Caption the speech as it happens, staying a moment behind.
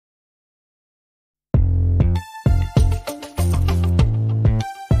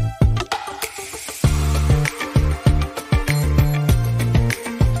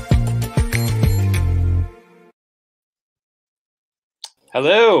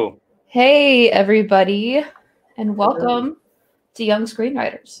Hello. Hey, everybody, and welcome to Young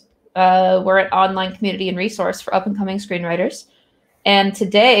Screenwriters. We're an online community and resource for up-and-coming screenwriters. And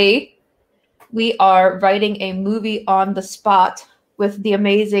today, we are writing a movie on the spot with the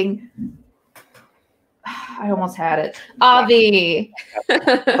amazing... I almost had it. Avi!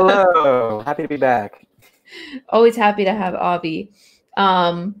 Hello. Happy to be back. Always happy to have Avi.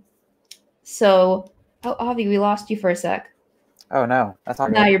 Avi, we lost you for a sec. Oh, no. That's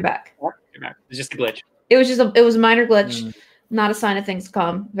not Now good. you're back. You're back. It's just a glitch. It was a minor glitch, not a sign of things to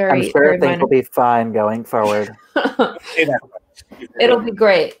come. I'm sure very things minor. will be fine going forward. It'll be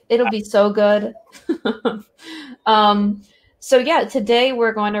great. It'll be so good. So yeah, today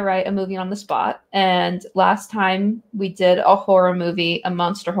we're going to write a movie on the spot. And last time we did a horror movie, a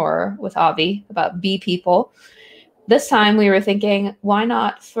monster horror with Avi about bee people. This time we were thinking, why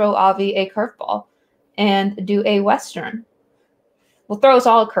not throw Avi a curveball and do a Western? Well, throw us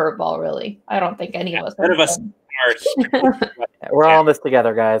all a curveball, really. I don't think any of us. None of us are. We're all in this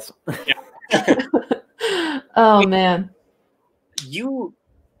together, guys. Oh, man.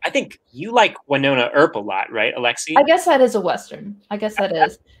 I think you like Winona Earp a lot, right, Alexie? I guess that is a Western. I guess that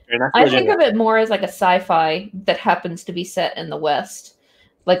is. I think of it more as like a sci-fi that happens to be set in the West,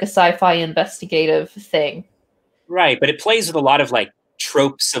 like a sci-fi investigative thing. Right, but it plays with a lot of like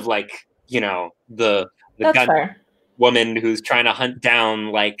tropes of like, the That's gun fair. woman who's trying to hunt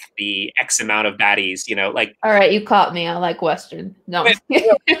down like the X amount of baddies, like. All right, you caught me. I like Western. No. It's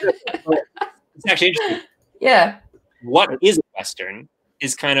actually interesting. Yeah. What is a Western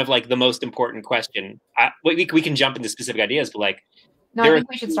is kind of like the most important question. We can jump into specific ideas, but like. No, I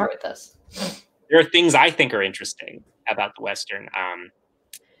think we should start with this. There are things I think are interesting about the Western.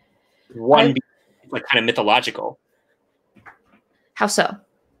 One, like kind of mythological. How so?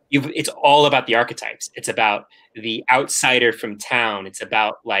 It's all about the archetypes. It's about the outsider from town. It's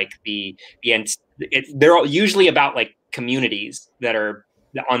about like they're all usually about like communities that are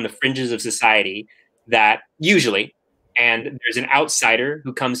on the fringes of society that usually, and there's an outsider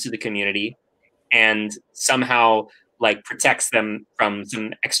who comes to the community and somehow like protects them from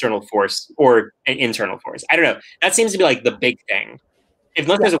some external force or an internal force. I don't know. That seems to be like the big thing.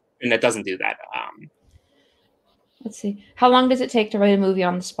 Unless there's a Western that doesn't do that. Let's see. How long does it take to write a movie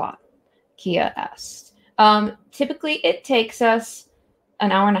on the spot? Kia asked. Typically, it takes us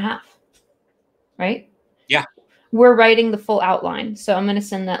an hour and a half, right? Yeah. We're writing the full outline, so I'm going to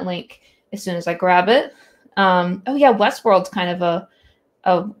send that link as soon as I grab it. Oh yeah, Westworld's kind of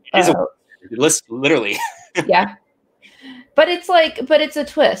literally. Yeah. But it's a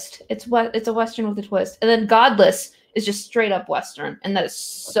twist. It's a Western with a twist. And then Godless is just straight up Western, and that is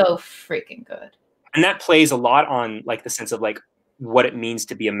so freaking good. And that plays a lot on like the sense of like what it means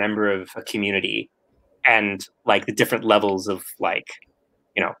to be a member of a community and like the different levels of like,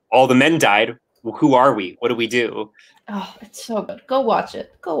 all the men died. Well, who are we? What do we do? Oh, it's so good. Go watch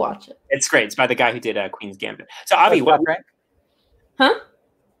it. Go watch it. It's great. It's by the guy who did Queen's Gambit. So Avi, Scott Frank? Huh?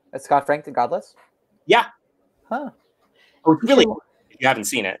 It's Scott Frank and Godless? Yeah. Huh. Oh, it's really good. If you haven't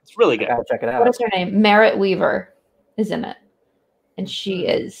seen it, it's really good. I gotta check it out. What is her name? Merritt Weaver is in it. And she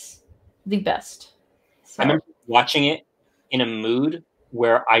is the best. So. I remember watching it in a mood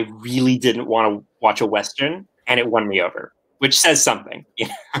where I really didn't want to watch a Western, and it won me over, which says something.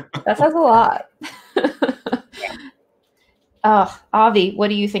 That says a lot. Avi, what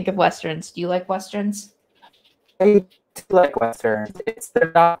do you think of Westerns? Do you like Westerns? I do like Westerns.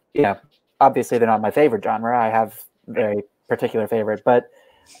 Obviously they're not my favorite genre. I have a very particular favorite, but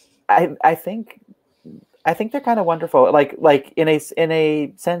I think they're kind of wonderful. Like in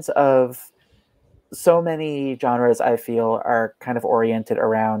a sense of so many genres I feel are kind of oriented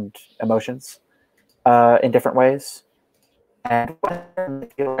around emotions in different ways. And I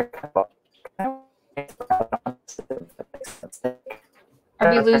feel like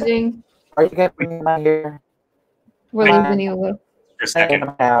Are we losing? Are you getting me here? We're losing you a little. For a second.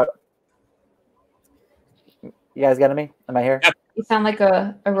 I'm out. You guys getting me? Am I here? Yep. You sound like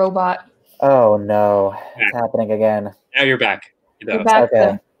a robot. Oh no, it's happening again. Now you're back. You're back.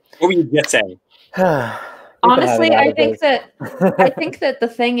 Okay. What were you just saying? Honestly, I think that the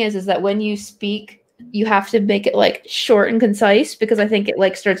thing is that when you speak, you have to make it like short and concise, because I think it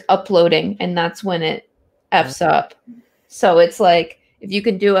like starts uploading, and that's when it f's up. So it's like if you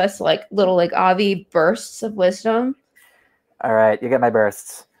can do us like little like Avi bursts of wisdom. All right, you get my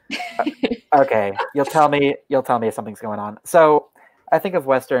bursts. Okay, you'll tell me if something's going on. So I think of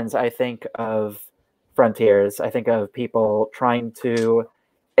Westerns, I think of frontiers, I think of people trying to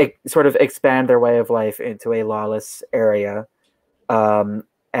sort of expand their way of life into a lawless area.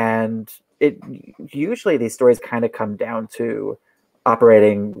 And it usually these stories kind of come down to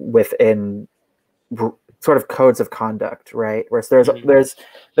operating within sort of codes of conduct, right? Whereas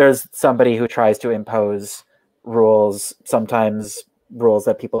there's somebody who tries to impose rules, sometimes rules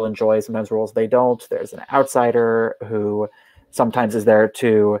that people enjoy, sometimes rules they don't. There's an outsider who sometimes is there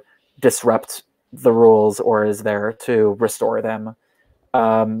to disrupt the rules or is there to restore them.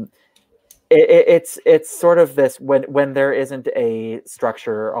 It's sort of this when there isn't a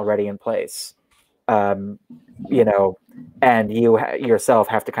structure already in place, you know, and you yourself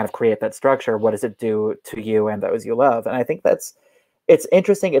have to kind of create that structure. What does it do to you and those you love? And I think it's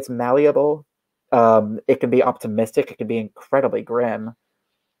interesting. It's malleable. It can be optimistic. It can be incredibly grim.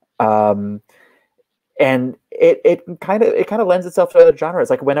 And it kind of lends itself to other genres,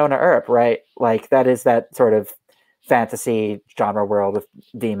 like Winona Earp, right? Like that is that sort of fantasy genre world with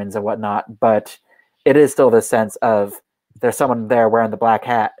demons and whatnot, but it is still the sense of there's someone there wearing the black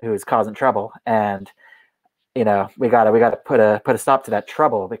hat who's causing trouble, and you know we gotta put a stop to that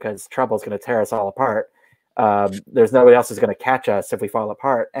trouble, because trouble's going to tear us all apart. There's nobody else who's going to catch us if we fall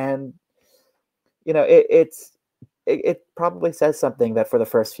apart, and you know it probably says something that for the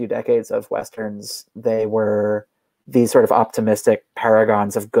first few decades of Westerns, they were these sort of optimistic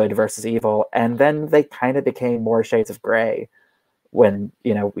paragons of good versus evil. And then they kind of became more shades of gray when,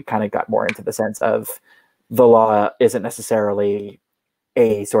 you know, we kind of got more into the sense of the law isn't necessarily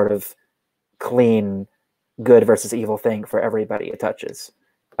a sort of clean good versus evil thing for everybody it touches.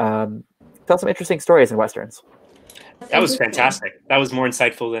 Tell some interesting stories in Westerns. That was fantastic. That was more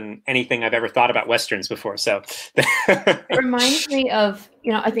insightful than anything I've ever thought about Westerns before. So it reminds me of,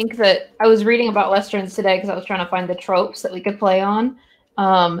 you know, I think that I was reading about Westerns today because I was trying to find the tropes that we could play on.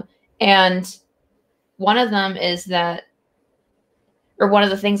 And one of them is that, or one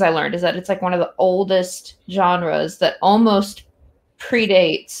of the things I learned is that it's like one of the oldest genres that almost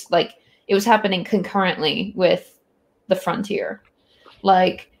predates, like it was happening concurrently with the frontier.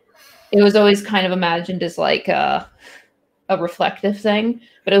 Like it was always kind of imagined as like a reflective thing,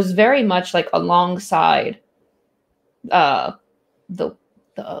 but it was very much like alongside the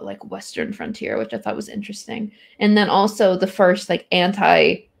like Western frontier, which I thought was interesting. And then also the first like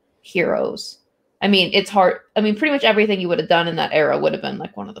anti-heroes. I mean, it's hard. I mean, pretty much everything you would have done in that era would have been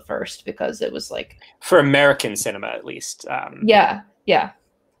like one of the first, because it was like for American cinema, at least. Yeah.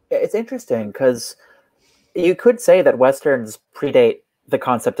 It's interesting because you could say that Westerns predate the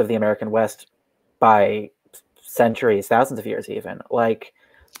concept of the American West by centuries, thousands of years even. Like,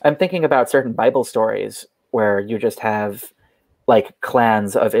 I'm thinking about certain Bible stories where you just have like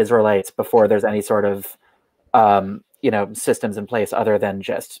clans of Israelites before there's any sort of you know, systems in place other than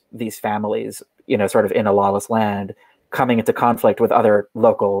just these families, you know, sort of in a lawless land, coming into conflict with other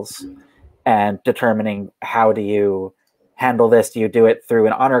locals and determining how do you handle this? Do you do it through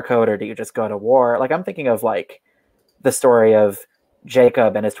an honor code, or do you just go to war? Like, I'm thinking of like the story of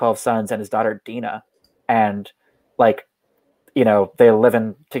Jacob and his 12 sons and his daughter Dinah, and like, you know, they're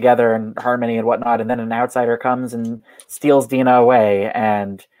living together in harmony and whatnot, and then an outsider comes and steals Dinah away,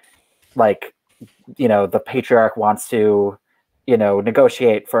 and like, you know, the patriarch wants to, you know,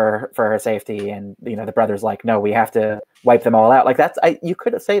 negotiate for her safety, and you know, the brother's like, no, we have to wipe them all out. Like, that's you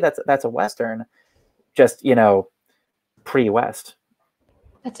could say that's a Western, just, you know, pre-West.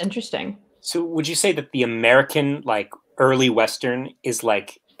 That's interesting. So would you say that the American like early Western is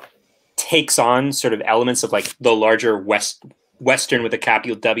like takes on sort of elements of like the larger Western with a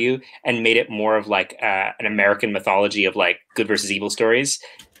capital W and made it more of like an American mythology of like good versus evil stories?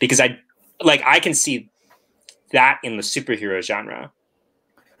 Because I can see that in the superhero genre.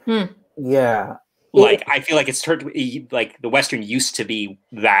 Yeah. Like, I feel like it's like the Western used to be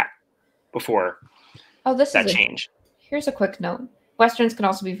that before that change. Here's a quick note. Westerns can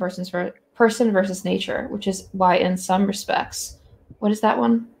also be person versus nature, which is why in some respects, what is that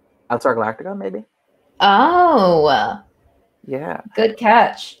one? Outstar Galactica, maybe? Oh. Yeah. Good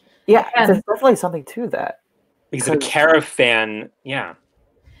catch. Yeah, there's definitely something to that. Because the caravan, yeah.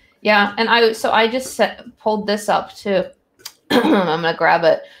 Yeah, and I just pulled this up too. I'm gonna grab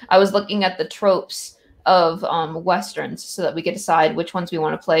it. I was looking at the tropes of Westerns so that we could decide which ones we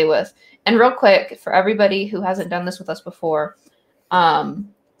want to play with. And real quick, for everybody who hasn't done this with us before,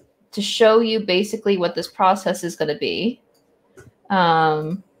 to show you basically what this process is going to be,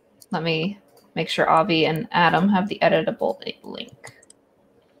 let me make sure Avi and Adam have the editable link.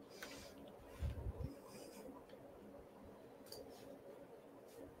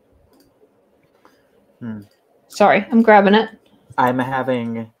 Sorry, I'm grabbing it. I'm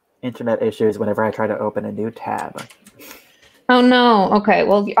having internet issues whenever I try to open a new tab. Oh no. Okay.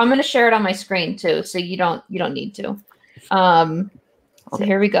 Well, I'm going to share it on my screen too, so you don't need to. So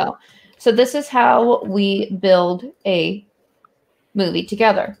here we go. So this is how we build a movie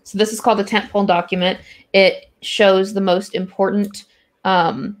together. So this is called a tentpole document. It shows the most important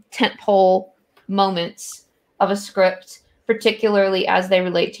tentpole moments of a script, particularly as they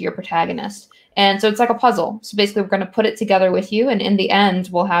relate to your protagonist. And so it's like a puzzle. So basically, we're going to put it together with you, and in the end,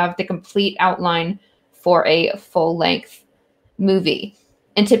 we'll have the complete outline for a full-length movie.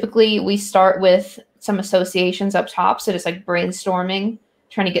 And typically, we start with some associations up top, so just like brainstorming,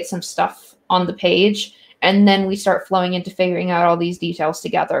 trying to get some stuff on the page, and then we start flowing into figuring out all these details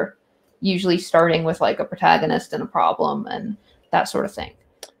together, usually starting with like a protagonist and a problem and that sort of thing.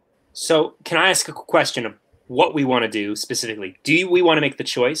 So can I ask a question of what we want to do specifically? Do we want to make the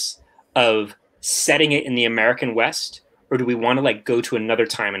choice of setting it in the American West, or do we want to like go to another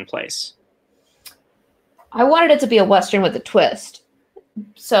time and place? I wanted it to be a Western with a twist.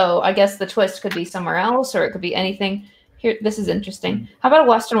 So I guess the twist could be somewhere else, or it could be anything. Here, this is interesting. How about a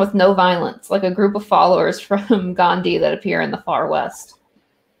Western with no violence, like a group of followers from Gandhi that appear in the far West?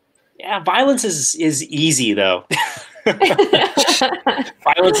 Yeah, violence is easy though.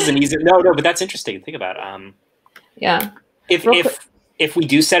 Violence is an easy. No, but that's interesting. Think about it. Yeah. If we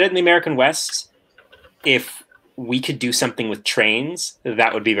do set it in the American West, if we could do something with trains,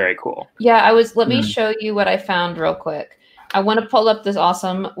 that would be very cool. Yeah, let me show you what I found real quick. I want to pull up this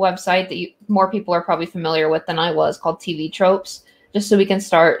awesome website that more people are probably familiar with than I was, called TV Tropes, just so we can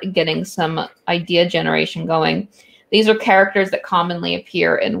start getting some idea generation going. These are characters that commonly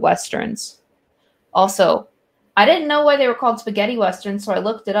appear in Westerns. Also, I didn't know why they were called spaghetti Westerns, so I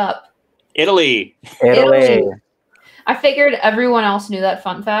looked it up. Italy. I figured everyone else knew that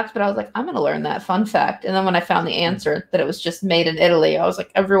fun fact, but I was like, I'm going to learn that fun fact. And then when I found the answer that it was just made in Italy, I was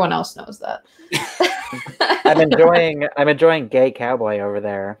like, everyone else knows that. I'm enjoying gay cowboy over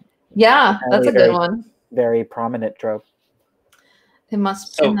there. Yeah, that's a good one. Very prominent trope. It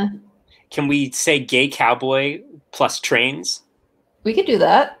must. So, can we say gay cowboy plus trains? We could do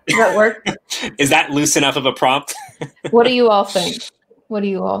that. Does that work? Is that loose enough of a prompt? What do you all think? What do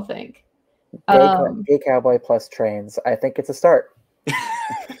you all think? Gay cowboy plus trains. I think it's a start.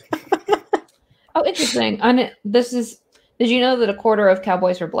 Oh, interesting. Did you know that a quarter of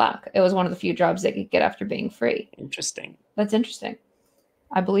cowboys were black? It was one of the few jobs they could get after being free. Interesting. That's interesting.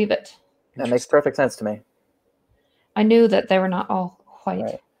 I believe it. That makes perfect sense to me. I knew that they were not all white,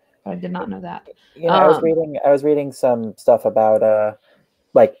 right, but I did not know that. You know, I was reading some stuff about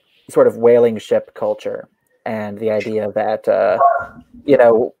like sort of whaling ship culture, and the idea that you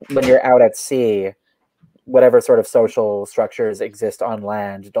know, when you're out at sea, whatever sort of social structures exist on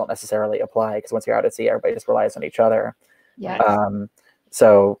land don't necessarily apply, because once you're out at sea, everybody just relies on each other. Yeah.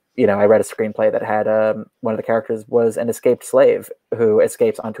 So, you know, I read a screenplay that had one of the characters was an escaped slave who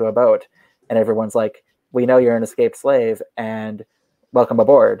escapes onto a boat, and everyone's like, "We know you're an escaped slave, and welcome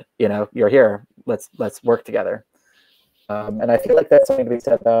aboard. You know, you're here. Let's work together." And I feel like that's something to be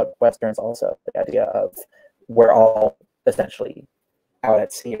said about Westerns also. The idea of we're all essentially out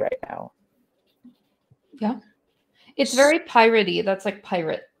at sea right now. Yeah. It's very piratey. That's like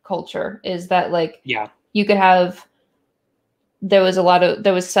pirate culture, is that like, yeah, you could have, there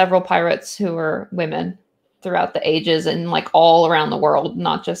was several pirates who were women throughout the ages and like all around the world,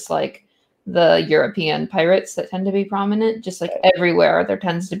 not just like the European pirates that tend to be prominent, just like everywhere there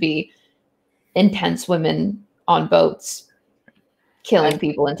tends to be intense women on boats killing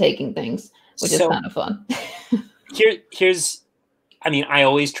people and taking things, which is kind of fun. here's I mean, I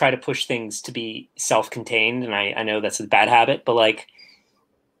always try to push things to be self-contained, and I know that's a bad habit, but like,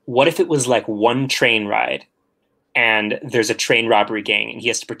 what if it was like one train ride and there's a train robbery gang and he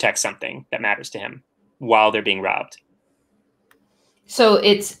has to protect something that matters to him while they're being robbed? So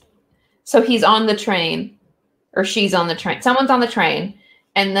he's on the train, or she's on the train. Someone's on the train,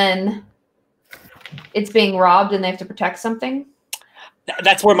 and then it's being robbed and they have to protect something.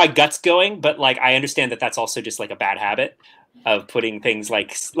 That's where my gut's going, but like, I understand that that's also just like a bad habit of putting things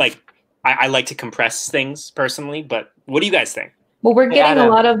like I like to compress things personally, but what do you guys think? Well, we're getting a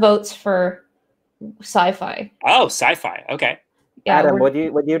lot of votes for sci-fi. Oh, sci-fi. Okay. Yeah, Adam, would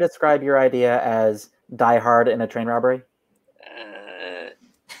you describe your idea as Die Hard in a train robbery?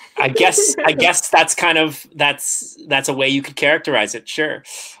 I guess that's kind of that's a way you could characterize it. Sure.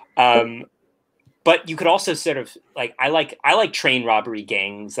 But you could also sort of like, I like train robbery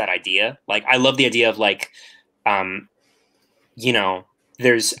gangs, that idea. Like, I love the idea of like, you know,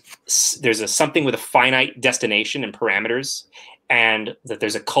 there's a something with a finite destination and parameters, and that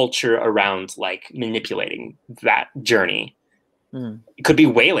there's a culture around like manipulating that journey. It could be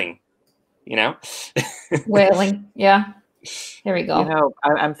whaling, you know? Whaling. Yeah. There we go. You know,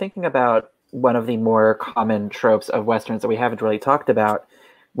 I'm thinking about one of the more common tropes of Westerns that we haven't really talked about,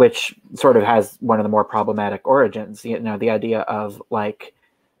 which sort of has one of the more problematic origins. You know, the idea of like,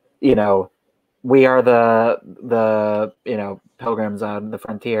 you know, we are the you know, pilgrims on the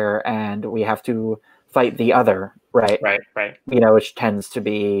frontier, and we have to fight the other, right? Right. You know, which tends to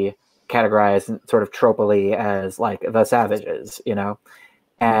be categorized sort of tropically as like the savages, you know,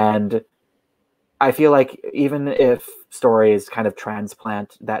 and I feel like even if stories kind of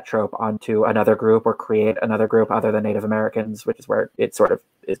transplant that trope onto another group or create another group other than Native Americans, which is where it sort of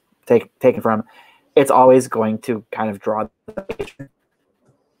is taken from, it's always going to kind of draw the picture.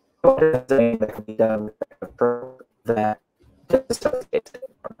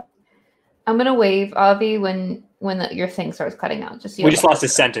 I'm gonna wave Avi when your thing starts cutting out. Just so we just lost a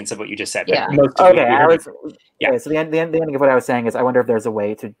sentence of what you just said. Yeah. Okay. Yeah. So the ending of what I was saying is, I wonder if there's a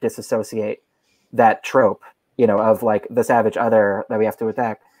way to disassociate that trope, you know, of like the savage other that we have to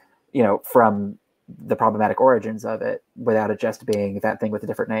attack, you know, from the problematic origins of it, without it just being that thing with a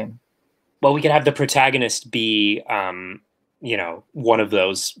different name. Well, we could have the protagonist be, you know, one of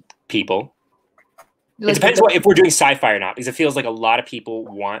those people. It depends if we're doing sci-fi or not, because it feels like a lot of people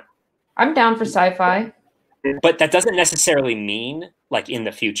want. I'm down for sci-fi. But that doesn't necessarily mean like in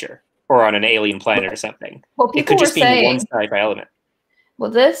the future or on an alien planet or something. Well, it could just be one sci-fi element. Well,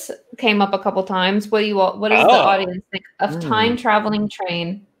 this came up a couple times. What does the audience think of time traveling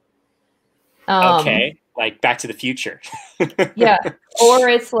train? Okay, like Back to the Future. Yeah, or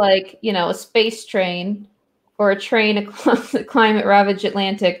it's like, you know, a space train or a train across the climate ravaged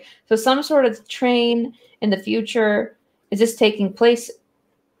Atlantic. So some sort of train in the future. Is this taking place?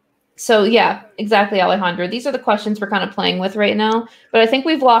 So yeah, exactly, Alejandro. These are the questions we're kind of playing with right now. But I think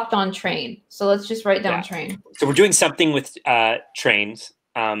we've locked on train. So let's just write down train. So we're doing something with trains.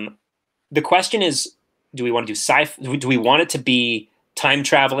 The question is, do we want to do sci-fi? Do we want it to be time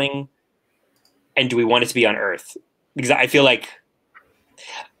traveling? And do we want it to be on Earth? Because I feel like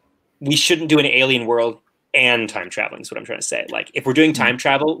we shouldn't do an alien world and time traveling is what I'm trying to say. Like, if we're doing time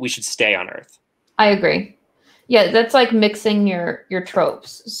travel, we should stay on Earth. I agree. Yeah, that's like mixing your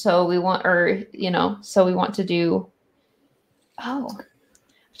tropes. So we want, so we want to do,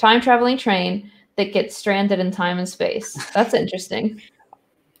 time traveling train that gets stranded in time and space. That's interesting.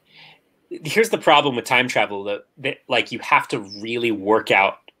 Here's the problem with time travel, that like you have to really work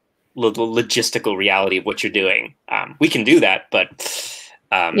out the logistical reality of what you're doing. We can do that, but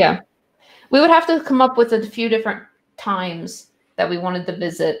yeah, we would have to come up with a few different times that we wanted to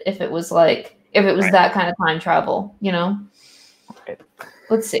visit if it was that kind of time travel, you know.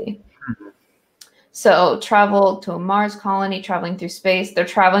 Let's see. So travel to a Mars colony, traveling through space. They're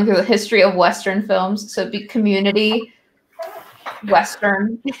traveling through the history of Western films. So it'd be Community,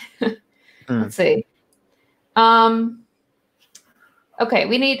 Western. Let's see.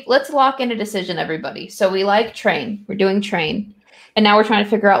 Okay, let's lock in a decision, everybody. So we like train. We're doing train. And now we're trying to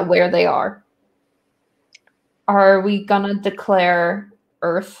figure out where they are. Are we gonna declare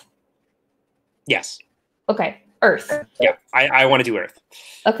Earth? Yes. Okay, Earth. Yeah, I want to do Earth.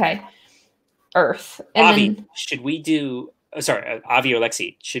 Okay, Earth. And Avi, should we do? Avi or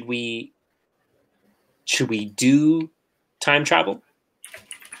Alexie, should we do time travel?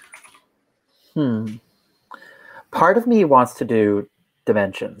 Part of me wants to do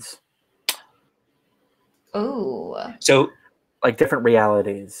dimensions. Oh. So, like different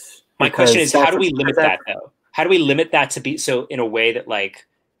realities. My question is, how do we limit that though? How do we limit that to be so in a way that like?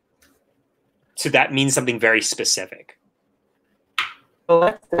 So that means something very specific. Well,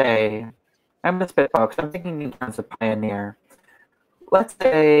 let's say, I'm going to spitball because I'm thinking in terms of pioneer. Let's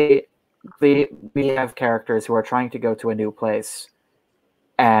say we have characters who are trying to go to a new place,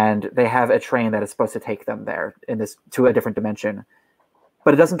 and they have a train that is supposed to take them there to a different dimension,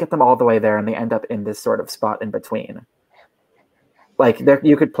 but it doesn't get them all the way there, and they end up in this sort of spot in between. Like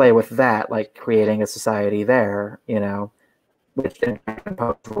you could play with that, like creating a society there, you know, which can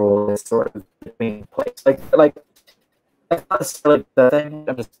impose rule is sort of between place. Like that's not necessarily the thing.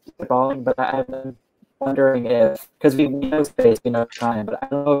 I'm just spitballing, but I've been wondering if, because we know space, we know time, but I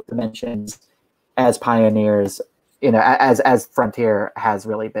don't know if dimensions as pioneers, you know, as frontier has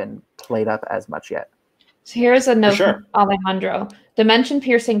really been played up as much yet. So here's a note from Alejandro. Dimension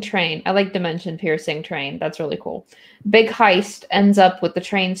piercing train. I like dimension piercing train. That's really cool. Big heist ends up with the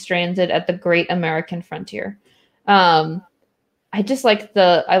train stranded at the great American frontier. I just liked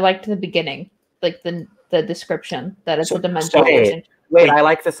the beginning, like the description that it's a dimension. Wait, I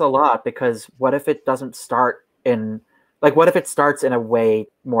like this a lot, because what if it doesn't start in, like, what if it starts in a way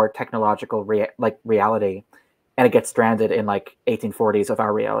more technological reality, and it gets stranded in like 1840s of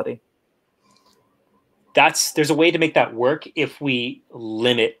our reality? There's a way to make that work if we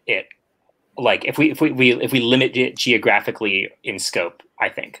limit it. Like if we limit it geographically in scope. I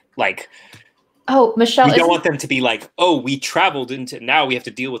think. Like, oh, Michelle, we don't want them to be like, oh, we traveled into, now we have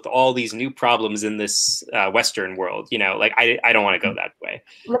to deal with all these new problems in this Western world. You know, like I don't want to go that way.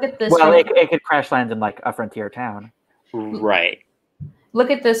 Look at this. Well, it could crash land in like a frontier town. Right. Look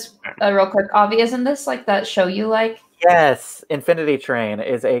at this real quick. Avi, isn't this like that show you like? Yes, Infinity Train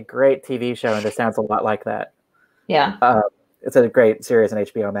is a great TV show, and this sounds a lot like that. Yeah. It's a great series on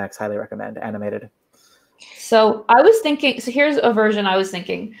HBO Max. Highly recommend. Animated. So I was thinking, so here's a version I was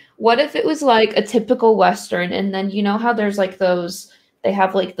thinking. What if it was like a typical Western, and then you know how there's like those, they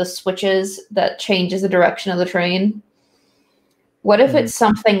have like the switches that changes the direction of the train? What if it's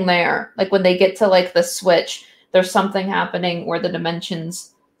something there? Like when they get to like the switch, there's something happening where the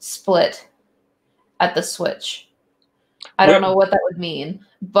dimensions split at the switch. I don't know what that would mean,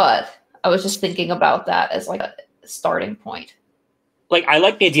 but I was just thinking about that as like a starting point. Like, I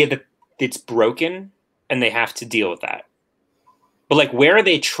like the idea that it's broken and they have to deal with that. But like, where are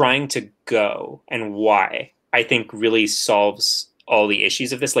they trying to go and why, I think really solves all the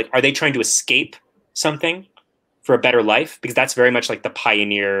issues of this. Like, are they trying to escape something for a better life? Because that's very much like the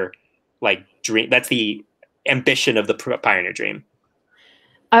pioneer, like, dream. That's the ambition of the pioneer dream.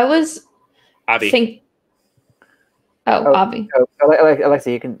 I was Avi. Avi.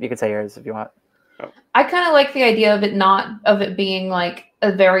 Alexie, you can say yours if you want. I kind of like the idea of it being like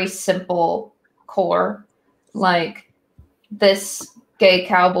a very simple core, like this gay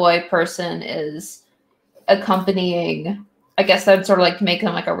cowboy person is accompanying, I guess that'd sort of like make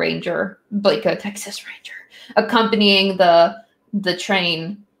him like a ranger, like a Texas Ranger, accompanying the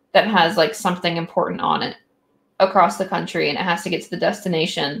train that has like something important on it across the country, and it has to get to the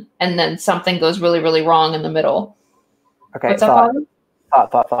destination, and then something goes really, really wrong in the middle. Okay, what's up,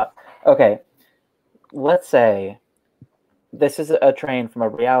 thought. Okay, let's say this is a train from a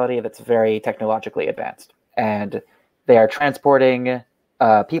reality that's very technologically advanced, and they are transporting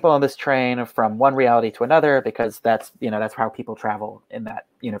people on this train from one reality to another, because that's how people travel in that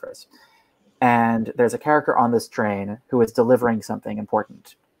universe. And there's a character on this train who is delivering something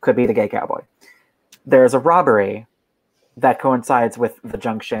important. Could be the gay cowboy. There's a robbery that coincides with the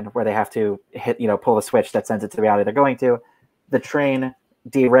junction where they have to pull the switch that sends it to the reality they're going to. The train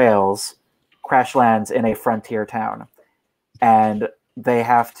derails, crash lands in a frontier town, and they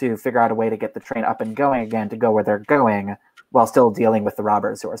have to figure out a way to get the train up and going again to go where they're going, while still dealing with the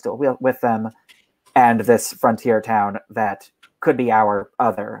robbers who are still with them, and this frontier town that could be our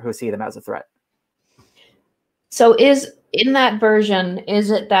other, who see them as a threat. So in that version,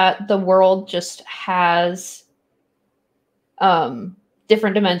 is it that the world just has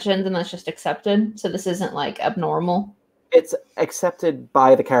different dimensions and that's just accepted? So this isn't like abnormal? It's accepted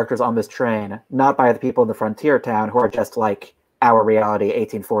by the characters on this train, not by the people in the frontier town who are just like our reality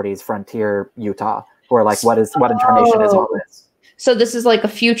 1840s frontier Utah, who are like, what incarnation is all this? So this is like a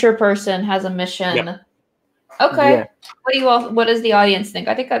future person has a mission. Yep. Okay. Yeah. What does the audience think?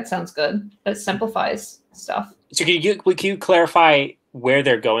 I think that sounds good. It simplifies stuff. So can you clarify where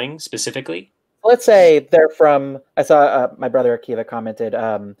they're going specifically? Let's say they're from, I saw my brother Akiva commented,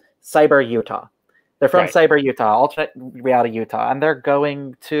 Cyber Utah. They're from Cyber Utah, alternate reality Utah, and they're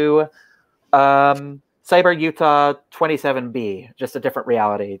going to Cyber Utah 27B, just a different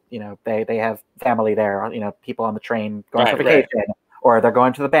reality. They have family there, people on the train going on vacation, or they're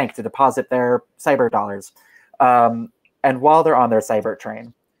going to the bank to deposit their cyber dollars. And while they're on their cyber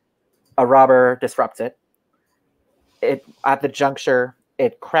train, a robber disrupts it. At the juncture,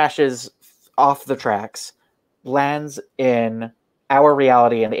 it crashes off the tracks, lands in our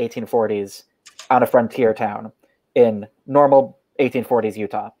reality in the 1840s on a frontier town in normal 1840s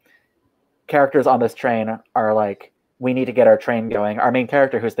Utah. Characters on this train are like, we need to get our train going. Our main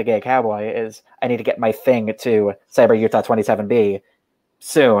character, who's the gay cowboy, is, I need to get my thing to Cyber Utah 27B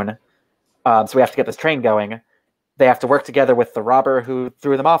soon. So we have to get this train going. They have to work together with the robber who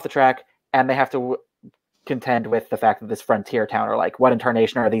threw them off the track, and they have to contend with the fact that this frontier town are like, what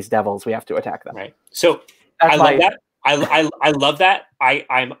incarnation are these devils? We have to attack them. Right. So I love that. I love that.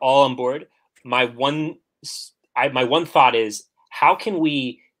 I'm all on board. My one thought is, how can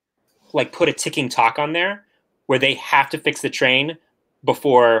we like put a ticking clock on there where they have to fix the train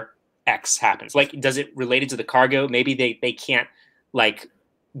before X happens? Like, does it relate to the cargo? Maybe they can't like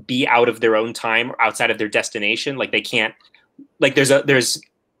be out of their own time or outside of their destination. Like they can't, like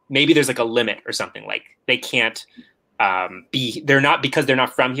maybe there's like a limit or something. Like they can't they're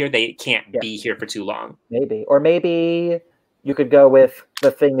not from here. They can't be here for too long. Maybe, or maybe you could go with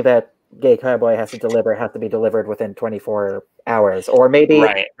the thing that gay cowboy has to be delivered within 24 hours, or maybe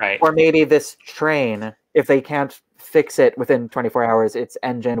or maybe this train, if they can't fix it within 24 hours, its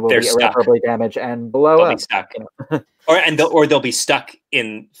engine will They're be stuck. irreparably damaged and blow They'll up. be stuck. Or they'll be stuck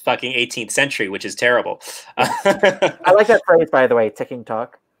in fucking 18th century, which is terrible. I like that phrase, by the way, ticking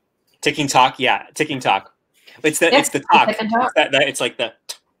talk. Ticking talk, yeah, ticking talk. It's the talk. It's like the.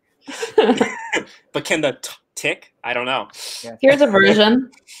 But can the tick? I don't know. Yeah. Here's a version.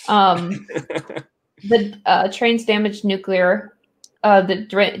 The train's damaged nuclear.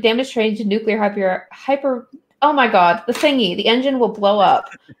 The damaged train to nuclear hyper. Oh my god, the thingy. The engine will blow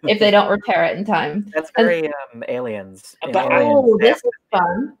up if they don't repair it in time. That's very Aliens. This is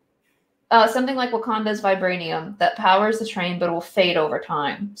fun. Something like Wakanda's vibranium that powers the train, but will fade over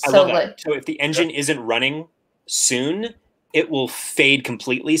time. So if the engine isn't running soon, it will fade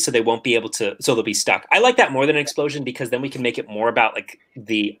completely, so they won't be able to. So they'll be stuck. I like that more than an explosion because then we can make it more about like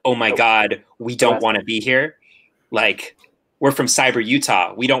the oh my god, we don't want to be here. Like we're from Cyber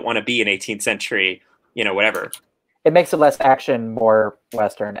Utah, we don't want to be in 18th century. Whatever. It makes it less action, more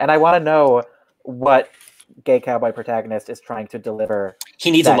Western. And I want to know what gay cowboy protagonist is trying to deliver.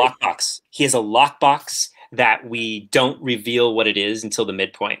 He needs a lockbox. He has a lockbox that we don't reveal what it is until the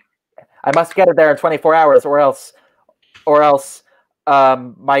midpoint. I must get it there in 24 hours, or else,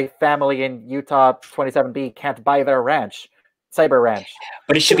 my family in Utah 27B can't buy their ranch, Cyber Ranch.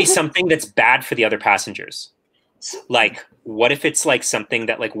 But it should be something that's bad for the other passengers. Like, what if it's like something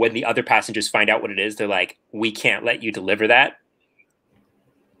that like when the other passengers find out what it is, they're like, we can't let you deliver that.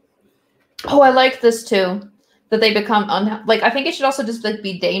 Oh, I like this too. That they become I think it should also just like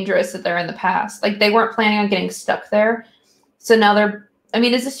be dangerous that they're in the past. Like they weren't planning on getting stuck there. So now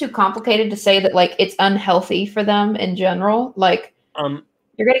is this too complicated to say that like it's unhealthy for them in general? Like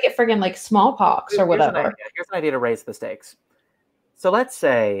you're gonna get friggin' like smallpox or whatever. Here's an idea to raise the stakes. So let's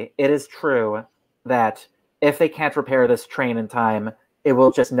say it is true that if they can't repair this train in time, it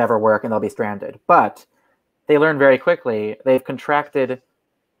will just never work and they'll be stranded. But they learn very quickly they've contracted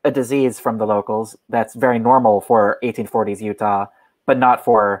a disease from the locals that's very normal for 1840s Utah, but not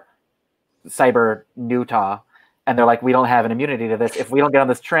for Cyber Utah. And they're like, we don't have an immunity to this. If we don't get on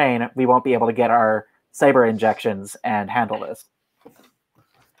this train, we won't be able to get our cyber injections and handle this.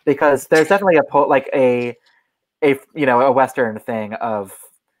 Because there's definitely a Western thing of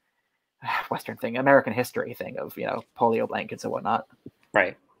American history thing of, polio blankets and whatnot.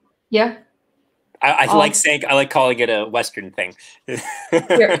 Right. Yeah. I like calling it a Western thing.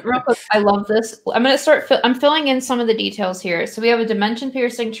 Here, real quick, I love this. I'm going to start, I'm filling in some of the details here. So we have a dimension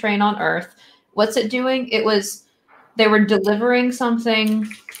piercing train on Earth. What's it doing? They were delivering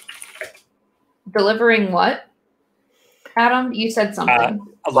something. Delivering what? Adam, you said something.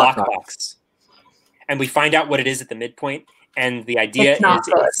 A lockbox. And we find out what it is at the midpoint. And the idea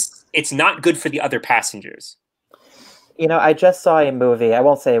is it's not good for the other passengers. I just saw a movie, I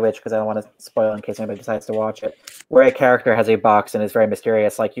won't say which because I don't want to spoil in case anybody decides to watch it, where a character has a box and is very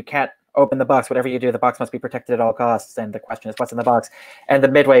mysterious. Like, you can't open the box. Whatever you do, the box must be protected at all costs. And the question is, what's in the box? And the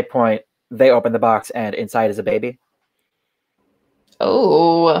midway point, they open the box and inside is a baby.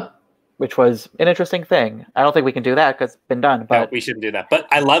 Oh. Which was an interesting thing. I don't think we can do that because it's been done. But no, we shouldn't do that. But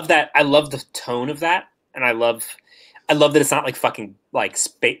I love that. I love the tone of that. And I love that it's not like fucking like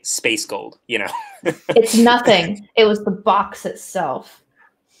space gold, It's nothing. It was the box itself.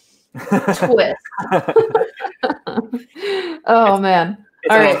 Twist. Oh man.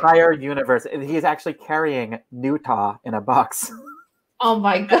 It's an entire universe. He's actually carrying Utah in a box. Oh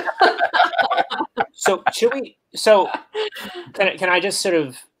my god. So can I just sort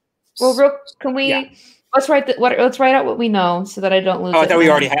of can we let's write out what we know so that I don't lose I thought we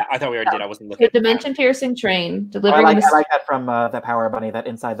already did. I wasn't looking at dimension piercing train delivering. I like that from the Power Bunny, that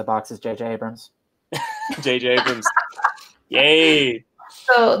inside the box is J.J. Abrams. J.J. Abrams. Yay.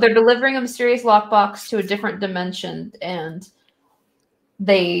 So they're delivering a mysterious lockbox to a different dimension, and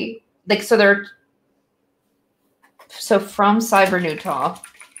so from Cyber Utah.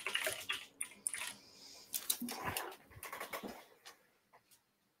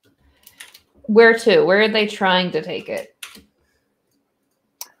 Where to? Where are they trying to take it?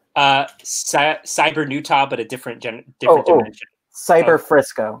 Cyber Utah, but a different dimension. Cyber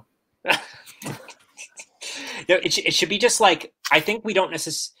Frisco. It should be just like, I think we don't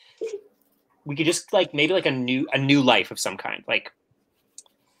necessarily. We could just like maybe like a new life of some kind, like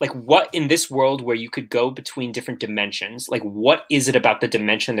what in this world where you could go between different dimensions. Like, what is it about the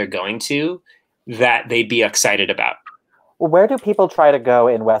dimension they're going to that they'd be excited about? Well, where do people try to go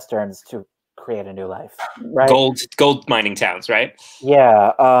in Westerns to create a new life? Right. Gold mining towns, right?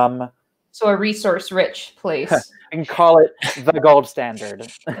 Yeah. So a resource-rich place. You can call it the gold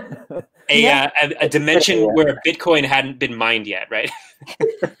standard. A dimension where Bitcoin hadn't been mined yet, right?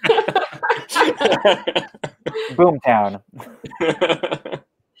 Boomtown.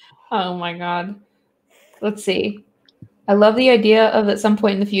 Oh my god. Let's see. I love the idea of at some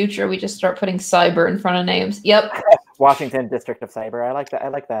point in the future we just start putting cyber in front of names. Yep. Washington District of Cyber. I like that. I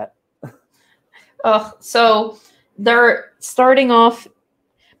like that. So they're starting off,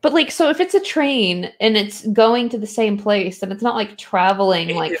 but like, so if it's a train and it's going to the same place, then it's not like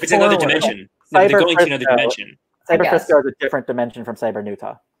traveling like if it's another dimension. Cyber They're going to Frisco. another dimension. Cyber Frisco is a different dimension from Cyber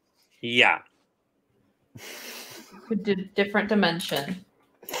Utah. Yeah. Different dimension.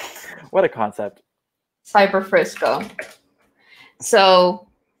 What a concept. Cyber Frisco. So,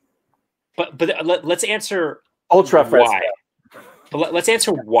 but let's answer Ultra Frisco. Why. But let's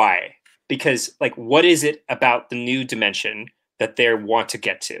answer why. Because like, what is it about the new dimension that they want to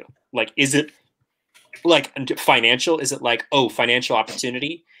get to? Like, is it like financial? Is it like, oh, financial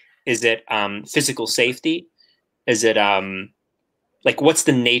opportunity? Is it physical safety? Is it like, what's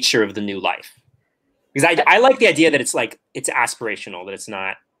the nature of the new life? Because I like the idea that it's like, it's aspirational, that it's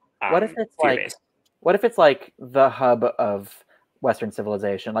not what if it's fear-based. What if it's like the hub of Western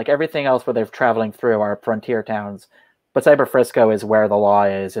civilization? Like everything else where they're traveling through are frontier towns, but Cyber Frisco is where the law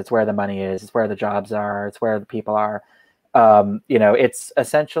is. It's where the money is. It's where the jobs are. It's where the people are. You know, it's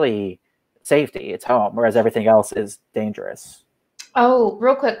essentially safety. It's home, whereas everything else is dangerous. oh,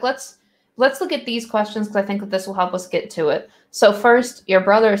 real quick, let's look at these questions because I think that this will help us get to it. So first, your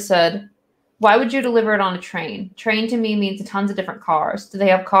brother said, why would you deliver it on a train? Train to me means tons of different cars. Do they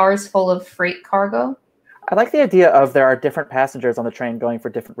have cars full of freight cargo? I like the idea of there are different passengers on the train going for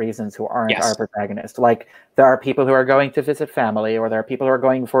different reasons who aren't Yes. our protagonist. Like there are people who are going to visit family, or there are people who are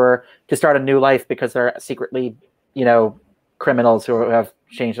going to start a new life because they're secretly, you know, criminals who have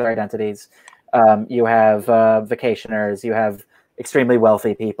changed their identities. You have vacationers. You have extremely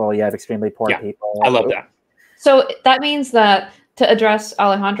wealthy people. You have extremely poor people. I love that. So that means that, to address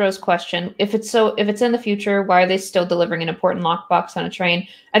Alejandro's question, if it's in the future, why are they still delivering an important lockbox on a train?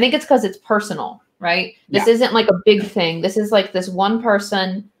 I think it's because it's personal, right? This isn't like a big thing. This is like this one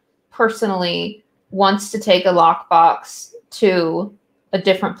person personally wants to take a lockbox to a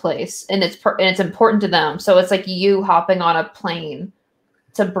different place, and it's important to them. So it's like you hopping on a plane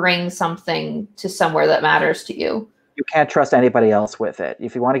to bring something to somewhere that matters to you. You can't trust anybody else with it.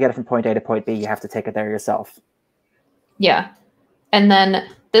 If you want to get it from point A to point B, you have to take it there yourself. Yeah. And then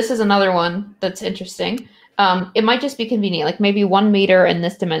this is another one that's interesting. It might just be convenient. Like maybe 1 meter in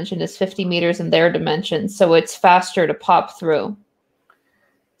this dimension is 50 meters in their dimension. So it's faster to pop through.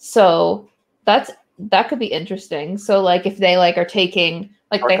 So that could be interesting. So like if they like are taking,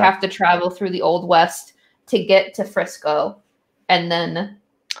 like they have to travel through the Old West to get to Frisco, and then.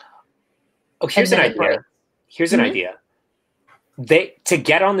 Oh, here's an idea. Here's an idea. To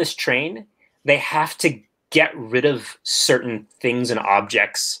get on this train, they have to get rid of certain things and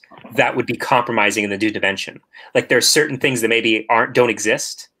objects that would be compromising in the new dimension. Like there's certain things that maybe don't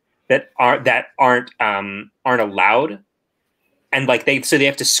exist, that aren't allowed, and like they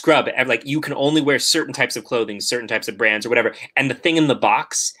have to scrub. And like you can only wear certain types of clothing, certain types of brands, or whatever. And the thing in the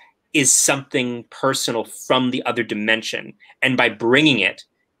box is something personal from the other dimension, and by bringing it,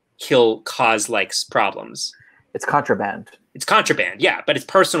 he'll cause like problems. It's contraband. It's contraband, yeah, but it's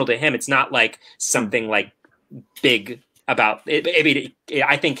personal to him. It's not like something like big about it. I mean,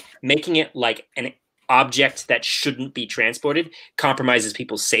 I think making it like an object that shouldn't be transported compromises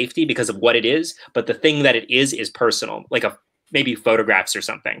people's safety because of what it is. But the thing that it is personal, like maybe photographs or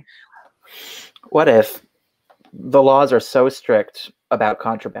something. What if the laws are so strict about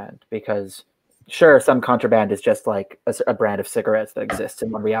contraband? Because sure, some contraband is just like a brand of cigarettes that exists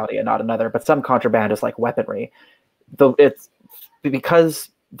in one reality and not another. But some contraband is like weaponry. It's because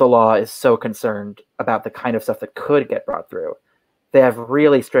the law is so concerned about the kind of stuff that could get brought through. They have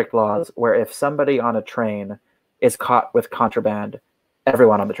really strict laws where if somebody on a train is caught with contraband,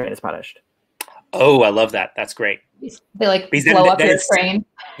 everyone on the train is punished. Oh, I love that. That's great. They like blow up your train.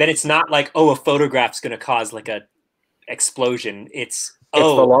 Then it's not like, oh, a photograph's going to cause like a explosion. It's the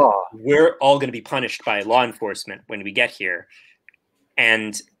law. We're all going to be punished by law enforcement when we get here.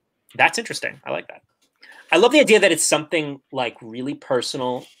 And that's interesting. I like that. I love the idea that it's something like really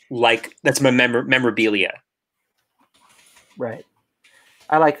personal, like that's memorabilia. Right.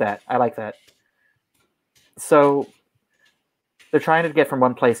 I like that. So they're trying to get from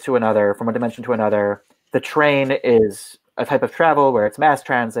one place to another, from one dimension to another. The train is a type of travel where it's mass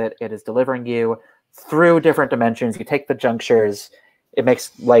transit. It is delivering you through different dimensions. You take the junctures. It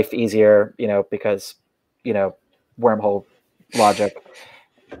makes life easier, because, wormhole logic.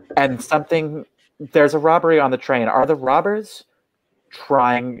 And there's a robbery on the train. Are the robbers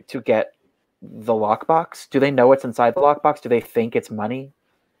trying to get the lockbox? Do they know what's inside the lockbox? Do they think it's money?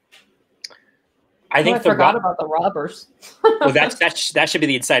 I think I forgot about the robbers. well, that should be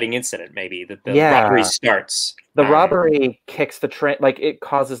the inciting incident, maybe, that the robbery starts. The robbery kicks the train, like it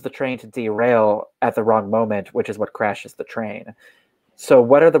causes the train to derail at the wrong moment, which is what crashes the train. So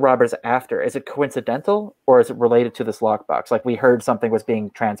what are the robbers after? Is it coincidental, or is it related to this lockbox? Like, we heard something was being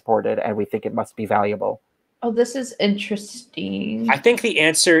transported and we think it must be valuable. Oh, this is interesting. I think the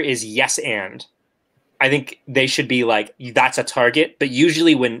answer is yes and. I think they should be like, that's a target. But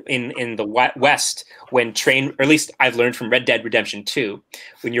usually when in the West, when train, or at least I've learned from Red Dead Redemption 2,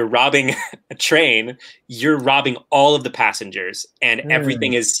 when you're robbing a train, you're robbing all of the passengers. And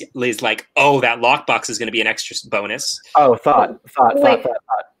everything is like, oh, that lockbox is going to be an extra bonus. Oh, thought.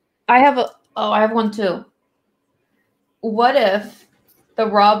 I have one too. What if the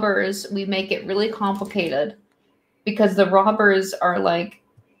robbers, we make it really complicated because the robbers are like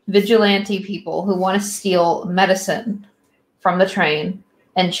vigilante people who want to steal medicine from the train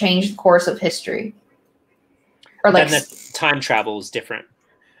and change the course of history. Or like then the time travel is different.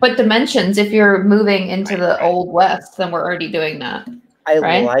 But dimensions, if you're moving into the Old West, then we're already doing that. I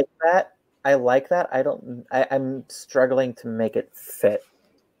like that. I'm struggling to make it fit.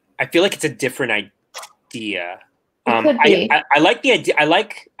 I feel like it's a different idea. Could be. I like the idea.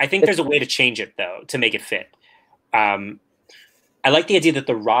 I think there's a way to change it though, to make it fit. I like the idea that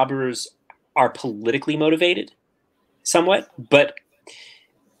the robbers are politically motivated somewhat, but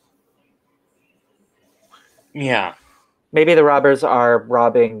yeah. Maybe the robbers are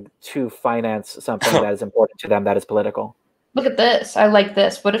robbing to finance something that is important to them that is political. Look at this. I like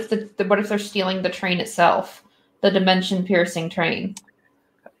this. What if what if they're stealing the train itself? The dimension-piercing train.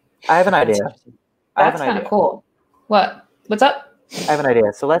 I have an idea. That's kind of cool. What? What's up? I have an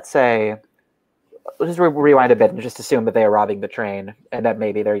idea. So let's say, let's just rewind a bit and just assume that they are robbing the train and that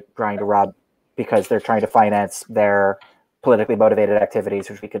maybe they're trying to rob because they're trying to finance their politically motivated activities,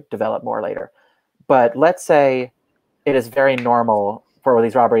 which we could develop more later. But let's say it is very normal for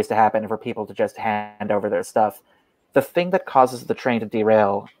these robberies to happen and for people to just hand over their stuff. The thing that causes the train to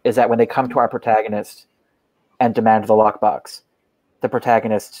derail is that when they come to our protagonist and demand the lockbox, the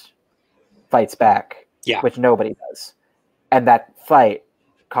protagonist fights back, which nobody does. And that fight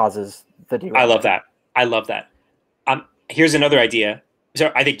causes the derailment. I love that. Here's another idea.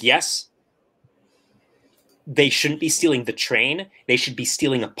 So I think, yes, they shouldn't be stealing the train. They should be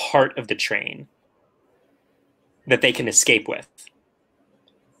stealing a part of the train that they can escape with.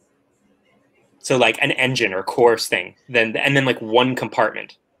 So like an engine or course thing, and then like one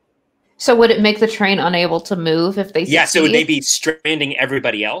compartment. So would it make the train unable to move if they succeed? So they'd be stranding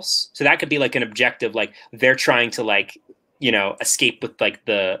everybody else. So that could be like an objective, like they're trying to like, escape with like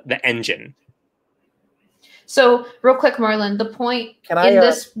the engine. So real quick, Merlin, the point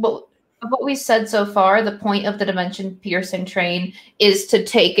what we said so far, the point of the dimension piercing train is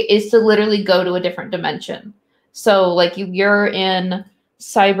to literally go to a different dimension. So like you're in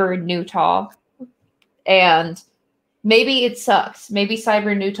Cyber Utah and maybe it sucks. Maybe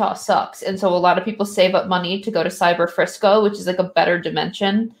Cyber Utah sucks. And so a lot of people save up money to go to Cyber Frisco, which is like a better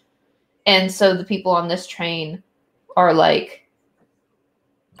dimension. And so the people on this train are like,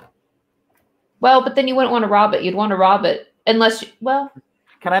 well, but then you wouldn't want to rob it. You'd want to rob it unless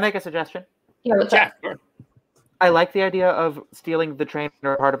Can I make a suggestion? Yeah, what's up? Sure. I like the idea of stealing the train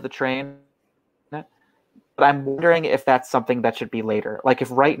or part of the train. But I'm wondering if that's something that should be later. Like if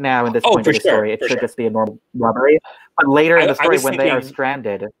right now in this point of the story, it should just be a normal robbery. But later in the story, when they are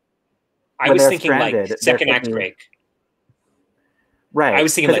stranded, I was thinking like second act break. Right. I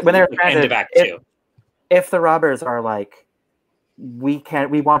was thinking like when they're stranded, end of act two. If the robbers are like, we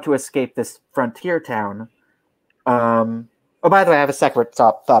want to escape this frontier town. Oh, by the way, I have a separate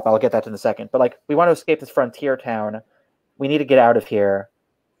thought. I'll get that in a second. But like, we want to escape this frontier town. We need to get out of here.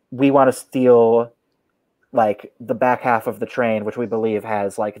 We want to steal like the back half of the train, which we believe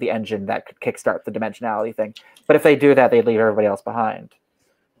has like the engine that could kickstart the dimensionality thing. But if they do that, they'd leave everybody else behind.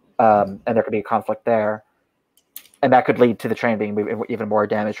 And there could be a conflict there. And that could lead to the train being even more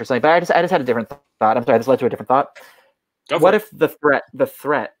damaged or something. But I just had a different thought. I'm sorry, this led to a different thought. What if the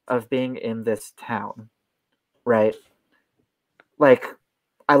threat of being in this town, right? Like,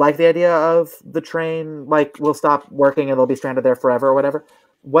 I like the idea of the train, like, will stop working and they'll be stranded there forever or whatever.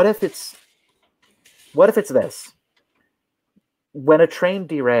 What if it's this? When a train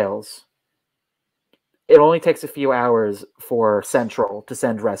derails, it only takes a few hours for Central to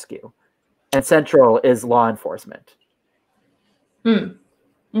send rescue. And Central is law enforcement.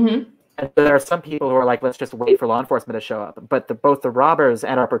 Mm-hmm. And there are some people who are like, let's just wait for law enforcement to show up. But both the robbers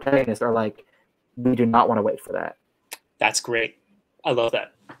and our protagonist are like, we do not want to wait for that. That's great. I love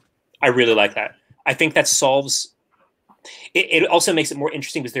that. I really like that. I think that solves It also makes it more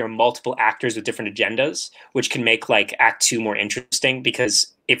interesting because there are multiple actors with different agendas, which can make like Act 2 more interesting.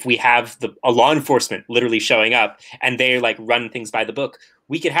 Because if we have a law enforcement literally showing up and they like run things by the book,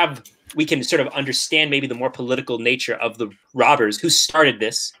 we can sort of understand maybe the more political nature of the robbers who started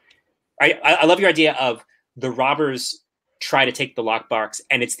this. I love your idea of the robbers try to take the lockbox,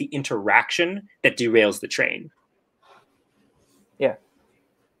 and it's the interaction that derails the train. Yeah.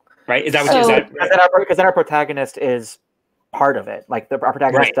 Right? Is that So- what? Is that right? Because then our protagonist is part of it. Like our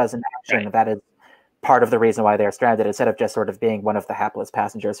protagonist does an action that is part of the reason why they're stranded, instead of just sort of being one of the hapless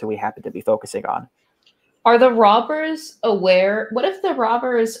passengers who we happen to be focusing on. Are the robbers aware? What if the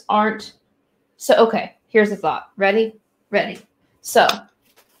robbers aren't? So, okay, here's a thought. Ready? So,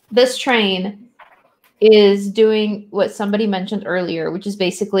 this train is doing what somebody mentioned earlier, which is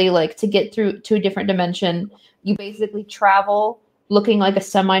basically like to get through to a different dimension, you basically travel looking like a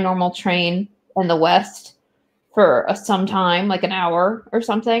semi-normal train in the West for some time, like an hour or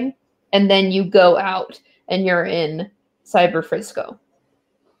something, and then you go out and you're in Cyber Frisco.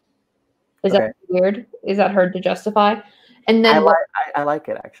 Is that weird? Is that hard to justify? And then I like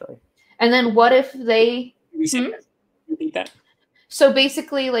it, actually. And then what if they? Repeat that. So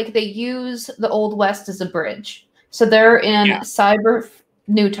basically, like they use the Old West as a bridge. So they're in Cyber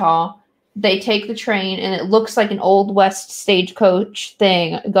Utah. They take the train, and it looks like an Old West stagecoach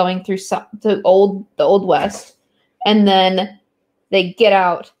thing going through the Old West, and then they get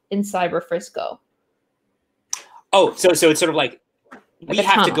out in Cyber Frisco. Oh, so it's sort of like we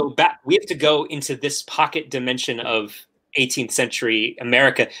have to tunnel. go back. We have to go into this pocket dimension of 18th century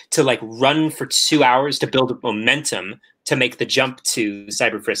America to like run for 2 hours to build up momentum to make the jump to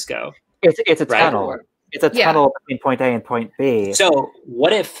Cyber Frisco. It's a tunnel. It's a tunnel between point A and point B. So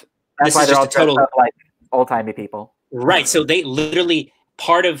what if that's why they're all dressed up like old-timey people? Right. So they literally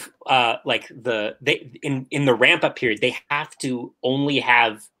part of in the ramp up period, they have to only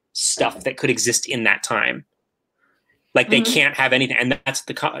have stuff that could exist in that time. Like they can't have anything, and that's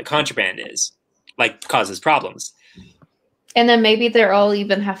the contraband is like causes problems. And then maybe they're all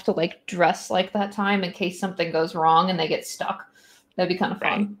even have to like dress like that time in case something goes wrong and they get stuck. That'd be kind of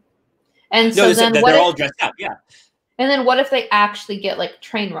fun. Right. And so then they're all dressed up, yeah. And then what if they actually get like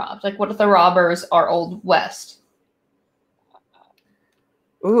train robbed? Like what if the robbers are Old West?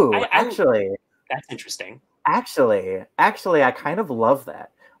 Ooh, actually, that's interesting. Actually, I kind of love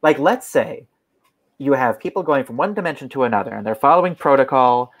that. Like, let's say you have people going from one dimension to another, and they're following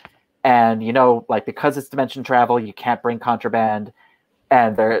protocol. And, you know, like, because it's dimension travel, you can't bring contraband.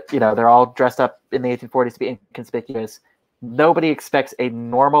 And they're all dressed up in the 1840s to be inconspicuous. Nobody expects a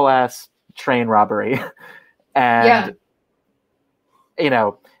normal-ass train robbery. And, you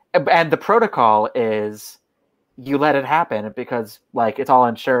know, and the protocol is you let it happen because, like, it's all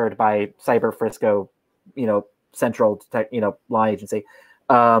insured by Cyber Frisco, you know, Central, Law Agency.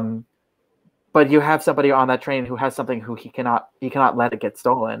 But you have somebody on that train who has something who he cannot let it get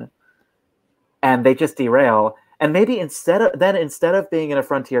stolen. And they just derail. And maybe instead of being in a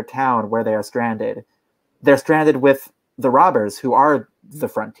frontier town where they are stranded, they're stranded with the robbers who are the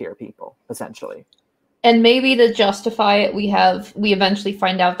frontier people, essentially. And maybe to justify it, we eventually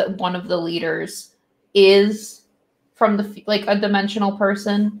find out that one of the leaders is from like a dimensional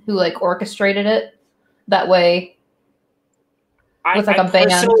person who like orchestrated it. That way, I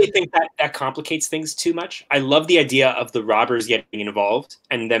personally think that complicates things too much. I love the idea of the robbers getting involved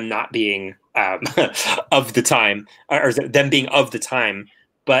and them not being of the time, or them being of the time.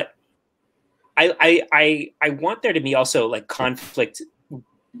 But I want there to be also like conflict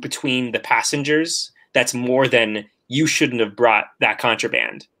between the passengers. That's more than you shouldn't have brought that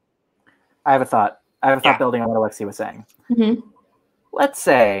contraband. I have a thought. Building on what Alexie was saying. Mm-hmm. Let's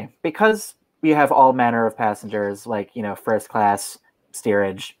say, because we have all manner of passengers, like, you know, first class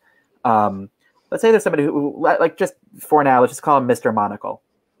steerage. Let's say there's somebody who, like, just for now, let's just call him Mr. Monocle,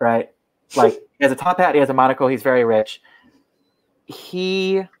 right? Like, he has a top hat, he has a monocle, he's very rich.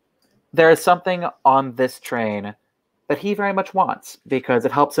 There is something on this train that he very much wants because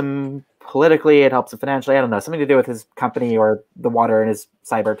it helps him politically, it helps him financially, I don't know, something to do with his company or the water in his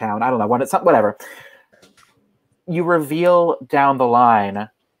cyber town, I don't know, whatever. You reveal down the line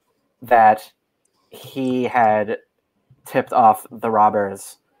that he had tipped off the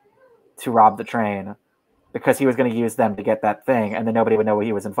robbers to rob the train because he was going to use them to get that thing, and then nobody would know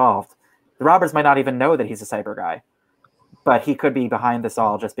he was involved. The robbers might not even know that he's a cyber guy, but he could be behind this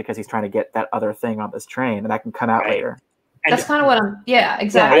all just because he's trying to get that other thing on this train, and that can come out later. And that's kind of what I'm. Yeah,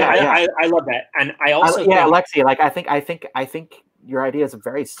 exactly. Yeah. I love that, and I also think, Alexie, like I think your idea is a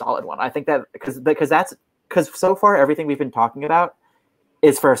very solid one. I think that because so far everything we've been talking about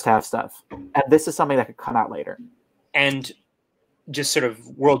is first half stuff, and this is something that could come out later. and just sort of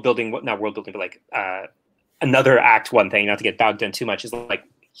world building, not world building, but like another act one thing, not to get bogged down too much, is like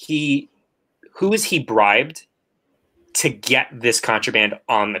who is he bribed to get this contraband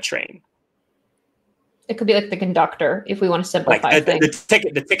on the train? It could be like the conductor, if we want to simplify like things.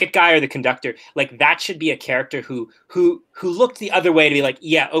 the ticket guy or the conductor. Like that should be a character who looked the other way to be like,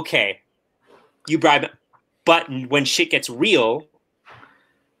 yeah, okay, you bribe him. But when shit gets real,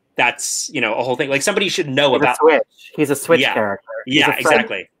 that's, you know, a whole thing. Like somebody should know about Switch. He's a Switch character. Yeah,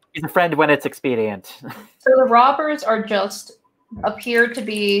 exactly. He's a friend when it's expedient. So the robbers are just appear to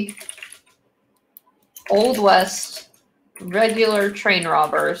be Old West regular train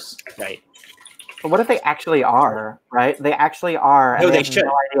robbers. Right. But what if they actually are, right? They actually are. No, they should.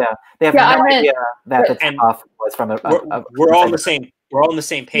 No idea. They have no idea that the tip-off was from we're all on the same. We're all on the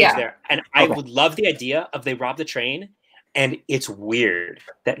same page there. And I Okay. would love the idea of they rob the train, and it's weird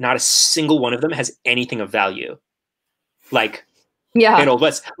that not a single one of them has anything of value. Like in Old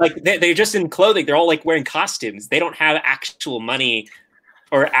West, like they're just in clothing. They're all like wearing costumes. They don't have actual money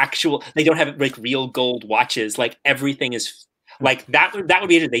or actual. They don't have like real gold watches. Like everything is like that. That would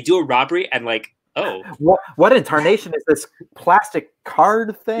be it. They do a robbery and like. Oh, what incarnation is this plastic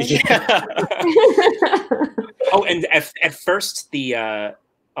card thing? Yeah. Oh, and at first the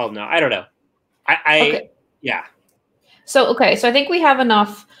oh no, I don't know. Yeah. So I think we have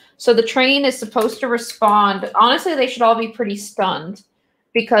enough. So the train is supposed to respond. Honestly, they should all be pretty stunned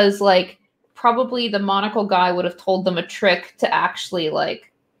because like probably the monocle guy would have told them a trick to actually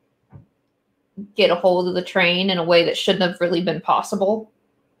like get a hold of the train in a way that shouldn't have really been possible.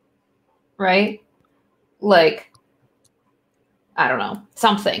 Right? Like, I don't know,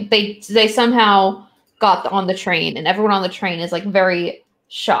 something. They somehow got on the train and everyone on the train is like very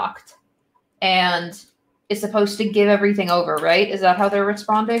shocked and is supposed to give everything over, right? Is that how they're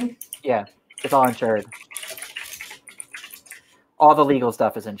responding? Yeah, it's all insured. All the legal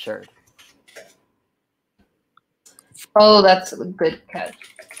stuff is insured. Oh, that's a good catch.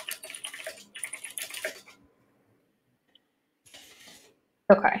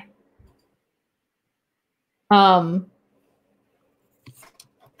 Okay.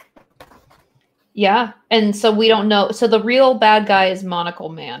 Yeah, and so we don't know. So the real bad guy is Monocle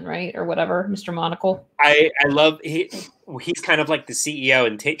Man, right, or whatever, Mr. Monocle. I love he's kind of like the CEO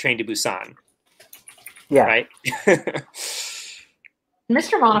in Train to Busan. Yeah. Right.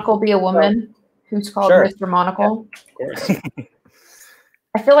 Mr. Monocle be a woman who's called Mr. Monocle. Yeah, of course.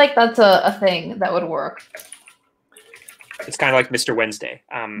 I feel like that's a thing that would work. It's kind of like Mr. Wednesday.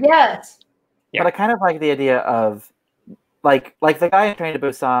 Yes. Yeah. But I kind of like the idea of like the guy in Train to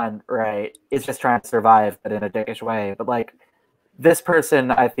Busan, right, is just trying to survive, but in a dickish way. But like this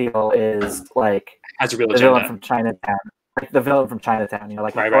person, I feel, is like has a real the villain from Chinatown, like the villain from Chinatown. You know,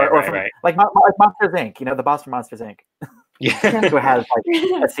 like right. Like Monsters Inc. You know, the boss from Monsters Inc. Yeah, who has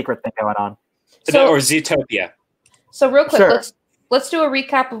like a secret thing going on. So, or Zootopia. So real quick, let's do a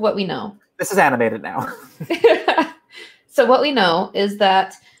recap of what we know. This is animated now. So what we know is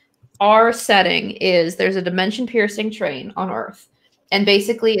that our setting is there's a dimension-piercing train on Earth. And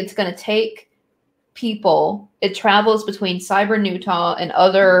basically it's going to take people. It travels between Cyber Utah and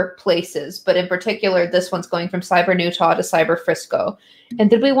other places. But in particular, this one's going from Cyber Utah to Cyber Frisco. And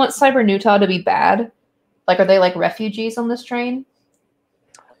did we want Cyber Utah to be bad? Like, are they like refugees on this train?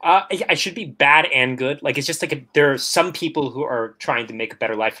 I should be bad and good. Like, it's just like there are some people who are trying to make a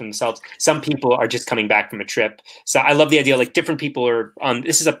better life for themselves. Some people are just coming back from a trip. So I love the idea. Like, different people are on.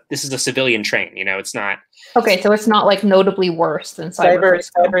 This is a civilian train. You know, it's not. Okay, so it's not like notably worse than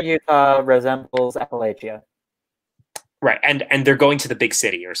Cyber Utah resembles Appalachia. Right, and they're going to the big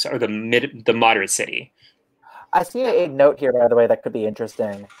city or the moderate city. I see a note here, by the way, that could be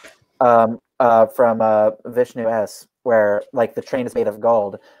interesting. From Vishnu S, where like the train is made of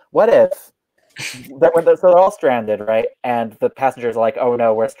gold. What if so they're all stranded, right? And the passengers are like, "Oh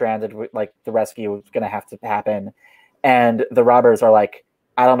no, we're stranded. Like the rescue is going to have to happen." And the robbers are like,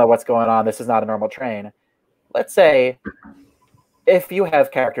 "I don't know what's going on. This is not a normal train." Let's say if you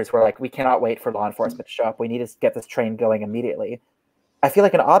have characters who are like, "We cannot wait for law enforcement to show up. We need to get this train going immediately." I feel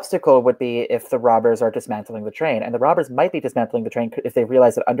like an obstacle would be if the robbers are dismantling the train. And the robbers might be dismantling the train if they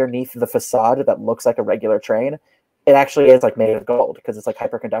realize that underneath the facade that looks like a regular train, it actually is like made of gold because it's like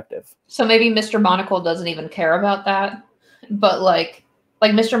hyperconductive. So maybe Mr. Monocle doesn't even care about that. But like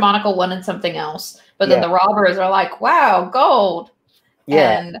Mr. Monocle wanted something else. But then the robbers are like, wow, gold.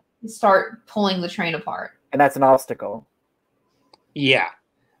 Yeah. And start pulling the train apart. And that's an obstacle. Yeah.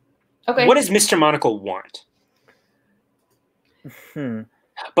 Okay. What does Mr. Monocle want?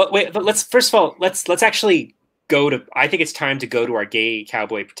 But wait, but let's actually I think it's time to go to our gay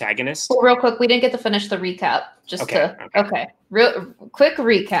cowboy protagonist. Well, real quick, we didn't get to finish the recap. Real quick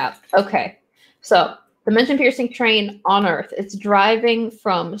recap. Okay. So, dimension-piercing train on Earth. It's driving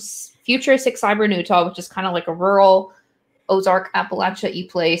from futuristic Cyber Utah, which is kind of like a rural Ozark, Appalachia-y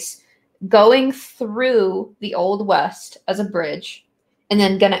place, going through the Old West as a bridge, and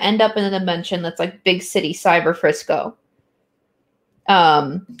then going to end up in a dimension that's like big city Cyber Frisco.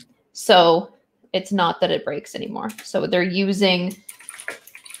 So it's not that it breaks anymore. So they're using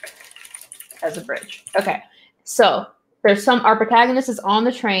as a bridge. Okay. So our protagonist is on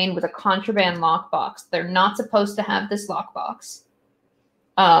the train with a contraband lockbox. They're not supposed to have this lockbox,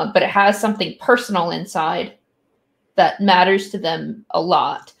 but it has something personal inside that matters to them a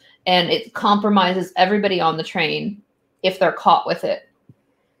lot. And it compromises everybody on the train if they're caught with it,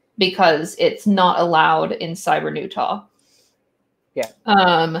 because it's not allowed in Cyber Utah. Yeah.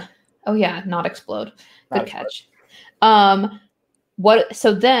 Oh yeah, not explode. Good catch.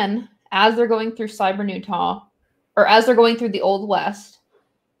 So then, as they're going through Cyber Utah, or as they're going through the Old West,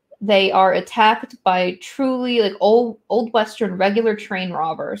 they are attacked by truly like old Western regular train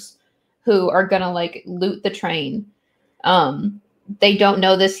robbers who are gonna like loot the train. They don't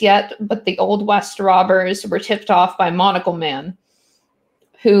know this yet, but the Old West robbers were tipped off by Monocle Man,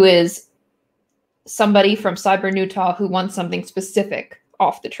 who is somebody from Cyber Utah who wants something specific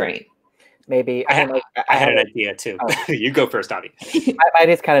off the train. Maybe I had an idea too. Oh. You go first, Avi. My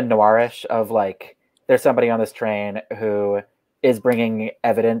idea is kind of noirish, of like there's somebody on this train who is bringing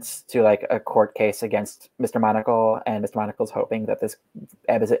evidence to like a court case against Mr. Monocle, and Mr. Monocle's hoping that this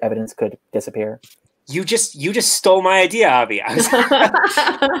evidence could disappear. You just stole my idea, Avi. I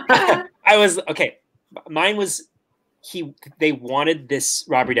was okay. Mine was they wanted this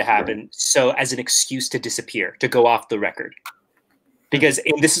robbery to happen so as an excuse to disappear, to go off the record. Because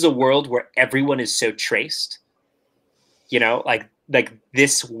this is a world where everyone is so traced, you know, like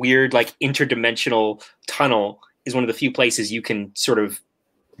this weird, like interdimensional tunnel is one of the few places you can sort of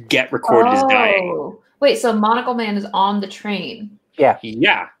get recorded as dying. Wait, so Monocle Man is on the train? Yeah.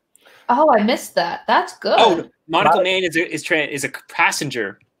 Yeah. Oh, I missed that. That's good. Oh, Monocle Man is a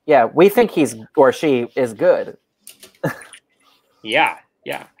passenger. Yeah, we think he's or she is good. Yeah,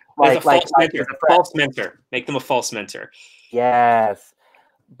 yeah. Like a false mentor. Make them a false mentor. Yes.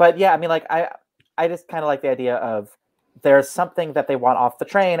 But yeah, I mean, like I just kind of like the idea of there's something that they want off the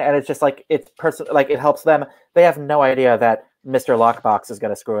train, and it's just like it's like it helps them. They have no idea that Mr. Lockbox is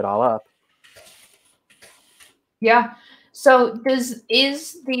going to screw it all up. Yeah. So is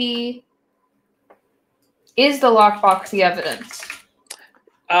the lockbox the evidence?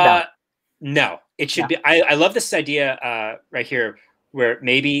 No. It should be. I love this idea right here, where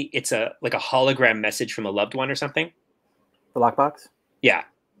maybe it's a hologram message from a loved one or something. The lockbox? Yeah.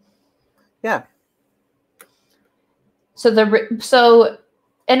 Yeah.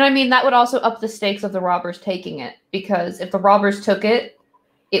 And I mean that would also up the stakes of the robbers taking it, because if the robbers took it,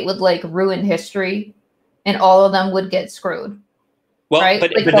 it would like ruin history, and all of them would get screwed. Well, right?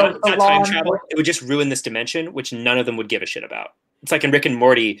 but not time travel. It would just ruin this dimension, which none of them would give a shit about. It's like in Rick and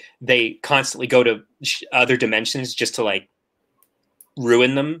Morty, they constantly go to other dimensions just to like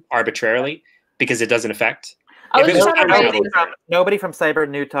ruin them arbitrarily because it doesn't affect. Nobody from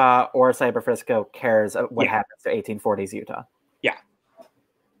Cyber Utah or Cyber Frisco cares what happens to 1840s Utah. Yeah.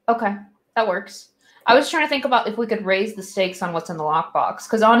 Okay, that works. I was trying to think about if we could raise the stakes on what's in the lockbox,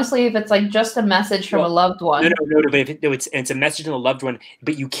 because honestly, if it's like just a message from a loved one, no, but it's a message from a loved one,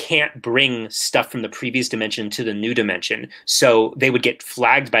 but you can't bring stuff from the previous dimension to the new dimension, so they would get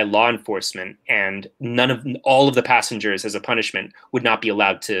flagged by law enforcement, and all of the passengers, as a punishment, would not be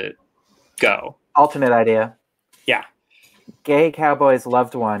allowed to go. Alternate idea. Yeah. Gay cowboy's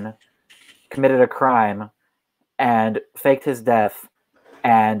loved one committed a crime and faked his death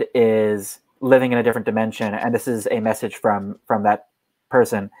and is living in a different dimension, and this is a message from that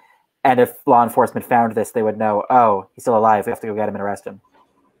person. And if law enforcement found this, they would know, oh, he's still alive. We have to go get him and arrest him.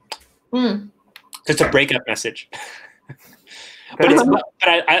 It's a breakup message. But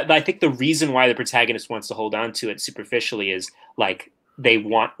I think the reason why the protagonist wants to hold on to it superficially is like they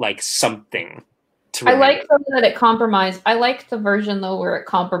want like something to remember. I like that it compromised. I like the version though where it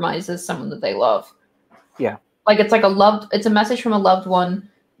compromises someone that they love. Yeah. Like it's a message from a loved one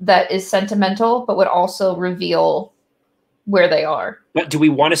that is sentimental, but would also reveal where they are. But do we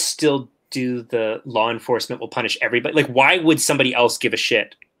want to still do the law enforcement will punish everybody? Like, why would somebody else give a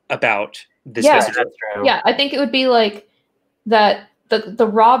shit about this message? Yeah, I think it would be like that the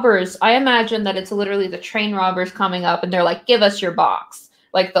robbers, I imagine that it's literally the train robbers coming up and they're like, give us your box.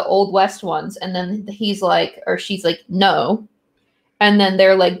 Like the Old West ones. And then he's like, or she's like, no. And then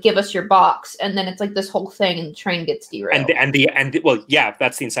they're like, give us your box. And then it's like this whole thing and the train gets derailed. Well, yeah,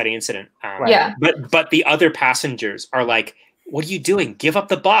 that's the inciting incident. Yeah. But the other passengers are like, what are you doing? Give up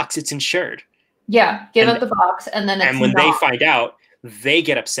the box. It's insured. Yeah, give up the box. And then it's when they find out, they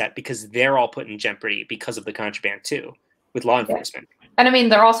get upset because they're all put in jeopardy because of the contraband too, with law enforcement. And I mean,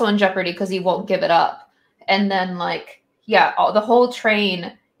 they're also in jeopardy because he won't give it up. And then like, yeah, the whole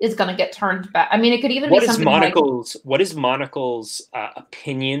train is going to get turned back. I mean, it could even be something what is Monocle's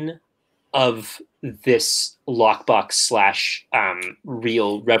opinion of this lockbox /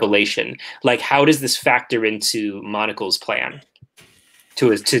 real revelation? Like, how does this factor into Monocle's plan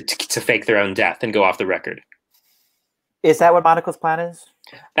to fake their own death and go off the record? Is that what Monocle's plan is?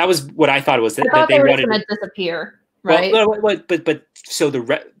 That was what I thought it was. That they were going to disappear, right? Well, but so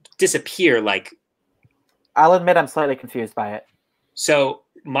disappear, like. I'll admit I'm slightly confused by it. So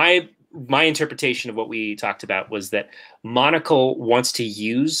my interpretation of what we talked about was that Monocle wants to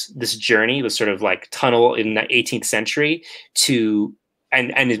use this journey, this sort of like tunnel in the 18th century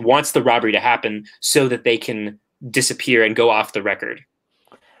and it wants the robbery to happen so that they can disappear and go off the record.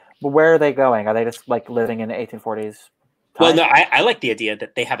 But where are they going? Are they just like living in the 1840s? Well, no, I like the idea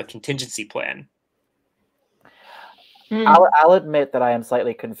that they have a contingency plan. I'll admit that I am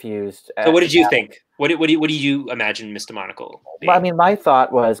slightly confused. So what did you think? What do you imagine Mr. Monocle being? Well, I mean, my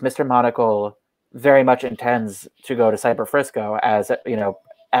thought was Mr. Monocle very much intends to go to Cyber Frisco as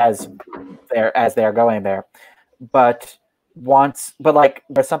they're going there, but like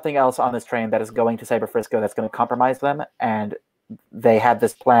there's something else on this train that is going to Cyber Frisco that's going to compromise them, and they had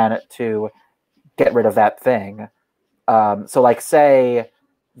this plan to get rid of that thing. So like, say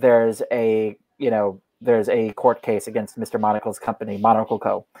there's a court case against Mr. Monocle's company, Monocle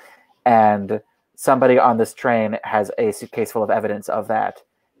Co. And somebody on this train has a suitcase full of evidence of that.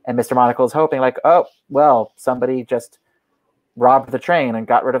 And Mr. Monocle is hoping like, oh, well, somebody just robbed the train and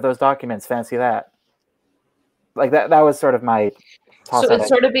got rid of those documents. Fancy that. Like that was sort of my So it'd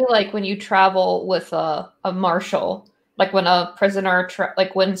sort of be like when you travel with a marshal, like when a prisoner,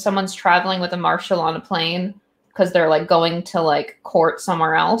 like when someone's traveling with a marshal on a plane because they're like going to like court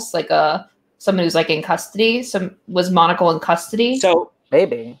somewhere else, like someone who's like in custody. Was Monocle in custody? So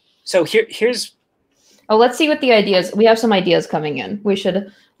maybe. So here's. Oh, let's see what the ideas. We have some ideas coming in. We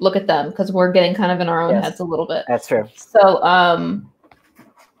should look at them because we're getting kind of in our own heads a little bit. That's true.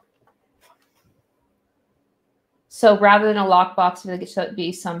 So rather than a lockbox, it should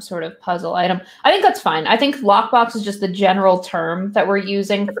be some sort of puzzle item. I think that's fine. I think lockbox is just the general term that we're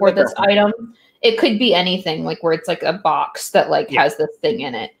using for this item. It could be anything, like where it's like a box that like has this thing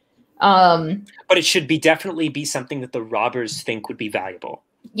in it. But it should definitely be something that the robbers think would be valuable.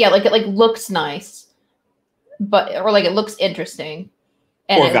 Yeah, like it like looks nice, or like it looks interesting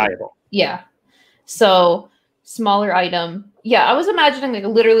or valuable. Yeah. So smaller item. Yeah, I was imagining like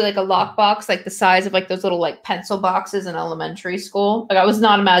literally like a lockbox, like the size of like those little like pencil boxes in elementary school. Like I was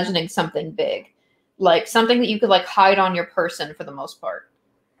not imagining something big, like something that you could like hide on your person for the most part.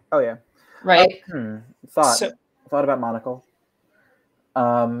 Oh yeah. Right. Thought about Monocle.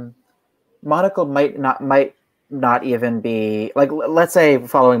 Monocle might not even be like, let's say,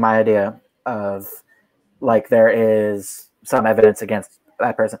 following my idea of like there is some evidence against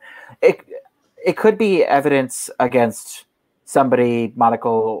that person. It could be evidence against somebody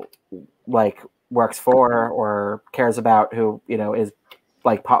Monocle like works for or cares about, who is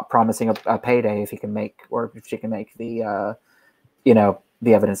like promising a payday if he can make, or if she can make the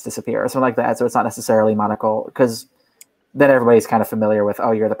the evidence disappear or something like that. So it's not necessarily Monocle, because then everybody's kind of familiar with,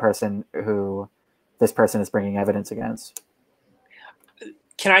 oh, you're the person who this person is bringing evidence against.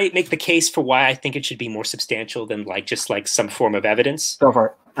 Can I make the case for why I think it should be more substantial than like just like some form of evidence? Go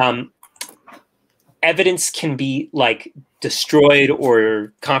for it. Evidence can be like destroyed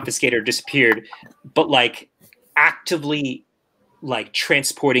or confiscated or disappeared, but like actively like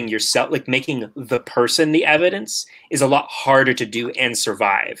transporting yourself, like making the person the evidence, is a lot harder to do and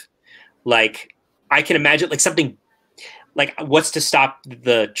survive. Like I can imagine like something like, what's to stop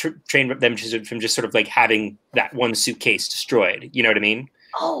the train them from just sort of like having that one suitcase destroyed? You know what I mean?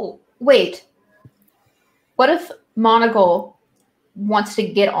 Oh, wait. What if Monocle wants to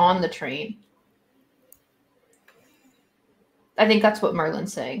get on the train? I think that's what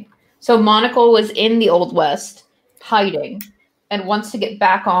Merlin's saying. So Monocle was in the Old West hiding and wants to get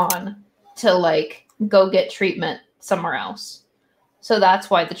back on to like go get treatment somewhere else. So that's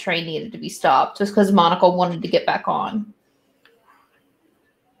why the train needed to be stopped, just because Monocle wanted to get back on.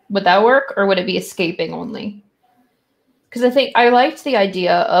 Would that work, or would it be escaping only? Because I think I liked the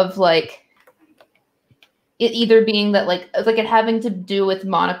idea of like it either being that like it having to do with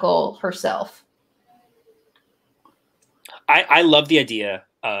Monocle herself. I love the idea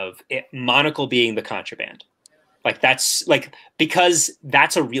of Monocle being the contraband. Like that's like, because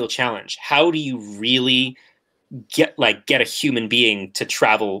that's a real challenge. How do you really get a human being to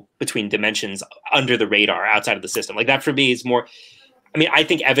travel between dimensions under the radar, outside of the system? Like that for me is more, I mean, I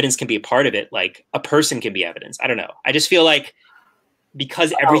think evidence can be a part of it. Like a person can be evidence. I don't know. I just feel like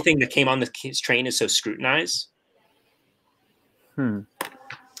because everything that came on this train is so scrutinized.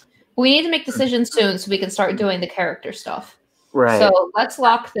 We need to make decisions soon so we can start doing the character stuff. Right. So let's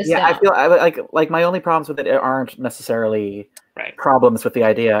lock this down. I feel like my only problems with it aren't necessarily problems with the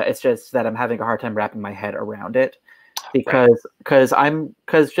idea. It's just that I'm having a hard time wrapping my head around it, because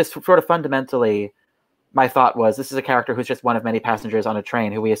just sort of fundamentally, my thought was this is a character who's just one of many passengers on a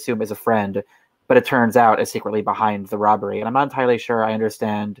train who we assume is a friend, but it turns out is secretly behind the robbery. And I'm not entirely sure I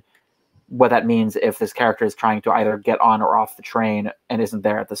understand what that means if this character is trying to either get on or off the train and isn't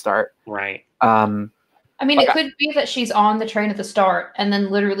there at the start. Right. I mean, it could be that she's on the train at the start and then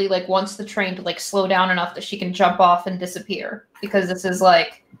literally like wants the train to like slow down enough that she can jump off and disappear, because this is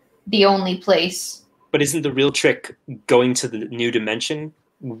like the only place. But isn't the real trick going to the new dimension?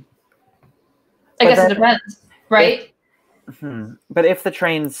 I guess it depends, right? But if the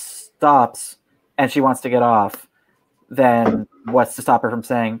train stops and she wants to get off, then what's to stop her from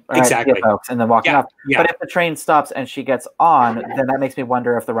saying, all right, exactly, folks, and then walking off? But if the train stops and she gets on, then that makes me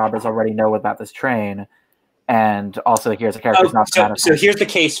wonder if the robbers already know about this train. And also, here's a character who's not so here's the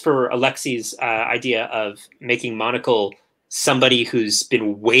case for Alexie's idea of making Monocle somebody who's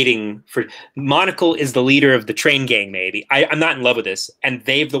been waiting for. Monocle is the leader of the train gang, maybe. I'm not in love with this. And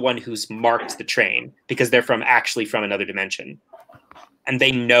they're the one who's marked the train because they're actually from another dimension. And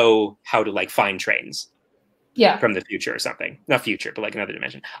they know how to like find trains. Yeah. From the future or something. Not future, but like another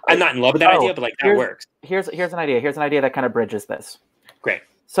dimension. I'm not in love with that idea, but like that works. Here's an idea. Here's an idea that kind of bridges this. Great.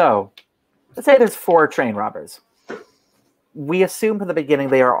 So let's say there's 4 train robbers. We assume from the beginning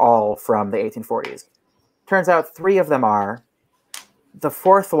they are all from the 1840s. Turns out 3 of them are. The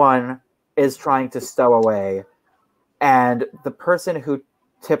 4th one is trying to stow away. And the person who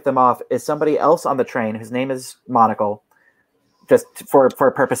tipped them off is somebody else on the train whose name is Monocle, just for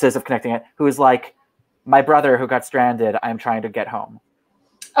purposes of connecting it, who is like, my brother who got stranded, I'm trying to get home.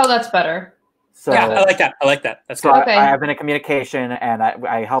 Oh, that's better. So, yeah, I like that. That's good. I have been in communication, and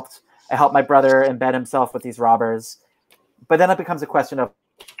I helped my brother embed himself with these robbers. But then it becomes a question of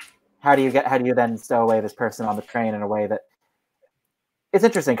how do you then stow away this person on the train in a way that it's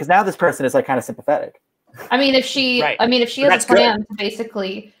interesting, because now this person is like kind of sympathetic. I mean, if she has a plan to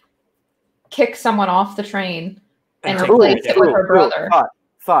basically kick someone off the train and replace it with her brother.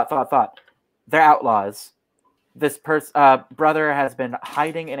 Thought. They're outlaws. This brother has been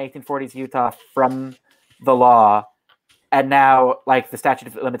hiding in 1840s Utah from the law, and now like the statute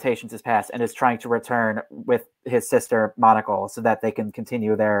of limitations is passed and is trying to return with his sister Monocle so that they can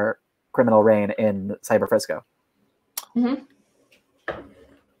continue their criminal reign in Cyber Frisco. I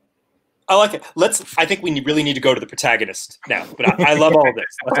like it. I think we really need to go to the protagonist now. But I love all of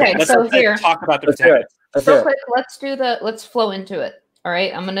this. Let's talk about the protagonist. Real quick, let's flow into it. All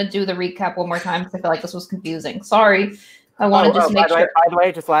right, I'm gonna do the recap one more time because I feel like this was confusing. Sorry, I want to just make sure. By the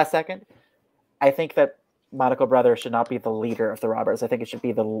way, just last second, I think that Monocle brother should not be the leader of the robbers. I think it should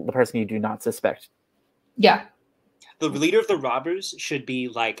be the person you do not suspect. Yeah, the leader of the robbers should be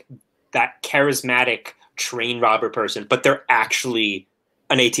like that charismatic train robber person, but they're actually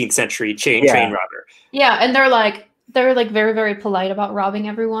an 18th century train robber. Yeah, and they're like very, very polite about robbing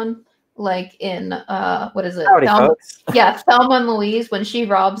everyone. Like in what is it? Howdy, folks. Yeah, Thelma and Louise, when she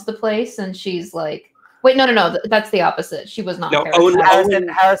robs the place and she's like, wait, no, that's the opposite. She was not. No,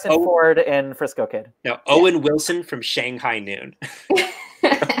 Harrison Ford in Frisco Kid. No, Owen Wilson from Shanghai Noon.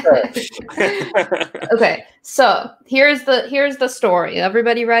 Okay, so here's the story.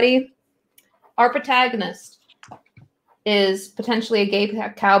 Everybody ready? Our protagonist is potentially a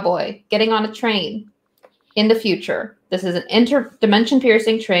gay cowboy getting on a train in the future. This is an interdimension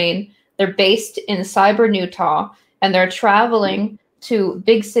piercing train. They're based in Cyber, Utah, and they're traveling to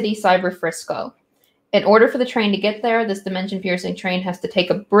big city Cyber Frisco. In order for the train to get there, this dimension-piercing train has to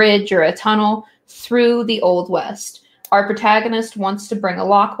take a bridge or a tunnel through the Old West. Our protagonist wants to bring a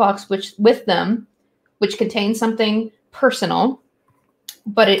lockbox with them, which contains something personal,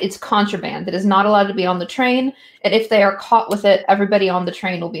 but it's contraband. It is not allowed to be on the train, and if they are caught with it, everybody on the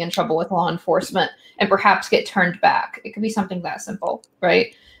train will be in trouble with law enforcement and perhaps get turned back. It could be something that simple,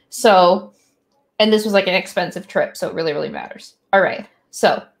 right? So, and this was like an expensive trip, so it really, really matters. All right,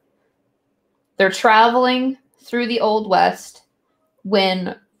 so they're traveling through the Old West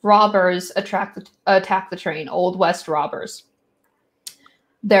when robbers attack the train, Old West robbers.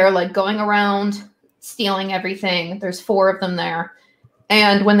 They're like going around stealing everything. There's 4 of them there.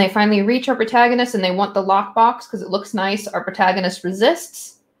 And when they finally reach our protagonist and they want the lockbox because it looks nice, our protagonist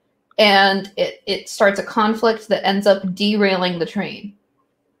resists. And it starts a conflict that ends up derailing the train.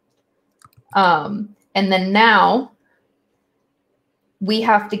 And then now we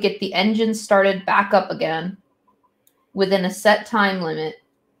have to get the engine started back up again within a set time limit,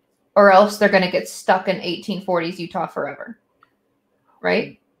 or else they're going to get stuck in 1840s Utah forever.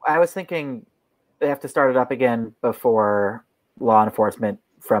 Right? I was thinking they have to start it up again before law enforcement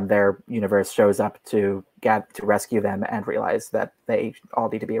from their universe shows up to rescue them and realize that they all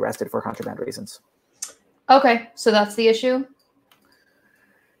need to be arrested for contraband reasons. Okay, so that's the issue?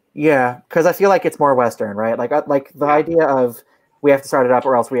 Yeah, because I feel like it's more Western, right? Like the idea of we have to start it up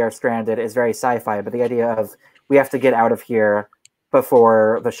or else we are stranded is very sci-fi, but the idea of we have to get out of here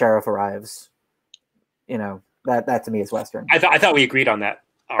before the sheriff arrives, you know, that to me is Western. I thought we agreed on that.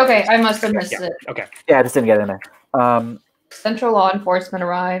 Okay, I must have missed it. Okay. Yeah, I just didn't get it in there. Central law enforcement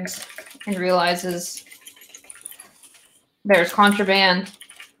arrives and realizes there's contraband.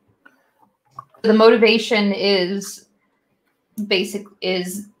 The motivation is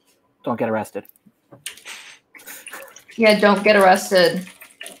don't get arrested. Yeah, don't get arrested.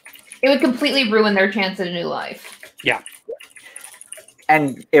 It would completely ruin their chance at a new life. Yeah.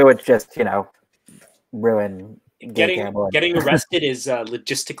 And it would just, you know, ruin getting arrested is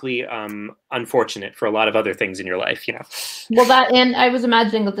logistically unfortunate for a lot of other things in your life, you know. Well, and I was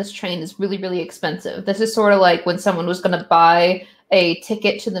imagining that this train is really, really expensive. This is sort of like when someone was going to buy a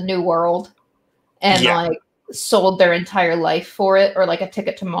ticket to the New World and like sold their entire life for it, or like a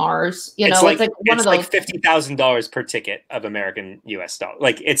ticket to Mars. You know, it's like one of those. Like $50,000 per ticket of American U.S. dollar.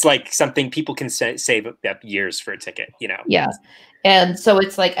 Like it's like something people can save up years for a ticket. You know. Yeah. And so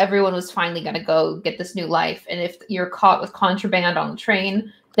it's like everyone was finally going to go get this new life. And if you're caught with contraband on the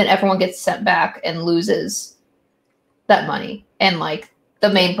train, then everyone gets sent back and loses that money. And like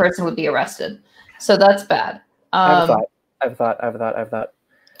the main person would be arrested. So that's bad. I've thought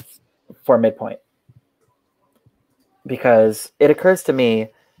for midpoint. Because it occurs to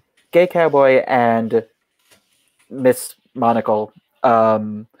me, Gay Cowboy and Miss Monocle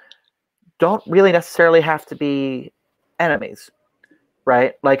don't really necessarily have to be enemies.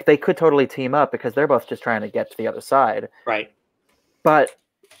 Right? Like, they could totally team up because they're both just trying to get to the other side. Right. But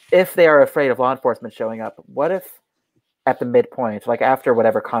if they are afraid of law enforcement showing up, what if at the midpoint, like after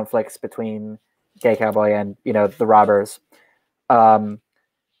whatever conflicts between Gay Cowboy and, you know, the robbers, a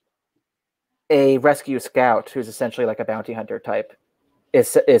rescue scout who's essentially like a bounty hunter type is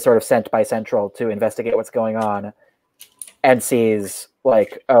sort of sent by Central to investigate what's going on and sees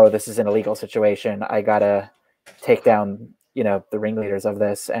like, oh, this is an illegal situation. I gotta take down, you know, the ringleaders of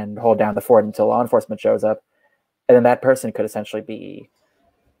this and hold down the fort until law enforcement shows up. And then that person could essentially be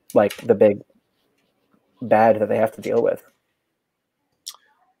like the big bad that they have to deal with.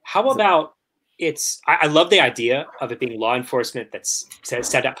 How about I love the idea of it being law enforcement that's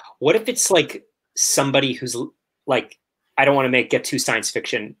set up. What if it's like somebody who's like, I don't want to get too science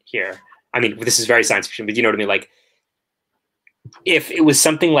fiction here. I mean, this is very science fiction, but you know what I mean? Like if it was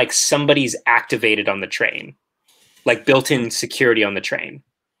something like somebody's activated on the train, like built-in security on the train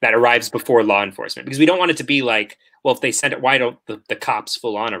that arrives before law enforcement, because we don't want it to be like, well, if they send it, why don't the cops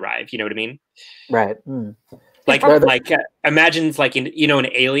full on arrive? You know what I mean? Right. Like, imagine like an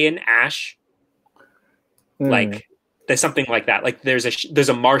alien Ash, like there's something like that. Like there's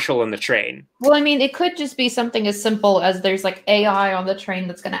a marshal on the train. Well, I mean, it could just be something as simple as there's like AI on the train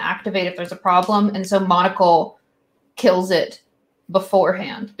that's going to activate if there's a problem. And so Monocle kills it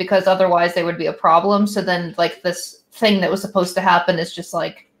beforehand because otherwise there would be a problem. So then like this thing that was supposed to happen is just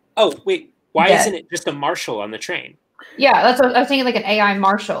like, oh wait, why dead. Isn't it just a marshal on the train? Yeah, that's what I was thinking, like an AI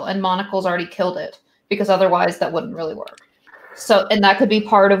marshal, and Monocle's already killed it because otherwise that wouldn't really work. So, and that could be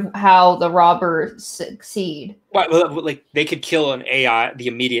part of how the robbers succeed. Well, like they could kill an AI, the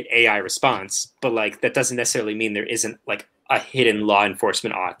immediate AI response, but like that doesn't necessarily mean there isn't like a hidden law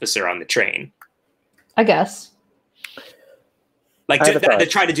enforcement officer on the train. I guess. Like to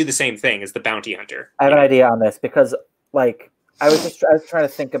try to do the same thing as the bounty hunter. I have an idea on this because, like, I was trying to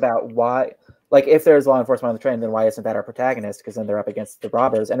think about why, like, if there's law enforcement on the train, then why isn't that our protagonist? Because then they're up against the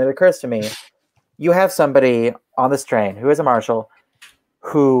robbers. And it occurs to me, you have somebody on this train who is a marshal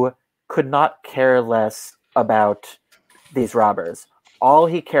who could not care less about these robbers. All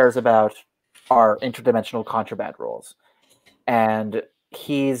he cares about are interdimensional contraband rules. And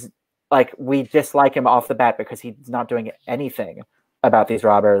he's like, we dislike him off the bat because he's not doing anything about these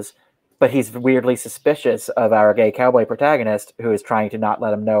robbers, but he's weirdly suspicious of our gay cowboy protagonist who is trying to not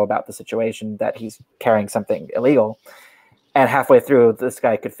let him know about the situation that he's carrying something illegal. And halfway through, this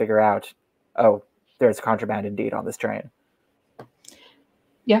guy could figure out, oh, there's contraband indeed on this train.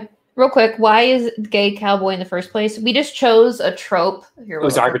 Yeah. Real quick, why is gay cowboy in the first place? We just chose a trope. Here, It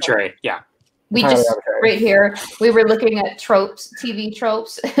was arbitrary. Yeah. We Entirely just arbitrary. right here. We were looking at tropes, TV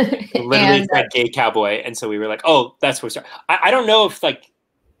tropes. Literally said gay cowboy, and so we were like, "Oh, that's what's." I don't know if like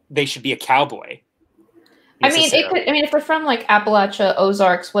they should be a cowboy. I mean, it could. I mean, if we're from like Appalachia,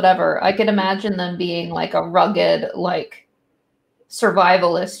 Ozarks, whatever, I could imagine them being like a rugged, like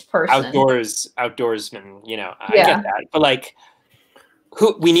survivalist person, outdoorsman. You know, I get that, but like,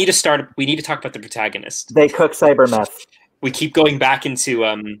 we need to talk about the protagonist. They cook cyber meth. We keep going back into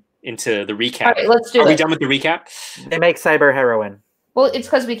the recap. All right, let's do it. Are we done with the recap? They make cyber heroin. Well, it's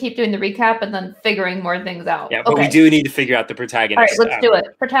because we keep doing the recap and then figuring more things out. Yeah, but we do need to figure out the protagonist. All right, let's do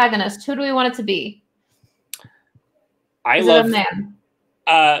it. Protagonist. Who do we want it to be? Is it a man?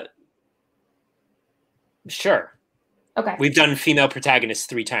 Sure. Okay. We've done female protagonists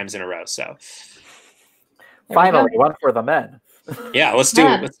 3 times in a row, so finally one for the men. Yeah, let's do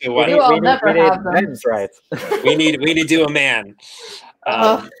it. Let's do one. You all never have them. Men's rights. we need to do a man.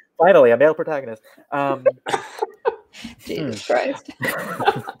 Finally, a male protagonist. Jesus Christ.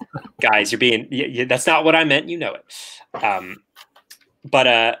 Guys, you're being that's not what I meant. You know it.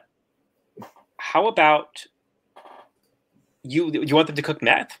 But how about you want them to cook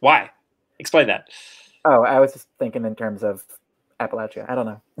meth? Why? Explain that. Oh, I was just thinking in terms of Appalachia. I don't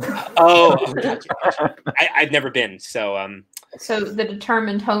know. Gotcha. I've never been, so So the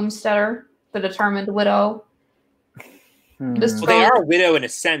determined homesteader, the determined widow. Well, they are a widow in a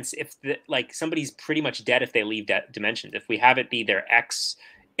sense. If like somebody's pretty much dead if they leave dimensions. If we have it be their ex,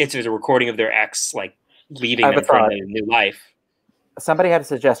 it's a recording of their ex like leaving them for a new life. Somebody had a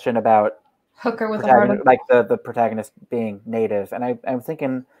suggestion about hooker with a heart, like the protagonist being native, and I'm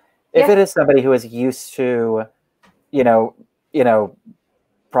thinking if it is somebody who is used to,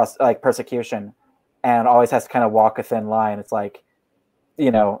 persecution, and always has to kind of walk a thin line. It's like,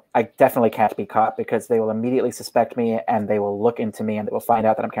 I definitely can't be caught because they will immediately suspect me and they will look into me and they will find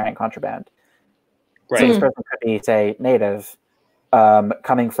out that I'm carrying contraband. Right. So this person could be, say, native,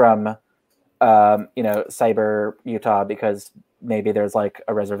 coming from, Cyber Utah because maybe there's like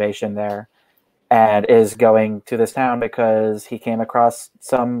a reservation there, and is going to this town because he came across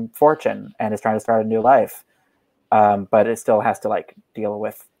some fortune and is trying to start a new life. But it still has to like deal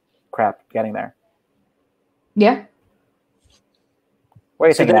with crap getting there. Yeah. What are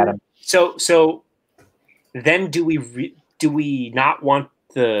you thinking, Adam? So then do we not want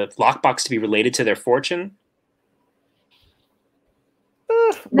the lockbox to be related to their fortune?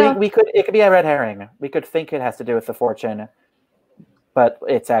 No. It could be a red herring. We could think it has to do with the fortune, but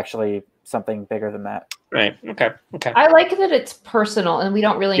it's actually something bigger than that. Right. Okay. I like that it's personal and we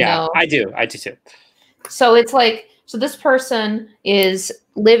don't really know. I do too. So it's like, this person is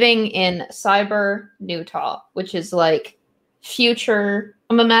living in Cyber Utah, which is like future.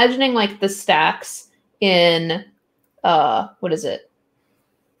 I'm imagining like the stacks in what is it?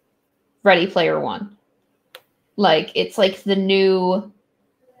 Ready Player One. Like it's like the new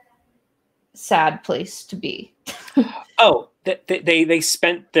sad place to be. Oh, they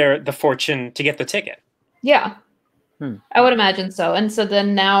spent the fortune to get the ticket. Yeah. I would imagine so. And so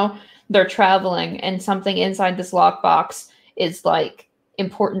then now they're traveling and something inside this lockbox is like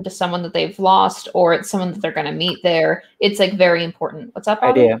important to someone that they've lost, or it's someone that they're going to meet there. It's like very important. What's up,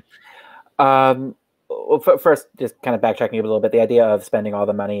 Bobby? Well, first, just kind of backtracking a little bit, the idea of spending all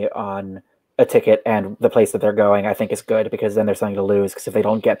the money on a ticket and the place that they're going, I think is good, because then there's something to lose, because if they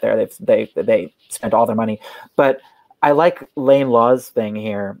don't get there, they spend all their money. But I like Lane Law's thing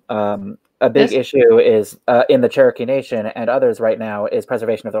here. A big issue is in the Cherokee Nation and others right now is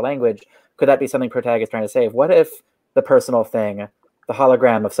preservation of their language. Could that be something protagonist is trying to save? What if the personal thing, the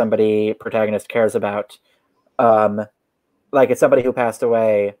hologram of somebody protagonist cares about, like it's somebody who passed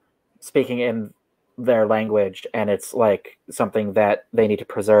away speaking in their language, and it's like something that they need to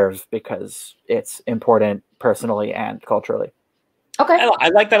preserve because it's important personally and culturally. Okay. I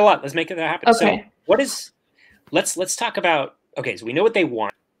like that a lot. Let's make it happen. Okay. So let's talk about, so we know what they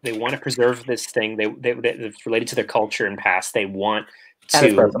want. They want to preserve this thing. It's related to their culture and past. They want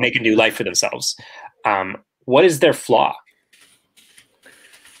to make a new life for themselves. What is their flaw?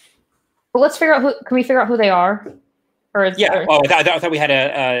 Well, let's figure out can we figure out who they are? Or I thought we had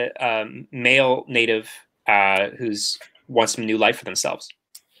a male native who wants some new life for themselves.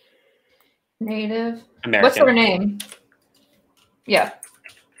 Native American. What's their name? Yeah.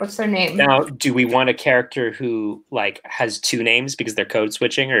 What's their name? Now, do we want a character who like has 2 names because they're code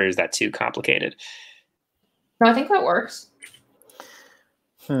switching, or is that too complicated? No, I think that works.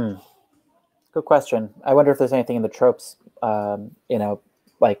 Good question. I wonder if there's anything in the tropes,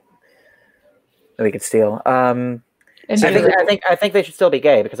 like steal. I And think they should still be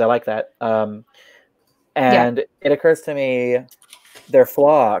gay because I like that. And it occurs to me their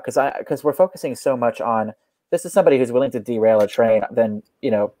flaw because we're focusing so much on this is somebody who's willing to derail a train. Then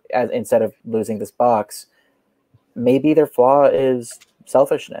instead of losing this box, maybe their flaw is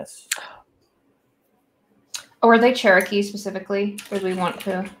selfishness. Or are they Cherokee specifically? Or we want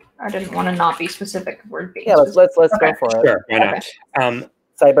to? I didn't want to not be specific. Word being. Yeah, let's go for it. Sure, why not?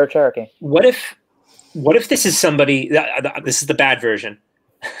 Cyber Cherokee. What if this is somebody? This is the bad version,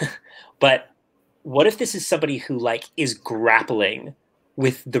 but what if this is somebody who like is grappling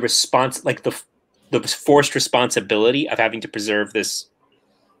with the response, like the forced responsibility of having to preserve this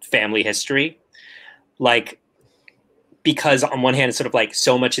family history, like because on one hand it's sort of like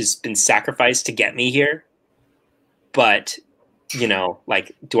so much has been sacrificed to get me here, but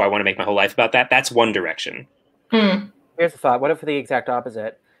like, do I want to make my whole life about that? That's one direction. Here's the thought. What if the exact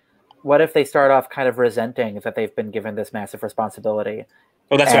opposite? What if they start off kind of resenting that they've been given this massive responsibility?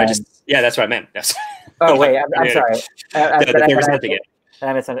 Oh, that's what I just. Yeah, that's what I meant. Yes. Oh wait, I'm sorry. They're resenting it.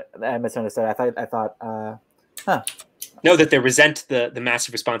 I misunderstood. I thought. No, that they resent the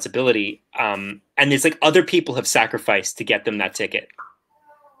massive responsibility, and it's like other people have sacrificed to get them that ticket.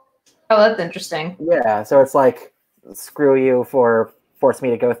 Oh, that's interesting. Yeah, so it's like, screw you for forcing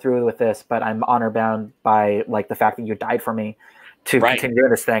me to go through with this, but I'm honor bound by like the fact that you died for me to continue doing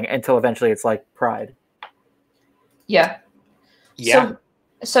this thing until eventually it's like pride. Yeah. Yeah.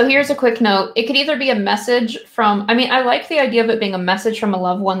 So here's a quick note. It could either be a message from, I like the idea of it being a message from a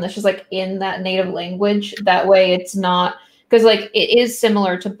loved one that's just like in that native language. That way it's not, because like it is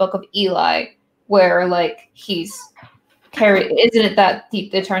similar to Book of Eli, where like isn't it that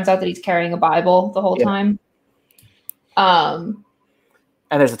it turns out that he's carrying a Bible the whole time? And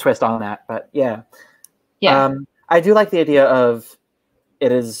there's a twist on that, but yeah. Yeah. I do like the idea of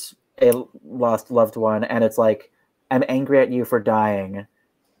it is a lost loved one, and it's like, I'm angry at you for dying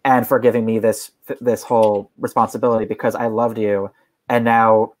and for giving me this whole responsibility because I loved you, and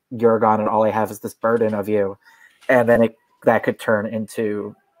now you're gone, and all I have is this burden of you. And then that could turn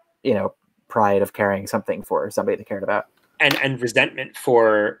into, pride of carrying something for somebody they cared about. And resentment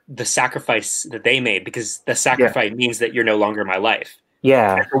for the sacrifice that they made, because the sacrifice means that you're no longer in my life.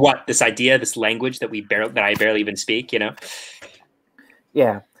 Yeah. And for what? This idea, this language that I barely even speak,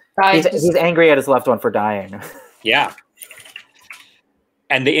 Yeah. He's angry at his loved one for dying. Yeah.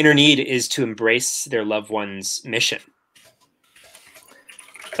 And the inner need is to embrace their loved one's mission.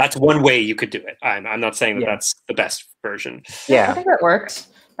 That's one way you could do it. I'm not saying that that's the best version. Yeah. I think that works.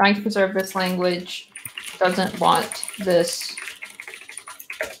 Trying to preserve this language, doesn't want this.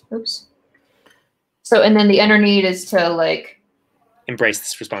 Oops. So, and then the inner need is to like embrace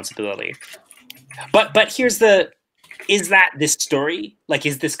this responsibility. But here's is that this story, like,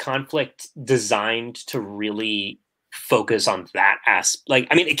 is this conflict designed to really focus on that aspect? Like,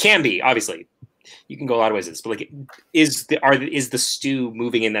 it can be, obviously. You can go a lot of ways with this, but like, is the stew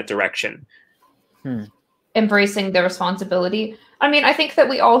moving in that direction? Embracing the responsibility. I think that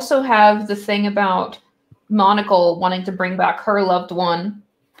we also have the thing about Monocle wanting to bring back her loved one.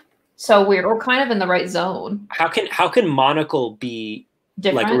 So we're kind of in the right zone. How can Monocle be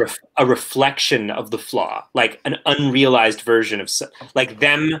different? Like a reflection of the flaw, like an unrealized version of like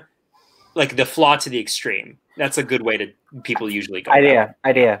them, like the flaw to the extreme? That's a good way to people usually go.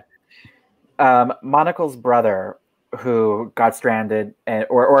 Idea. Monocle's brother, who got stranded,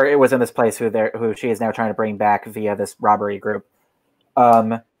 or it was in this place, who she is now trying to bring back via this robbery group,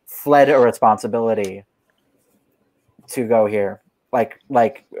 fled a responsibility to go here,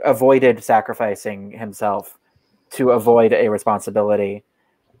 like avoided sacrificing himself to avoid a responsibility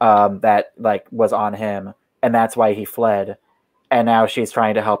that like was on him, and that's why he fled. And now she's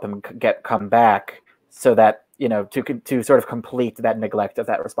trying to help him come back, so that to sort of complete that neglect of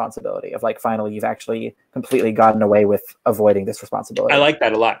that responsibility of like, finally you've actually completely gotten away with avoiding this responsibility. I like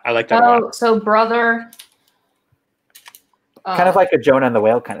that a lot. A lot. So brother, kind of like a Jonah and the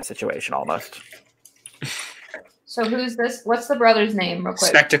Whale kind of situation almost. So who's this? What's the brother's name, real quick?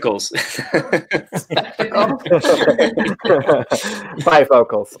 Spectacles. Spectacle.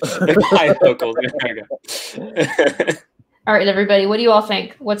 Bifocals. Bifocals. There you go. All right, everybody, what do you all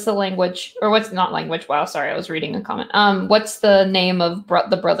think? What's the language, or what's not language? Wow, sorry, I was reading a comment. What's the name of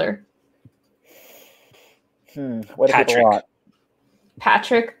the brother? What do people want?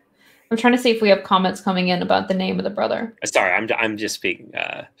 Patrick. I'm trying to see if we have comments coming in about the name of the brother. Sorry, I'm just speaking.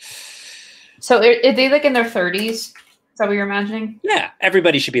 So are they like in their 30s? Is that what you're imagining? Yeah,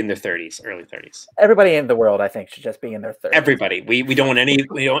 everybody should be in their 30s, early 30s. Everybody in the world, I think, should just be in their 30s. Everybody. We don't want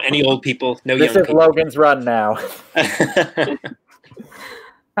any old people. No young people. This is Logan's Run now.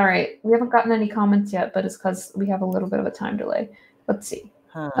 All right. We haven't gotten any comments yet, but it's because we have a little bit of a time delay. Let's see.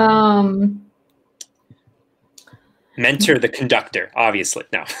 Mentor the conductor, obviously.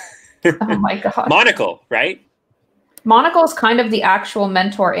 No. Oh my god. Monocle, right? Monocle is kind of the actual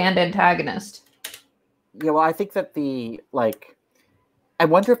mentor and antagonist. Yeah, well, I think that I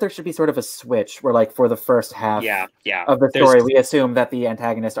wonder if there should be sort of a switch where, like, for the first half of the story, we assume that the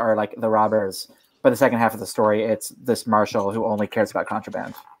antagonists are, like, the robbers. But the second half of the story, it's this marshal who only cares about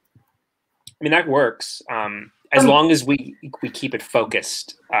contraband. I mean, that works. As long as we keep it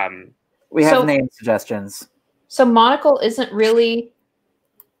focused. We have name suggestions. So Monocle isn't really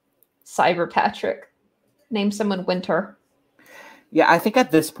Cyber Patrick. Name someone Winter. Yeah, I think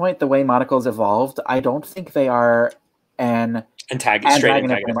at this point, the way Monocle's evolved, I don't think they are an antagonist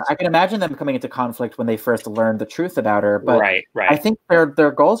anymore. I can imagine them coming into conflict when they first learned the truth about her, but right. I think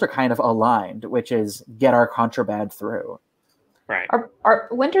their goals are kind of aligned, which is get our contraband through. Right. Our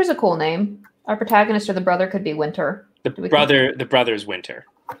Winter's a cool name. Our protagonist or the brother could be Winter. The brother's Winter.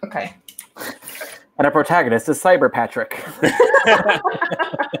 Okay. And our protagonist is Cyber Patrick.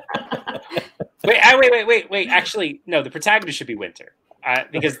 Wait. Actually, no. The protagonist should be Winter,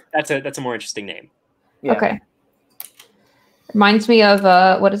 because that's a more interesting name. Yeah. Okay. Reminds me of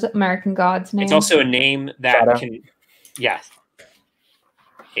what is it? American God's name. It's also a name that can. Yes.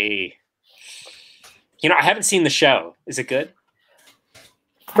 Hey. I haven't seen the show. Is it good?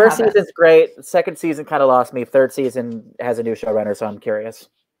 First season's great. Second season kind of lost me. Third season has a new showrunner, so I'm curious.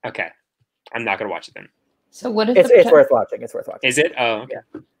 Okay. I'm not going to watch it then. So what is it's worth watching. It's worth watching. Is it? Oh, okay.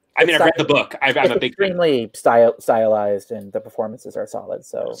 Yeah. I mean, I've read the book. I'm a big extremely stylized, and the performances are solid.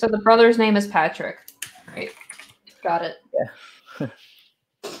 So the brother's name is Patrick. Right. Got it.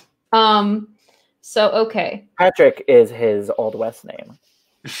 Yeah. So okay. Patrick is his Old West name.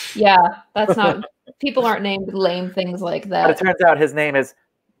 Yeah, that's not. People aren't named lame things like that. But it turns out his name is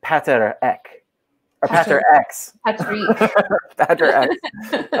Pater Ek. Or Pater X. Patrick. Pater X.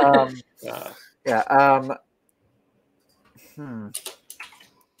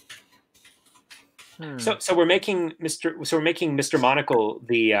 So we're making Mr. Monocle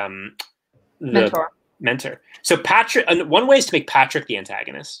the mentor. So Patrick, one way is to make Patrick the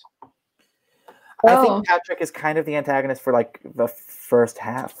antagonist. I think Patrick is kind of the antagonist for like the first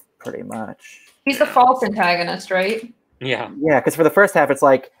half, pretty much. He's the false antagonist, right? Yeah. Yeah, because for the first half, it's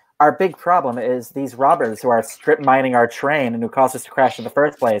like our big problem is these robbers who are strip mining our train and who caused us to crash in the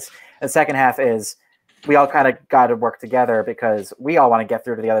first place. And the second half is we all kind of got to work together because we all want to get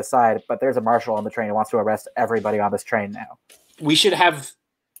through to the other side, but there's a marshal on the train who wants to arrest everybody on this train now. We should have,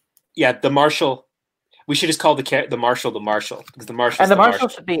 the marshal. We should just call the marshal because the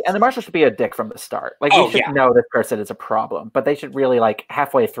marshal should be a dick from the start. Like you should know this person is a problem, but they should really like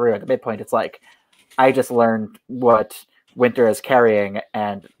halfway through at the midpoint. It's like I just learned what Winter is carrying,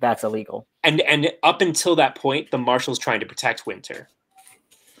 and that's illegal. And up until that point, the marshal's trying to protect Winter,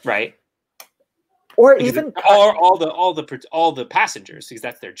 right? Or because even all the passengers, because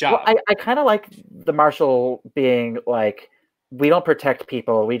that's their job. Well, I kind of like the marshal being like, we don't protect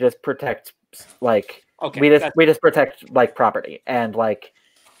people, we just protect like. Okay, we just protect like property and like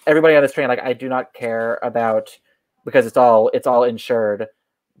everybody on this train. Like I do not care about because it's all insured.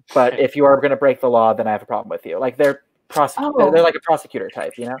 But if you are going to break the law, then I have a problem with you. Like they're like a prosecutor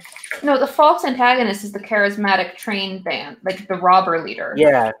type, you know? No, the false antagonist is the charismatic train band, like the robber leader.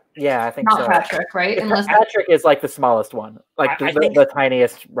 Yeah, I think not Patrick, right? Unless Patrick is like the smallest one, like the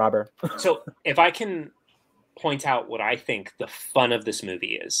tiniest robber. So if I can point out what I think the fun of this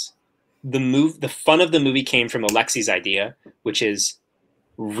movie is. The fun of the movie came from Alexie's idea, which is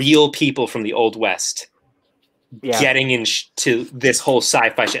real people from the Old West getting into this whole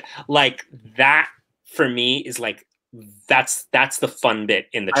sci-fi shit. Like that for me is like that's the fun bit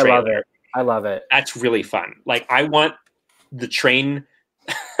in the trailer. I love it. That's really fun. Like I want the train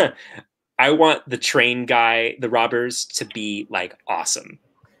guy, the robbers to be like awesome.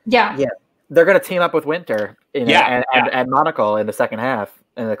 Yeah. Yeah. They're gonna team up with Winter, and Monocle in the second half.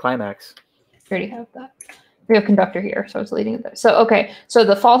 In the climax. We already have that. We have conductor here, so it's leading it. So okay, so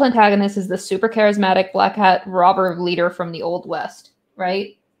the false antagonist is the super charismatic black hat robber leader from the Old West,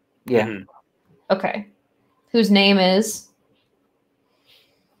 right? Yeah. Mm-hmm. Okay. Whose name is?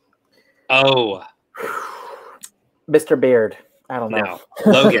 Oh. Mr. Beard. I don't know.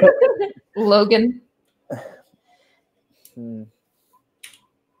 No. Logan. Logan.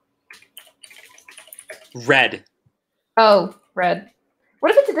 Red. Oh, red. What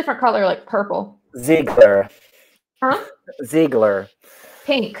if it's a different color, like purple? Ziegler. Huh? Ziegler.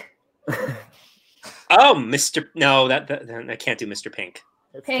 Pink. Oh, Mr. No, that I can't do Mr. Pink.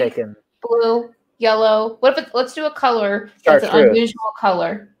 It's Pink. taken. Blue. yellow. What if let's do a color that's an Chartreuse. unusual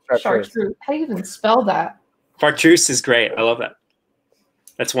color. Chartreuse. How do you even spell that? Chartreuse is great. I love that.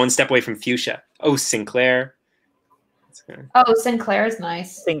 That's one step away from fuchsia. Oh, Sinclair. Oh, Sinclair is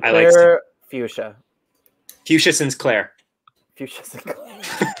nice. Sinclair, like fuchsia. Fuchsia Sinclair. Fuchsia Sinclair.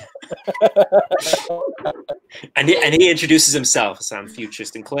 and he introduces himself as Fuchsia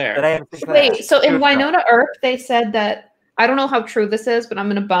Sinclair. Wait, so in Winona Earp, they said that, I don't know how true this is, but I'm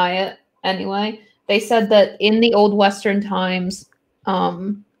going to buy it anyway. They said that in the old Western times,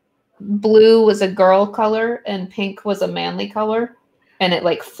 blue was a girl color and pink was a manly color, and it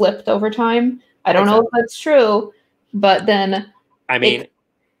like flipped over time. I don't know if that's true, but then I mean,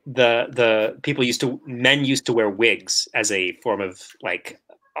 the men used to wear wigs as a form of like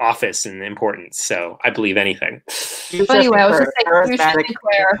office and importance. So I believe anything. But anyway, I was just saying, charismatic pink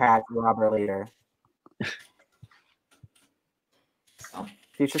hat robber leader.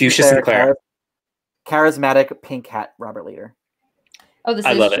 Fuchsia Sinclair. Charismatic pink hat Robert leader. Oh, this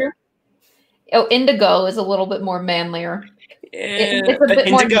is true. Oh, Indigo is a little bit more manlier.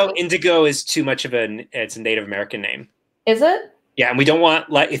 Indigo is too much of it's a Native American name. Is it? Yeah, and we don't want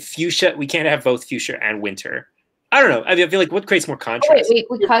if fuchsia. We can't have both fuchsia and winter. I don't know. I feel like what creates more contrast. Oh, wait,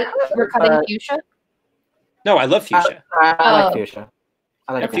 we're cutting fuchsia. No, I love fuchsia. I like fuchsia.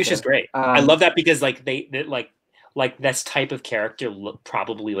 Fuchsia's great. I love that because like they this type of character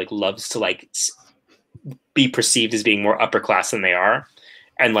probably like loves to like be perceived as being more upper class than they are,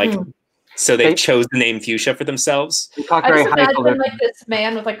 and like so they chose the name Fuchsia for themselves. I just imagine like this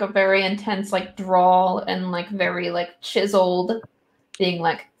man with like a very intense like drawl and like very like chiseled, being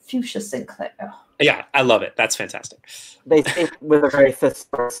like Fuchsia Sinclair. Yeah, I love it. That's fantastic. They speak with a very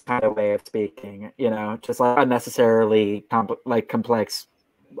thesaurus kind of way of speaking, you know, just like unnecessarily complex,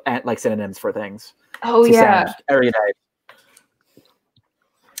 like synonyms for things. Oh yeah, every day.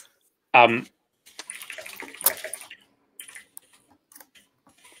 How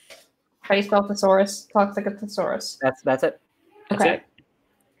do you spell thesaurus? Toxic thesaurus. That's it. That's it.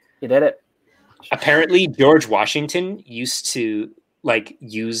 You did it. Apparently, George Washington used to like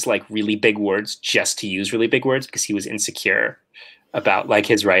use like really big words just to use really big words because he was insecure about like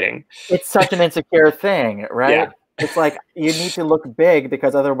his writing. It's such an insecure thing, right? Yeah. It's like you need to look big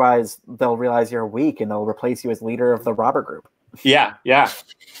because otherwise they'll realize you're weak and they'll replace you as leader of the robber group. Yeah, yeah.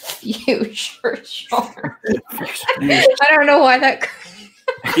 You sure. I don't know why that.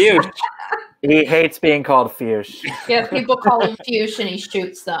 Huge. He hates being called Fuchs. Yeah, people call him Fuchs and he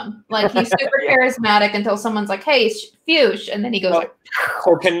shoots them. Like he's super charismatic until someone's like, "Hey, Fuchs," and then he goes like.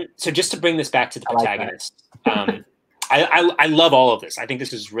 So just to bring this back to the protagonist, I love all of this. I think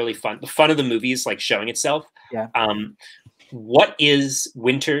this is really fun. The fun of the movie is like showing itself. Yeah. What is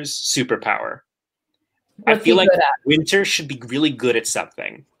Winter's superpower? I feel like Winter should be really good at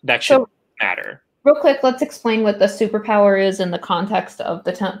something that should matter. Real quick, let's explain what the superpower is in the context of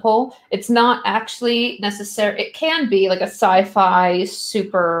the tentpole. It's not actually necessary. It can be like a sci-fi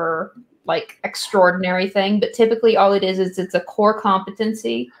super like extraordinary thing, but typically all it is it's a core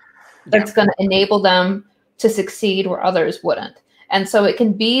competency that's going to enable them to succeed where others wouldn't. And so it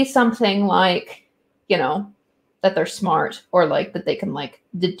can be something like, you know, that they're smart or like that they can like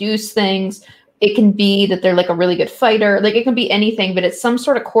deduce things. It can be that they're like a really good fighter. Like it can be anything, but it's some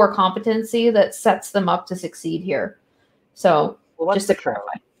sort of core competency that sets them up to succeed here. So just to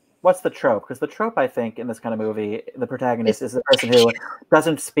clarify. What's the trope? Because the trope, I think, in this kind of movie, the protagonist is the person who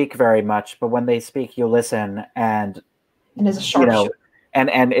doesn't speak very much, but when they speak, you listen and is a sharpshooter.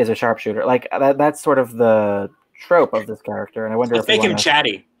 And is a sharpshooter. Like that's sort of the trope of this character. And I wonder Let's make him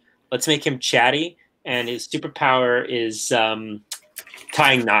chatty. Let's make him chatty, and his superpower is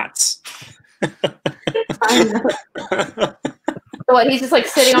tying knots. What, he's just like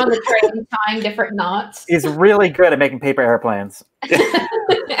sitting on the train tying different knots. He's really good at making paper airplanes.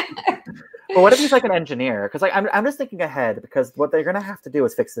 But what if he's like an engineer? Because like I'm just thinking ahead because what they're gonna have to do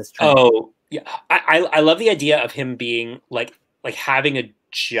is fix this train. Oh yeah, I love the idea of him being like having a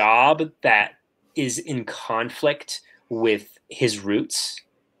job that is in conflict with his roots.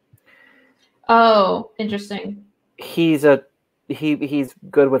 Oh, interesting. He's good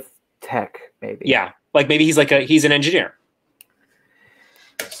with tech, maybe. Yeah, like maybe he's an engineer.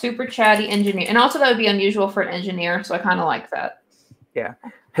 Super chatty engineer, and also that would be unusual for an engineer, so I kind of like that. Yeah,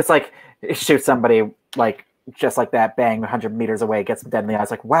 it's like it shoots somebody like just like that, bang, 100 meters away, gets them dead in the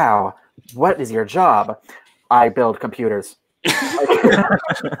eyes. Like, wow, what is your job? I build computers.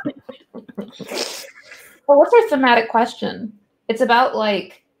 Well, what's our thematic question? It's about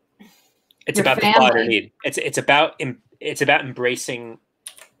like. It's about the father need. It's about embracing.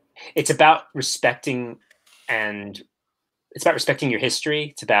 It's about respecting your history.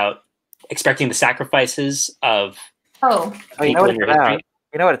 It's about expecting the sacrifices of Oh, you know people what in it's your about. history.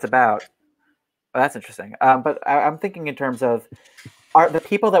 You know what it's about. Well, that's interesting. But I'm thinking in terms of, are the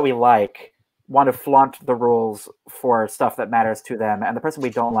people that we like want to flaunt the rules for stuff that matters to them, and the person we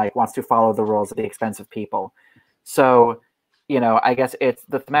don't like wants to follow the rules at the expense of people. So, you know, I guess it's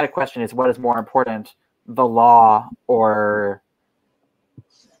the thematic question is, what is more important, the law, or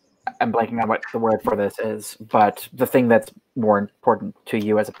I'm blanking on what the word for this is, but the thing that's more important to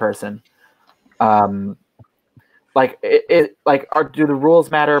you as a person. Like do the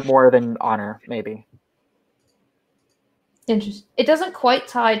rules matter more than honor? Maybe. interesting. It doesn't quite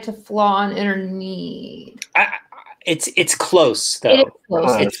tie to flaw and inner need. It's close though. It is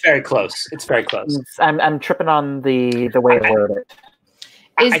close. It's very close. It's very close. I'm tripping on the way to word it.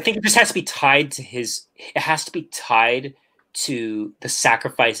 I think it just has to be tied to his. It has to be tied to the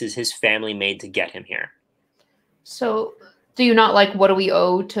sacrifices his family made to get him here. So, do you not like, what do we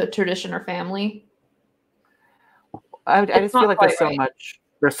owe to tradition or family? I just feel like there's so right. much.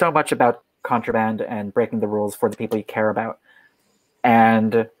 There's so much about contraband and breaking the rules for the people you care about,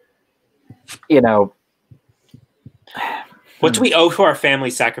 and you know, what do we owe to our family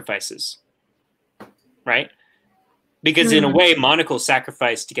sacrifices? Right? Because in a way, Monocle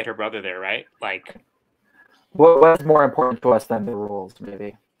sacrificed to get her brother there, right? Like, what's more important to us than the rules,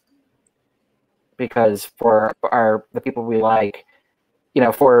 maybe? Because for the people we like, you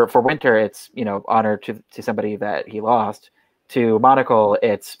know, for Winter, it's, you know, honor to somebody that he lost. To Monocle,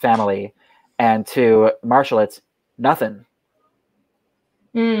 it's family, and to Marshall, it's nothing.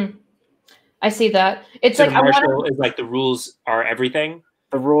 I see that. It's so like Marshall is like the rules are everything.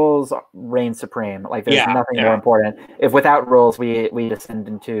 The rules reign supreme. Like there's nothing more Yeah. important. If without rules, we descend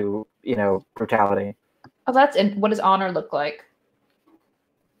into, you know, brutality. Oh, what does honor look like?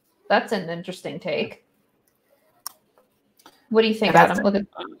 That's an interesting take. What do you think, Adam? Look at,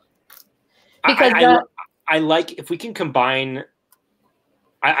 because I like, if we can combine.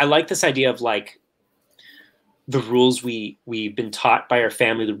 I like this idea of like the rules we've been taught by our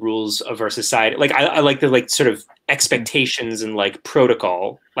family, the rules of our society. Like I like the like sort of expectations and like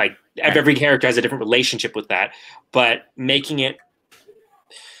protocol. Like every character has a different relationship with that, but making it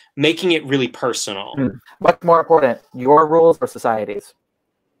really personal. What's more important, your rules or society's?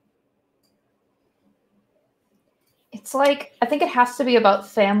 It's like, I think it has to be about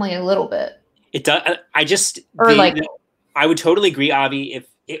family a little bit. It does. I would totally agree, Avi,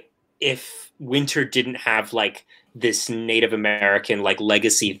 if Winter didn't have like this Native American like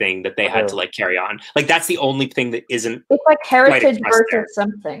legacy thing that they had to like carry on. Like that's the only thing that isn't. It's like heritage versus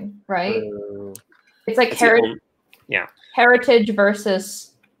something, right? It's like heritage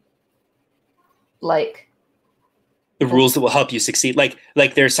versus like the rules that will help you succeed. Like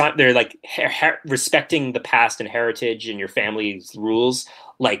they're like respecting the past and heritage and your family's rules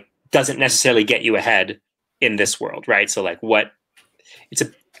like doesn't necessarily get you ahead in this world, right? So like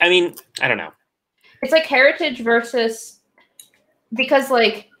I mean, I don't know. It's like heritage versus, because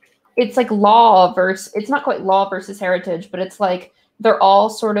like it's like law versus, it's not quite law versus heritage, but it's like they're all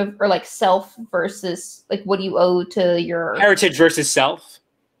sort of, or like self versus like what do you owe to your heritage versus self.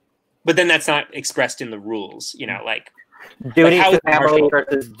 But then that's not expressed in the rules, you know, like duty to family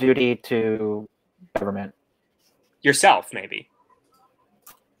versus duty to government. Yourself, maybe.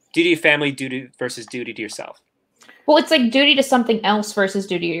 Duty to family, duty versus duty to yourself. Well, it's like duty to something else versus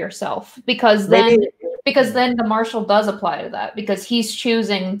duty to yourself, because then the Marshall does apply to that, because he's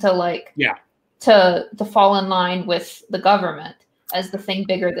choosing to like to fall in line with the government as the thing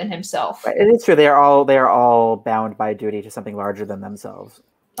bigger than himself. It is true. They are all bound by duty to something larger than themselves.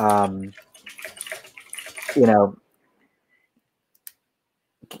 You know,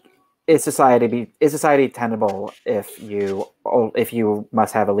 is society tenable if you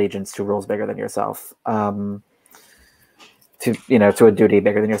must have allegiance to rules bigger than yourself? To a duty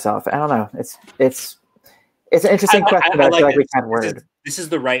bigger than yourself. I don't know. It's an interesting question, but I feel like we can't word. This is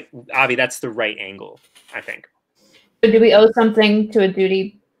the right, Avi, that's the right angle, I think. So do we owe something to a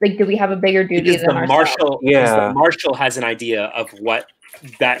duty? Like, do we have a bigger duty than ourselves? The Marshall has an idea of what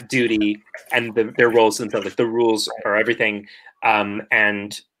that duty and their roles themselves. Like the rules are everything.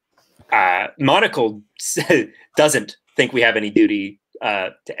 And Monocle doesn't think we have any duty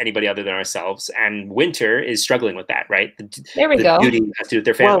to anybody other than ourselves, and Winter is struggling with that, right? There we go. Duty has to do with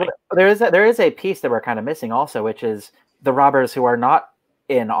their family. Well, there is a piece that we're kind of missing also, which is the robbers who are not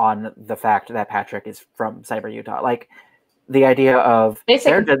in on the fact that Patrick is from Cyber Utah. Like the idea of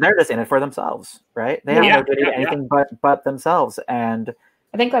they're just in it for themselves, right? They have no duty to anything but themselves, and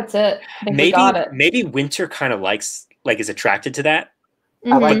I think that's it. I think we got it. Maybe Winter kind of is attracted to that.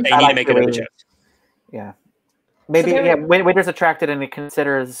 Mm-hmm. But they need to make another shift. Yeah. Maybe Winter's attracted and it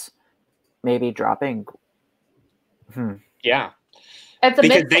considers maybe dropping. Yeah.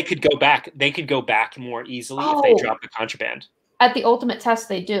 Because they could go back. They could go back more easily if they drop the contraband. At the ultimate test,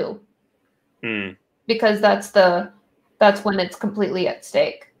 they do. Hmm. Because that's when it's completely at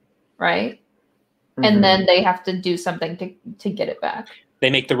stake, right? Mm-hmm. And then they have to do something to get it back. They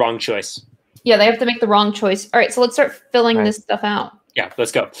make the wrong choice. Yeah, they have to make the wrong choice. All right, so let's start filling this stuff out. Yeah,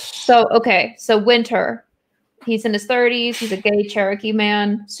 let's go. So, okay, so Winter, he's in his 30s. He's a gay Cherokee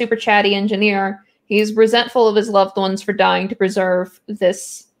man, super chatty engineer. He's resentful of his loved ones for dying to preserve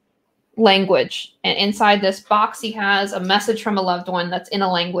this language. And inside this box, he has a message from a loved one that's in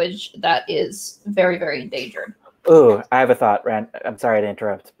a language that is very, very endangered. Ooh, I have a thought, Rand. I'm sorry to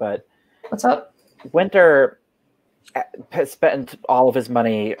interrupt, but... What's up? Winter has spent all of his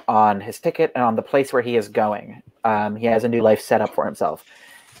money on his ticket and on the place where he is going. He has a new life set up for himself.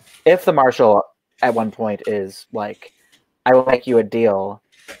 If the marshal at one point is like, I will make you a deal,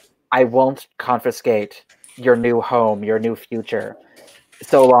 I won't confiscate your new home, your new future,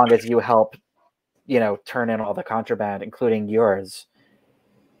 so long as you help, turn in all the contraband, including yours.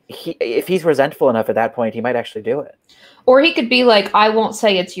 If he's resentful enough at that point, he might actually do it. Or he could be like, I won't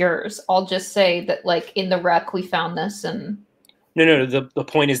say it's yours. I'll just say that, like, in the wreck, we found this. And No. The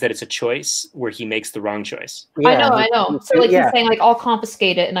point is that it's a choice where he makes the wrong choice. Yeah, I know. So, like, he's saying, like, I'll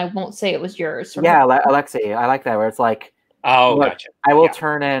confiscate it and I won't say it was yours. Yeah, Alexie, I like that, where it's like, gotcha. I will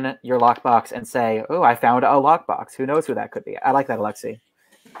turn in your lockbox and say, oh, I found a lockbox. Who knows who that could be? I like that, Alexie.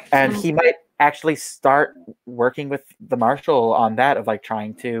 And he might actually start working with the marshal on that, of like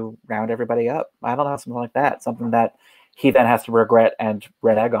trying to round everybody up. I don't know, something like that. Something that he then has to regret and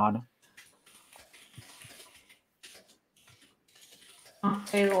renege on. I'll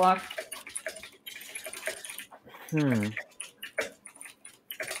tell you the lock.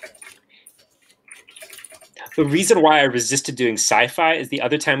 The reason why I resisted doing sci-fi is the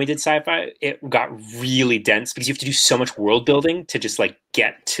other time we did sci-fi, it got really dense because you have to do so much world building to just like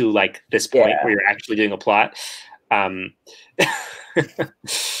get to like this point where you're actually doing a plot. Yeah,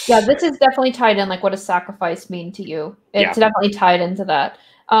 this is definitely tied in. Like, what does sacrifice mean to you? It's definitely tied into that.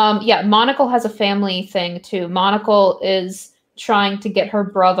 Yeah, Monocle has a family thing too. Monocle is trying to get her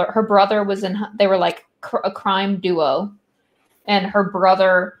brother. Her brother was they were like a crime duo, and her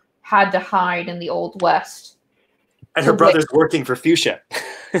brother had to hide in the Old West. And her brother's working for Fuchsia.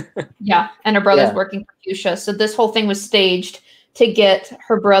 Yeah, and her brother's working for Fuchsia. So this whole thing was staged to get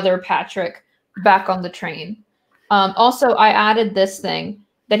her brother Patrick back on the train. Also, I added this thing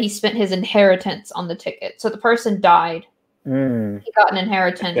that he spent his inheritance on the ticket. So the person died. He got an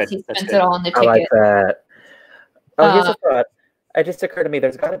inheritance. He spent it all on the ticket. I like that. Oh, here's a thought. It just occurred to me,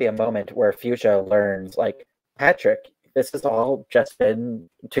 there's got to be a moment where Fuchsia learns, like, Patrick, this has all just been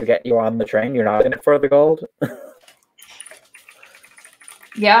to get you on the train. You're not in it for the gold.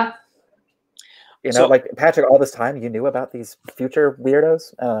 Yeah. Like, Patrick, all this time you knew about these future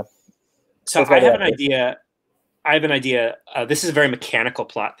weirdos? So I have an idea. This is a very mechanical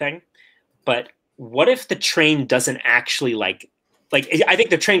plot thing, but what if the train doesn't actually like I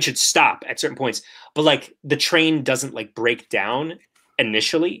think the train should stop at certain points, but like the train doesn't like break down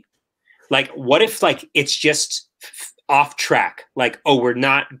initially. Like, what if like it's just off track? Like, oh,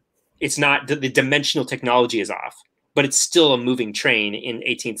 it's not the dimensional technology is off, but it's still a moving train in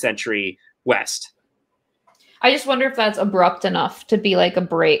 18th century West. I just wonder if that's abrupt enough to be like a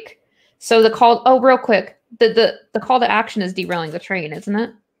break. So the call, real quick, the call to action is derailing the train, isn't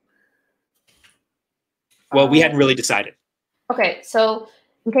it? Well, we hadn't really decided. Okay, so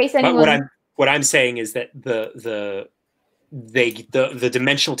in case anyone, what I'm saying is that the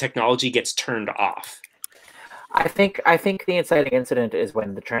dimensional technology gets turned off. I think the inciting incident is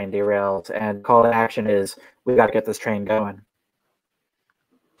when the train derails, and call to action is we got to get this train going.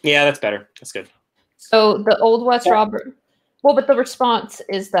 Yeah, that's better. That's good. So the Old West robber. Well, but the response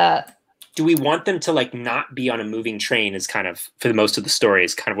is that. Do we want them to like not be on a moving train? Is kind of for the most of the story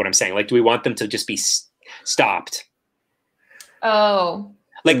is kind of what I'm saying. Like, do we want them to just be stopped? Oh.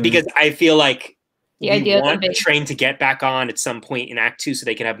 Like, because I feel like the idea want the train to get back on at some point in Act 2 so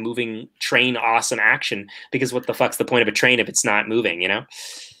they can have moving train awesome action. Because what the fuck's the point of a train if it's not moving? You know.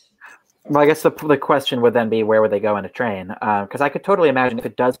 Well, I guess the question would then be, where would they go in a train? Because I could totally imagine if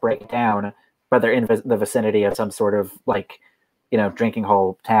it does break down, whether in the vicinity of some sort of like, drinking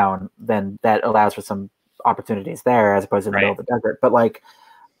hole town, then that allows for some opportunities there as opposed to the middle of the desert. But like,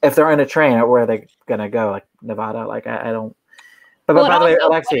 if they're in a train, where are they gonna go? Like Nevada? Like I don't. But by the way,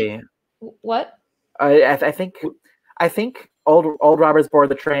 Alexie, what? I think old robbers board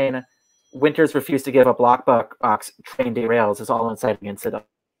the train. Winters refused to give up lockbox. Train derails. Is all inciting incident.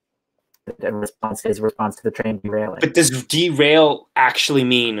 and his response to the train derailing. But does derail actually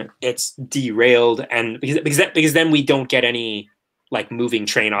mean it's derailed? And because then we don't get any like moving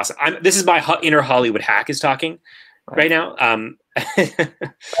train. Also, this is my inner Hollywood hack is talking right now.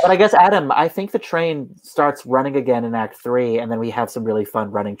 But I guess, Adam, I think the train starts running again in Act 3, and then we have some really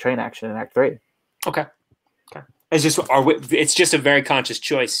fun running train action in Act 3. Okay. It's just a very conscious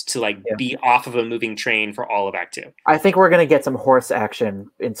choice to like be off of a moving train for all of Act 2. I think we're going to get some horse action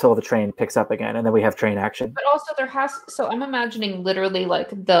until the train picks up again, and then we have train action. But also so I'm imagining literally like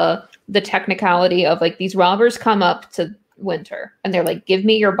the technicality of like these robbers come up to Winter and they're like, give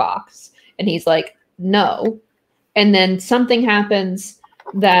me your box. And he's like, no. And then something happens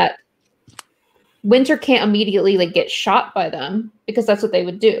that Winter can't immediately like get shot by them because that's what they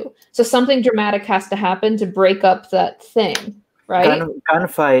would do. So something dramatic has to happen to break up that thing, right?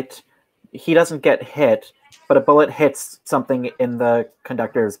 Gunfight, he doesn't get hit, but a bullet hits something in the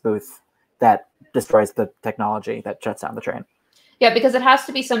conductor's booth that destroys the technology that shuts down the train. Yeah, because it has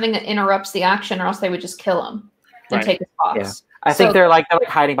to be something that interrupts the action, or else they would just kill him and take his box. Yeah. I think they're like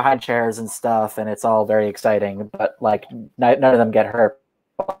hiding behind chairs and stuff, and it's all very exciting, but like none of them get hurt.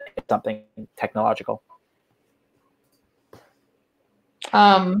 Something technological.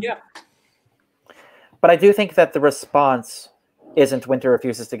 Yeah. But I do think that the response isn't Winter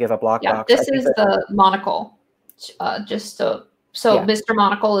refuses to give up lockbox. Yeah, this is the Monocle. Mr.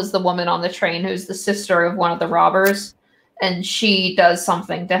 Monocle is the woman on the train who's the sister of one of the robbers, and she does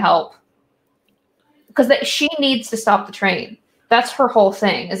something to help because she needs to stop the train. That's her whole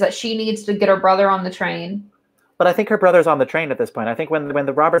thing, is that she needs to get her brother on the train. But I think her brother's on the train at this point. I think when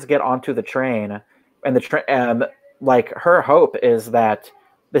the robbers get onto the train, and like her hope is that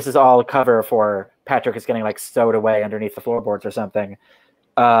this is all cover for Patrick is getting like stowed away underneath the floorboards or something.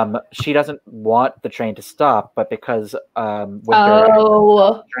 She doesn't want the train to stop, but because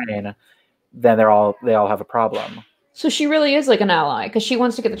Winter train, then they all have a problem. So she really is like an ally because she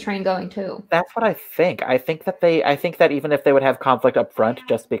wants to get the train going too. That's what I think. I think that even if they would have conflict up front,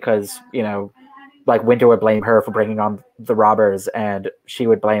 just because like Winter would blame her for bringing on the robbers, and she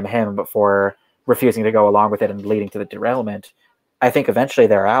would blame him for refusing to go along with it and leading to the derailment. I think eventually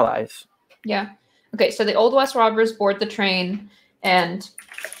they're allies. Yeah. Okay, so the Old West robbers board the train and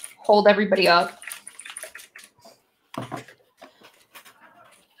hold everybody up.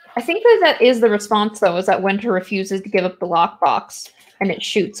 I think that is the response, though, is that Winter refuses to give up the lockbox, and it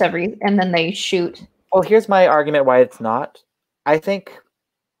shoots and then they shoot. Well, here's my argument why it's not. I think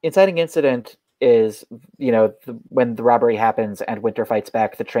inciting incident is, when the robbery happens and Winter fights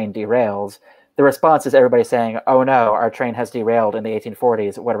back, the train derails. The response is everybody saying, oh no, our train has derailed in the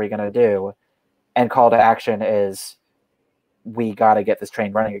 1840s. What are we going to do? And call to action is, we got to get this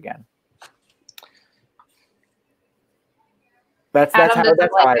train running again. That's how I read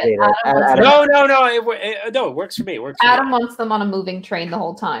it. No, it works for me. Adam wants them on a moving train the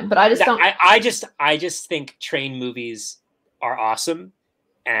whole time, but I just don't. I just think train movies are awesome,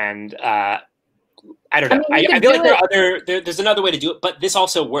 and I don't know. I feel like there's another way to do it, but this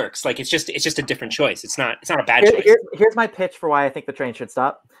also works. Like it's just a different choice. It's not a bad choice. Here's my pitch for why I think the train should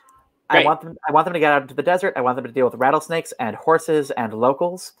stop. Great. I want them to get out into the desert. I want them to deal with rattlesnakes and horses and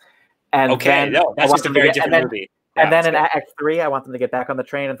locals. And that's just a very different movie. And then in Act 3, I want them to get back on the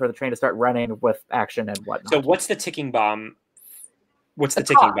train and for the train to start running with action and whatnot. So what's the ticking bomb? What's the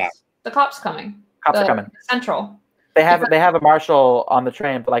ticking bomb? The cops coming. Cops are coming. Central. They have a marshal on the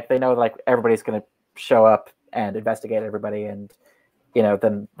train, but like they know like everybody's going to show up and investigate everybody, and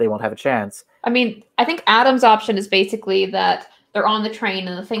then they won't have a chance. I mean, I think Adam's option is basically that they're on the train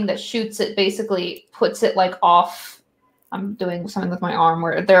and the thing that shoots it basically puts it like off. I'm doing something with my arm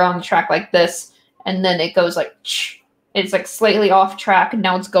where they're on the track like this, and then it goes like, it's like slightly off track, and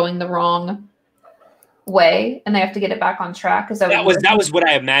now it's going the wrong way, and they have to get it back on track. That was what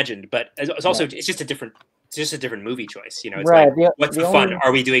I imagined, but it's also it's just a different movie choice. It's right. Like, what's the fun?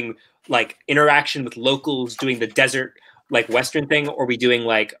 Are we doing like interaction with locals, doing the desert like Western thing, or are we doing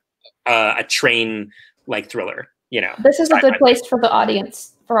like a train like thriller? This is a good place for the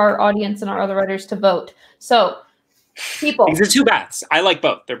audience, for our audience and our other writers to vote. So, people, these are two bats. I like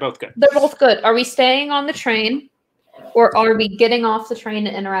both. They're both good. They're both good. Are we staying on the train, or are we getting off the train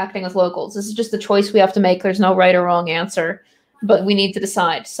and interacting with locals? This is just the choice we have to make. There's no right or wrong answer, but we need to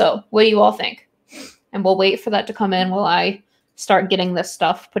decide. So, what do you all think? And we'll wait for that to come in while I start getting this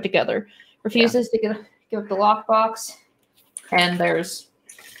stuff put together. Refuses to give up the lockbox, and there's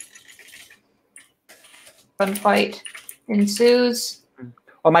gunfight ensues.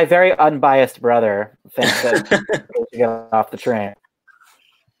 Well, my very unbiased brother thinks that we should get off the train.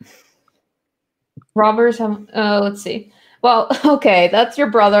 Robbers have, let's see. Well, okay, that's your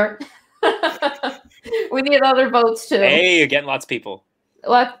brother. We need other votes too. Hey, you're getting lots of people.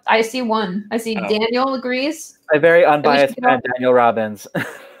 Well, I see one. I see Oh. Daniel agrees. A very unbiased friend, Daniel Robbins. Is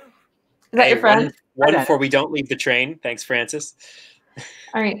that your friend? One for we don't leave the train. Thanks, Francis.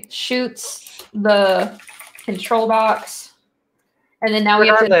 All right, shoots the control box, and then now we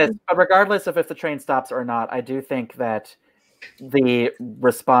have to. Regardless of if the train stops or not, I do think that the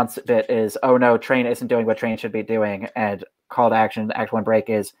response bit is, "Oh no, train isn't doing what train should be doing," and call to action, act one break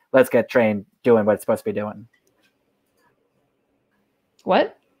is, "Let's get train doing what it's supposed to be doing."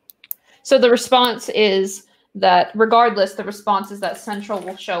 What? So the response is that regardless, the response is that Central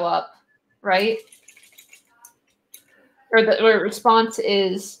will show up, right? Or the response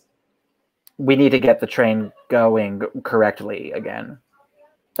is we need to get the train going correctly again.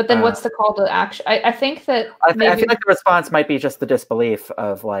 But then what's the call to action? I think that I feel like the response might be just the disbelief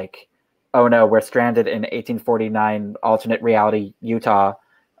of like, oh no, we're stranded in 1849 alternate reality Utah.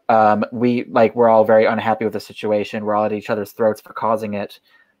 We're all very unhappy with the situation. We're all at each other's throats for causing it.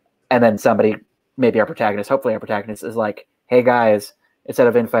 And then somebody, maybe our protagonist, hopefully our protagonist, is like, hey guys, instead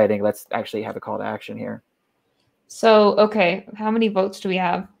of infighting, let's actually have a call to action here. So, okay, how many votes do we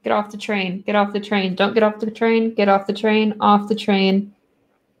have? Get off the train. Get off the train. Don't get off the train. Get off the train. Off the train.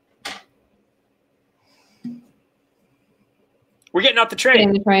 We're getting off the train.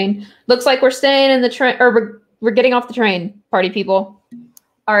 Getting the train. Looks like we're staying in the train, or we're getting off the train, party people.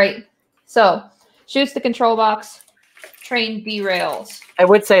 All right. So, shoots the control box. Train derails. I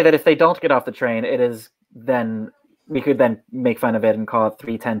would say that if they don't get off the train, it is then we could then make fun of it and call it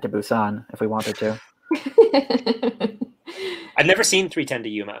 310 to Busan if we wanted to. I've never seen 310 to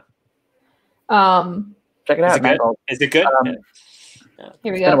Yuma. Check it out. Is it good?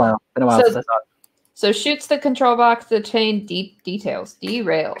 Here we go. Been a while since I saw it. So shoots the control box, the chain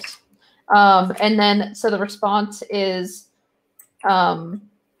derails. And then, so the response is... how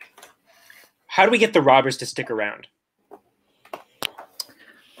do we get the robbers to stick around?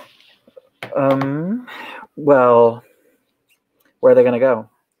 Well, where are they going to go?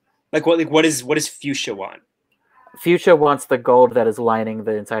 What does Fuchsia want? Fuchsia wants the gold that is lining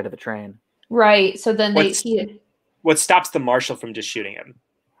the inside of the train. Right. So then what stops the marshal from just shooting him?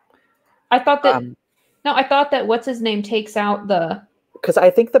 I thought that I thought that what's his name takes out the. Because I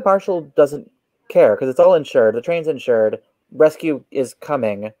think the marshal doesn't care because it's all insured. The train's insured. Rescue is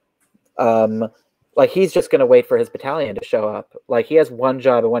coming. Like he's just going to wait for his battalion to show up. Like he has one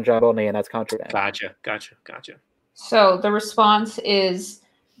job and one job only, and that's contraband. Gotcha. So the response is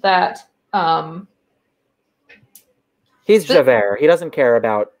that he's Javert. He doesn't care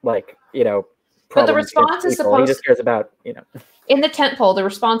about But the response is supposed. He just cares about In the tent pole, the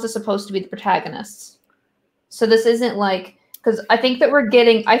response is supposed to be the protagonists. So this isn't like because I think that we're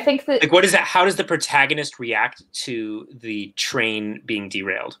getting. I think that what is that? How does the protagonist react to the train being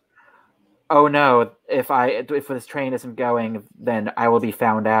derailed? Oh no! If this train isn't going, then I will be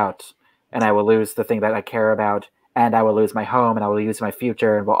found out, and I will lose the thing that I care about, and I will lose my home, and I will lose my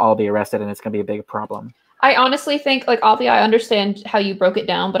future, and we'll all be arrested, and it's going to be a big problem. I honestly think, I understand how you broke it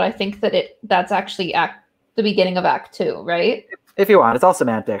down, but I think that that's actually the beginning of Act 2, right? If you want, it's all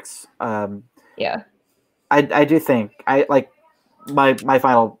semantics. Yeah. I do think my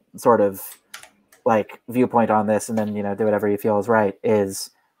final sort of viewpoint on this, and then do whatever you feel is right. Is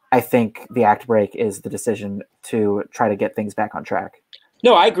I think the act break is the decision to try to get things back on track.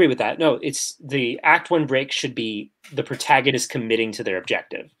 No, I agree with that. No, it's the Act 1 break should be the protagonist committing to their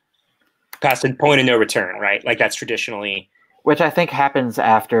objective. Past a point of no return, right? Like that's traditionally... Which I think happens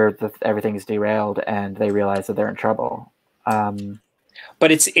after everything's derailed and they realize that they're in trouble.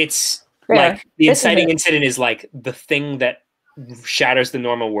 But it's like the inciting incident is like the thing that shatters the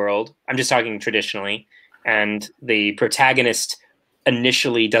normal world. I'm just talking traditionally. And the protagonist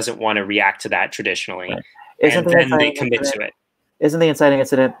initially doesn't want to react to that traditionally. Right. And then they commit to it. Isn't the inciting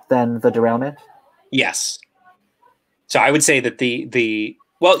incident then the derailment? Yes. So I would say that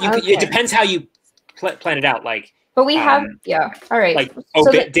it depends how you plan it out. But we have, all right.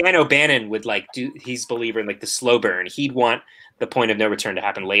 Dan O'Bannon would he's a believer in the slow burn. He'd want the point of no return to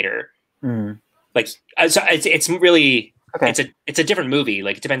happen later. Mm. So it's really, okay. It's a different movie.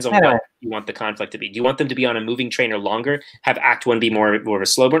 It depends on what you want the conflict to be. Do you want them to be on a moving train or longer? Have Act 1 be more of a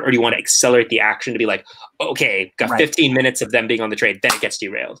slow burn? Or do you want to accelerate the action to be okay, got 15 minutes of them being on the train, then it gets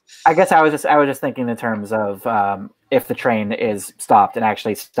derailed? I guess I was just thinking in terms of if the train is stopped and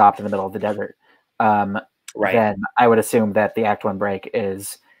actually stopped in the middle of the desert, then I would assume that the Act 1 break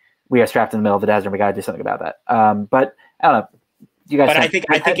is we are strapped in the middle of the desert and we got to do something about that. But I don't know. You guys, but I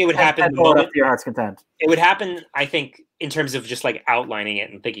think it would happen the moment to your heart's content. It would happen, I think, in terms of just outlining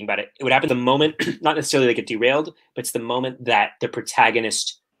it and thinking about it. It would happen the moment, not necessarily they get derailed, but it's the moment that the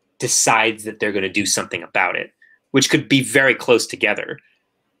protagonist decides that they're going to do something about it, which could be very close together.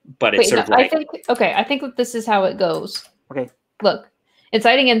 But it's sort of like, I think that this is how it goes. Okay. Look,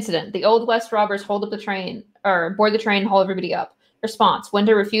 inciting incident. The Old West robbers hold up the train, or board the train and haul everybody up. Response.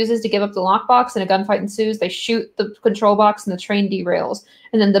 Winter refuses to give up the lockbox and a gunfight ensues. They shoot the control box and the train derails.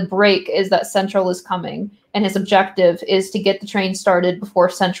 And then the break is that Central is coming. And his objective is to get the train started before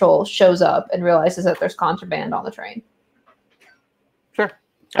Central shows up and realizes that there's contraband on the train. Sure.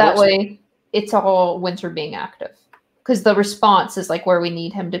 That way, it's all Winter being active. Because the response is like where we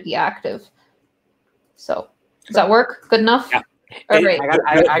need him to be active. So, does that work? Good enough? Yeah. All right.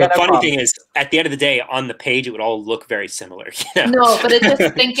 The funny thing is, at the end of the day, on the page, it would all look very similar. You know? No, but it's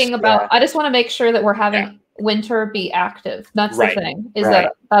just thinking about, I just want to make sure that we're having Winter be active. That's the thing, is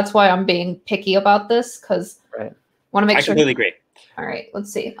that that's why I'm being picky about this, because I want to make sure. I completely agree. All right,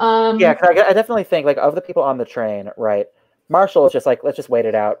 let's see. Yeah, because I definitely think, like, of the people on the train, right, Marshall is just like, let's just wait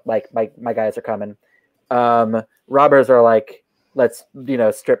it out. Like, my guys are coming. Robbers are like, let's,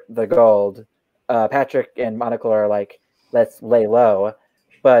 strip the gold. Patrick and Monocle are like, let's lay low.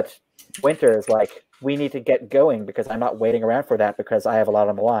 But Winter is like, we need to get going because I'm not waiting around for that because I have a lot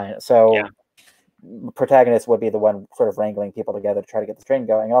on the line. So protagonist would be the one sort of wrangling people together to try to get the train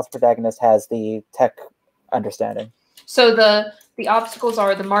going. And also protagonist has the tech understanding. So the obstacles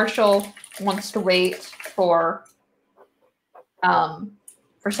are the Marshal wants to wait for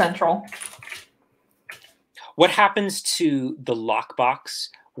Central. What happens to the lockbox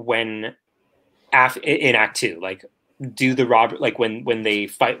when in Act 2? Like, do the when they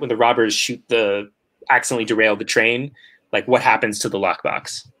fight, when the robbers accidentally derail the train, like what happens to the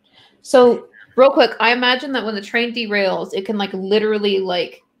lockbox? So real quick, I imagine that when the train derails, it can like literally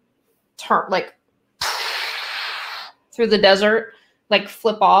like turn like through the desert, like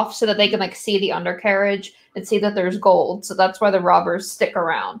flip off so that they can like see the undercarriage and see that there's gold. So that's why the robbers stick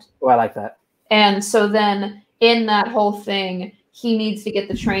around. Oh, I like that. And so then in that whole thing, he needs to get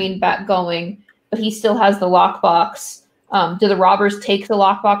the train back going, but he still has the lockbox. Do the robbers take the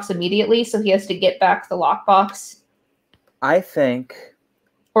lockbox immediately? So he has to get back the lockbox? I think.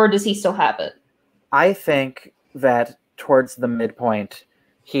 Or does he still have it? I think that towards the midpoint,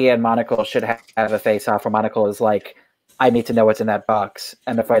 he and Monocle should have a face-off where Monocle is like, I need to know what's in that box,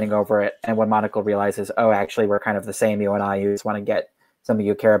 and they're fighting over it. And when Monocle realizes, oh, actually, we're kind of the same, you and I, you just want to get something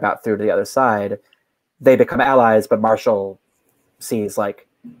you care about through to the other side, they become allies, but Marshall sees like,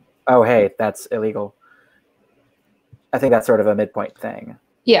 oh, hey, that's illegal. I think that's sort of a midpoint thing.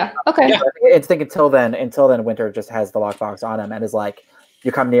 Yeah, okay. Yeah. I think until then, Winter just has the lockbox on him and is like,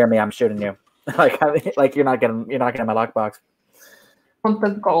 you come near me, I'm shooting you. like you're not getting my lockbox. Want the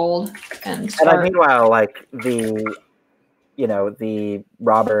gold and meanwhile, like the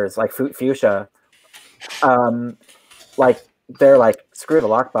robbers, like Fuchsia, like they're like, screw the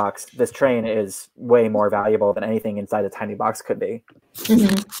lockbox. This train is way more valuable than anything inside a tiny box could be.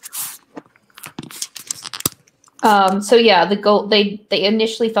 So yeah, the gold, they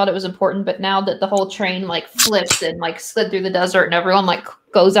initially thought it was important, but now that the whole train like flips and like slid through the desert and everyone like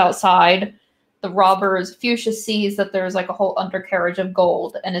goes outside, the robbers, Fuchsia sees that there's like a whole undercarriage of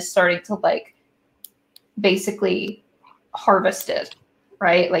gold and is starting to like basically harvest it,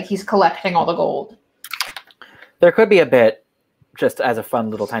 right? Like he's collecting all the gold. There could be a bit, just as a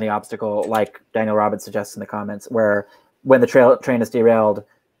fun little tiny obstacle, like Daniel Robbins suggests in the comments, where when the train is derailed,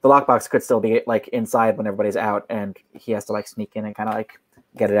 the lockbox could still be like inside when everybody's out, and he has to like sneak in and kind of like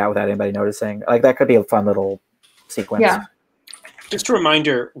get it out without anybody noticing. Like that could be a fun little sequence. Yeah. Just a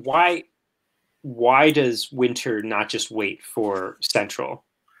reminder, why does Winter not just wait for Central?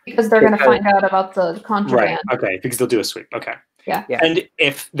 Because they're going to find out about the contraband. Right. Okay. Because they'll do a sweep. Okay. Yeah. And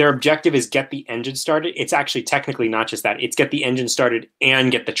if their objective is get the engine started, it's actually technically not just that. It's get the engine started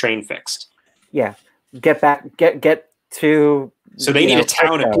and get the train fixed. Yeah. Get to. So they need a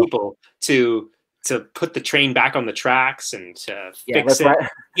town of people to put the train back on the tracks and to fix it,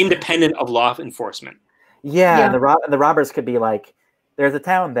 independent of law enforcement. Yeah. And the robbers could be like, there's a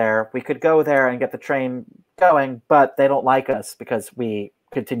town there. We could go there and get the train going, but they don't like us because we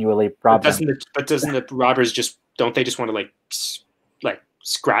continually rob them. But doesn't the robbers don't they just want to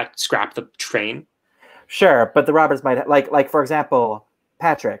scrap the train? Sure, but the robbers might like for example,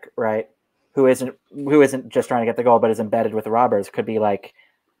 Patrick, right? Who isn't just trying to get the gold, but is embedded with the robbers, could be like,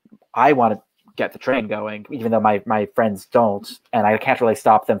 I want to get the train going, even though my friends don't, and I can't really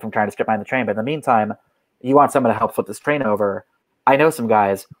stop them from trying to strip mine the train. But in the meantime, you want someone to help flip this train over. I know some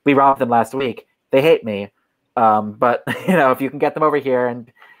guys. We robbed them last week. They hate me. But if you can get them over here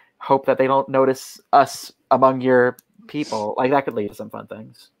and hope that they don't notice us among your people, like that could lead to some fun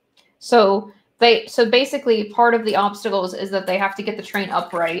things. So So basically part of the obstacles is that they have to get the train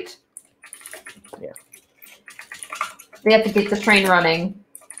upright. Yeah. They have to get the train running.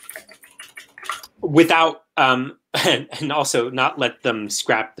 Without and also not let them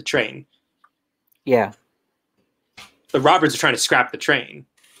scrap the train. Yeah. Mm-hmm. The robbers are trying to scrap the train.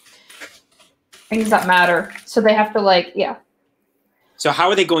 Things that matter. So they have to like, yeah. So how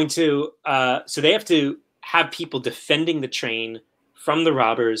are they going to so they have to have people defending the train from the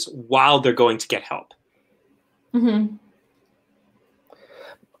robbers while they're going to get help. Mm-hmm.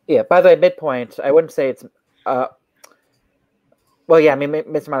 Yeah, by the way, midpoint, I wouldn't say it's well, yeah, I mean,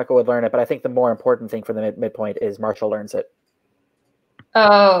 Mr. Monaco would learn it, but I think the more important thing for the midpoint is Marshall learns it.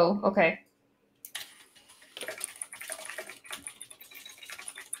 Oh, okay.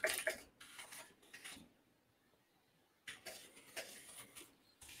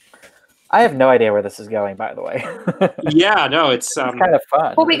 I have no idea where this is going, by the way. Yeah, no, it's kind of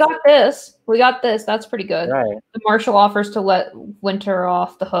fun. Well, we got this. We got this. That's pretty good. Right. The Marshal offers to let Winter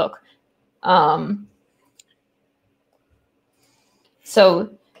off the hook. So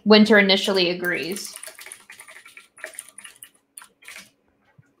Winter initially agrees.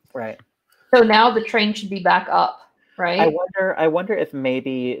 Right. So now the train should be back up, right? I wonder if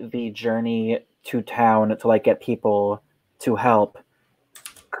maybe the journey to town to like get people to help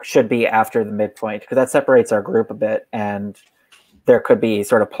should be after the midpoint, because that separates our group a bit, and there could be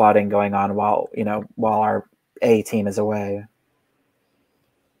sort of plotting going on while our A team is away.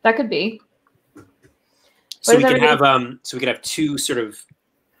 That could be. So we could have two sort of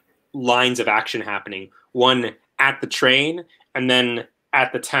lines of action happening. One at the train and then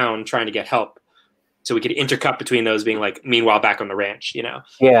at the town trying to get help. So we could intercut between those being like, meanwhile, back on the ranch, you know?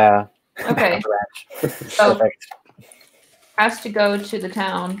 Yeah. Okay. So Perfect. has to go to the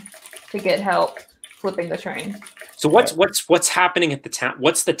town to get help flipping the train. So what's happening at the town?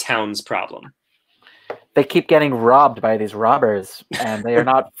 What's the town's problem? They keep getting robbed by these robbers, and they are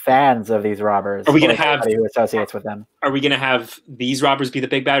not fans of these robbers. Are we going to have who associates with them? Are we going to have these robbers be the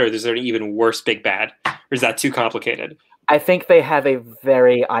big bad, or is there an even worse big bad? Or is that too complicated? I think they have a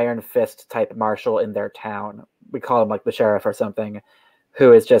very Iron Fist type marshal in their town. We call him like the sheriff or something,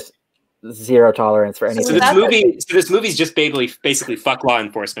 who is just zero tolerance for anything. So this movie's just basically fuck law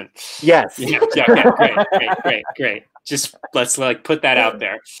enforcement. Yes. Yeah, great. Just let's like put that out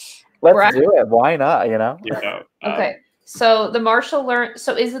there. Let's do it. Why not? You know. Okay. So the marshal learned.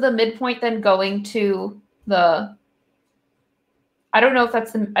 So is it the midpoint then going to the? I don't know if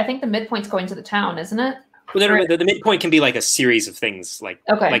that's the. I think the midpoint's going to the town, isn't it? Well, no, the midpoint can be like a series of things. Like,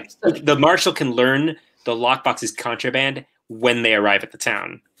 okay. Like the marshal can learn the lockbox is contraband when they arrive at the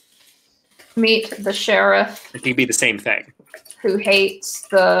town. Meet the sheriff. It could be the same thing. Who hates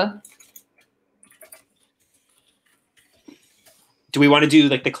the. Do we want to do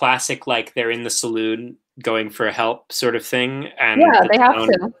like the classic, like they're in the saloon going for help sort of thing? And yeah, they have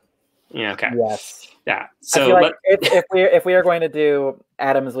to. Yeah. Okay. Yes. Yeah. So like if we are going to do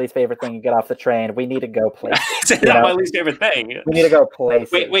Adam's least favorite thing and get off the train, we need to go places. It's not my least favorite thing. We need to go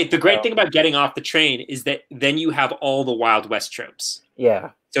places. Wait. The great thing about getting off the train is that then you have all the Wild West tropes.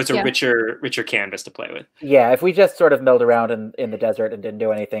 Yeah. So it's a richer canvas to play with. Yeah, if we just sort of milled around in the desert and didn't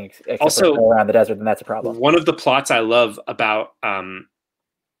do anything except also for go around the desert, then that's a problem. One of the plots I love about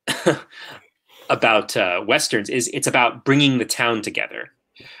Westerns is it's about bringing the town together,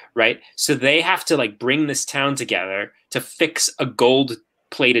 right? So they have to like bring this town together to fix a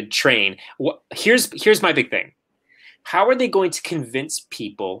gold-plated train. Here's my big thing. How are they going to convince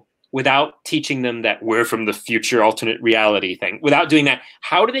people without teaching them that we're from the future alternate reality thing? Without doing that,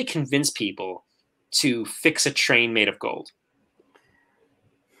 how do they convince people to fix a train made of gold?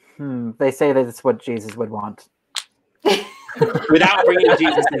 They say that it's what Jesus would want. Without bringing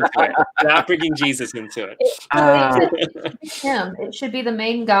Jesus into it. It's him. It should be the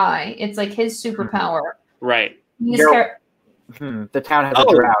main guy. It's like his superpower. Right. The town has a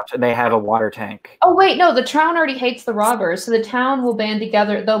drought and they have a water tank. Oh wait, no, the town already hates the robbers. So the town will band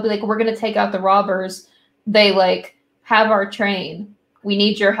together. They'll be like, we're gonna take out the robbers. They like have our train. We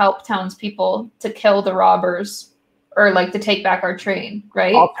need your help, townspeople, to kill the robbers. Or like to take back our train,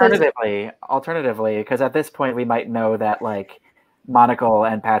 right? Alternatively, because at this point we might know that like Monocle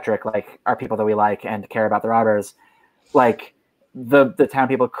and Patrick like are people that we like and care about the robbers. Like the town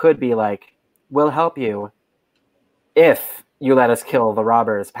people could be like, we'll help you if you let us kill the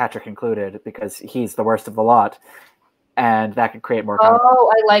robbers, Patrick included, because he's the worst of the lot. And that could create more conflict.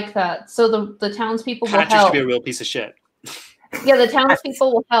 Oh, I like that. So the townspeople will help. Patrick should be a real piece of shit. Yeah, the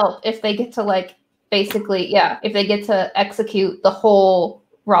townspeople will help if they get to like basically, yeah, if they get to execute the whole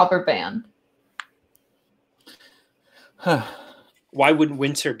robber band. Why wouldn't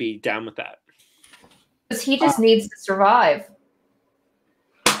Winter be down with that? Because he just needs to survive.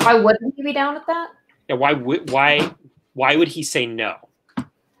 Why wouldn't he be down with that? Yeah, why would he say no?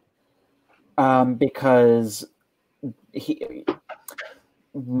 Because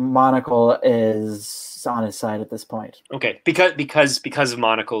Monocle is on his side at this point. Okay, because of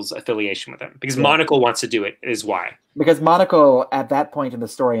Monocle's affiliation with him. Because Monocle wants to do it is why. Because Monocle at that point in the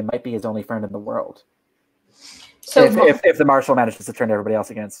story might be his only friend in the world. So if the Marshal manages to turn everybody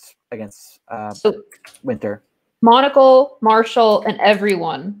else against Winter. Monocle, Marshall, and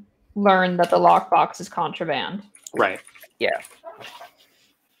everyone learn that the lockbox is contraband. Right. Yeah.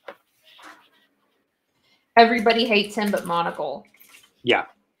 Everybody hates him but Monocle. Yeah,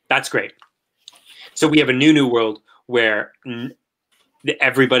 that's great. So we have a new world where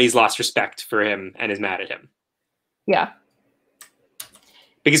everybody's lost respect for him and is mad at him. Yeah.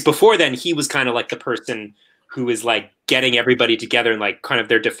 Because before then, he was kind of like the person who is like getting everybody together and like kind of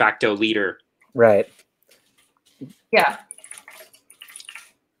their de facto leader. Right. Yeah.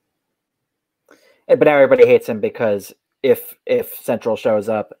 But now everybody hates him because if Central shows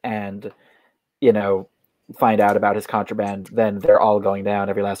up and, find out about his contraband, then they're all going down,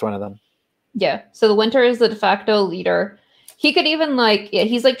 every last one of them. Yeah. So the Winter is the de facto leader. He could even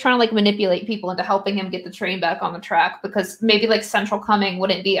he's like trying to manipulate people into helping him get the train back on the track, because maybe Central coming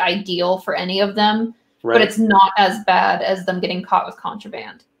wouldn't be ideal for any of them, right. But it's not as bad as them getting caught with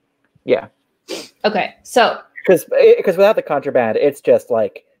contraband. Yeah. Okay. So because without the contraband, it's just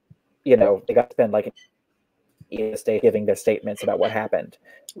they got to spend a state giving their statements about what happened.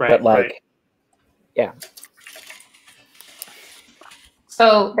 Right. But yeah.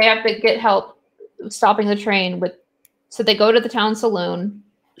 So they have to get help stopping the train so they go to the town saloon,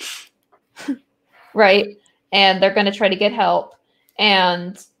 right? And they're going to try to get help.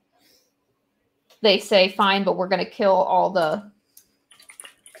 And they say, fine, but we're going to kill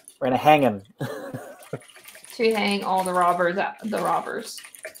we're going to hang him. To hang all the robbers,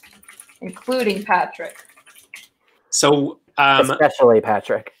 including Patrick. So, especially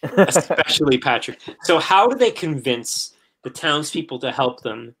Patrick. Especially Patrick. So how do they convince the townspeople to help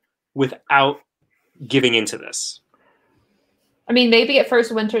them without giving into this? I mean, maybe at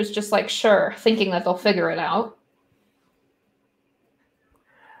first Winter's just sure, thinking that they'll figure it out.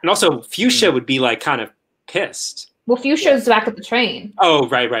 And also, Fuchsia would be kind of pissed. Well, Fuchsia's back at the train. Oh,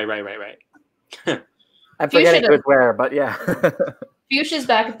 right. I'm forgetting who's where, but yeah. Fuchsia's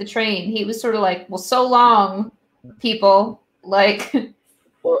back at the train. He was sort of well, so long, people.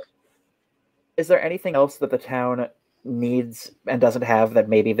 Well, is there anything else that the town needs and doesn't have that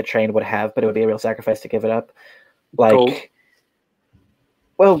maybe the train would have, but it would be a real sacrifice to give it up? Gold.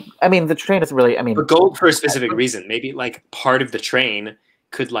 Well, I mean, the train isn't really. I mean, but gold for a specific reason. Maybe part of the train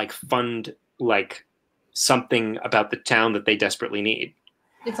could fund something about the town that they desperately need.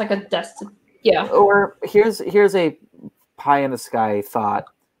 It's a destiny. Yeah. Or here's a pie in the sky thought.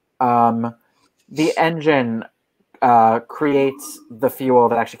 The engine creates the fuel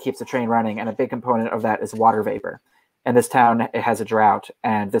that actually keeps the train running, and a big component of that is water vapor. And this town, it has a drought,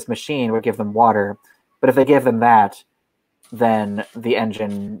 and this machine would give them water. But if they give them that, then the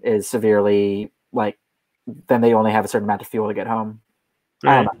engine is severely then they only have a certain amount of fuel to get home.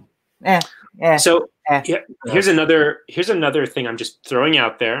 Right. I don't know. So here's another thing I'm just throwing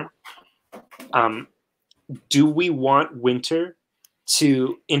out there. Do we want Winter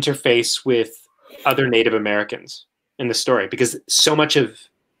to interface with other Native Americans in the story? Because so much of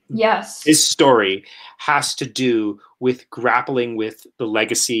his story has to do with grappling with the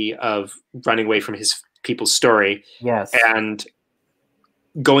legacy of running away from his people's story. Yes. And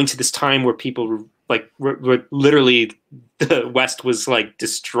going to this time where people were literally the West was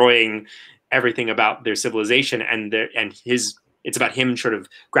destroying everything about their civilization, and it's about him sort of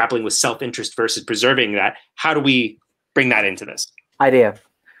grappling with self-interest versus preserving that. How do we bring that into this idea?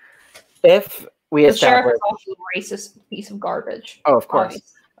 If we establish... The sheriff is also a racist piece of garbage. Oh, of course. Obviously.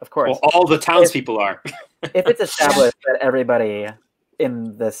 Of course. Well, all the townspeople are. If it's established that everybody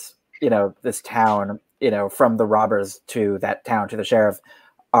in this, this town, from the robbers to that town to the sheriff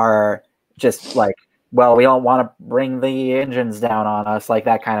are just well, we don't want to bring the engines down on us,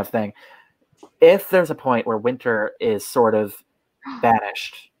 that kind of thing. If there's a point where Winter is sort of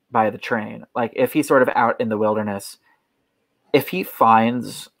banished by the train, if he's sort of out in the wilderness, if he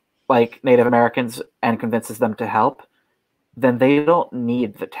finds Native Americans and convinces them to help, then they don't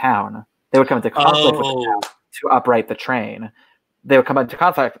need the town. They would come into conflict with the town to upright the train. They would come into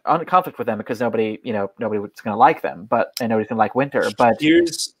conflict with them because nobody was going to like them, and nobody's going to like Winter. But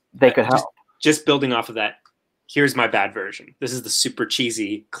they could help. Just building off of that, here's my bad version. This is the super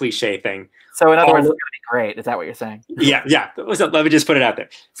cheesy cliche thing. So in other words, it's going to be great. Is that what you're saying? Yeah. So let me just put it out there.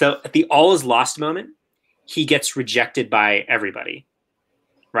 So at the all is lost moment, he gets rejected by everybody,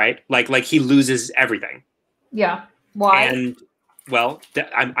 right? Like he loses everything. Yeah. Why? And well,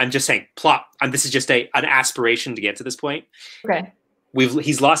 I'm just saying plot. This is just an aspiration to get to this point. Okay.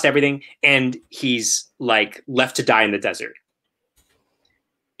 He's lost everything, and he's like left to die in the desert.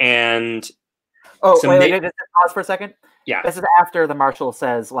 And wait, pause for a second. Yeah, this is after the marshal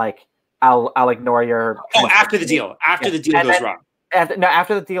says like, I'll ignore your. After the deal. After the deal goes wrong.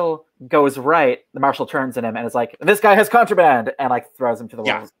 After the deal goes right, the marshal turns on him and is like, "This guy has contraband," and like throws him to the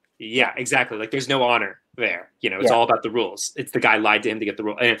walls. Yeah, exactly. Like there's no honor there. It's all about the rules. It's the guy lied to him to get the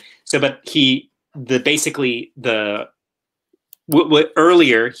rule. And so, but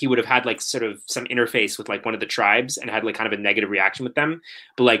earlier he would have had like sort of some interface with like one of the tribes and had like kind of a negative reaction with them,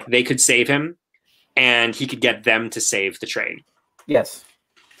 but like they could save him and he could get them to save the trade. Yes,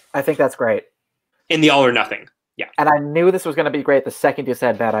 I think that's great. In the all or nothing. Yeah. And I knew this was going to be great the second you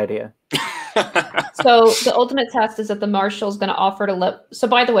said bad idea. So the ultimate test is that the marshal's going to offer to so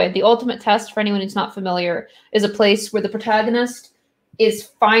by the way, the ultimate test, for anyone who's not familiar, is a place where the protagonist is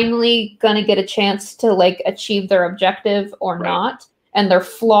finally going to get a chance to like achieve their objective or not. And their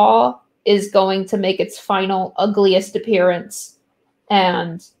flaw is going to make its final ugliest appearance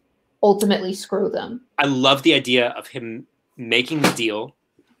and ultimately screw them. I love the idea of him making the deal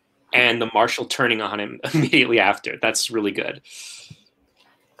and the marshal turning on him immediately after. That's really good.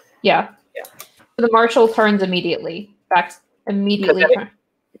 Yeah. The marshal turns immediately.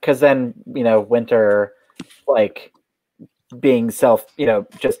 Because then, Winter, like, being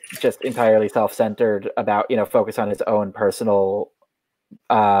just entirely self-centered about, focus on his own personal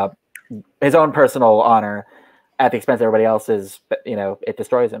honor at the expense of everybody else's, it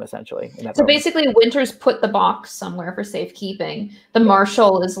destroys him essentially. So basically Winter's put the box somewhere for safekeeping. The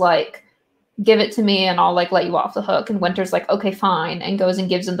marshal is like, give it to me and I'll like let you off the hook. And Winter's like, okay, fine. And goes and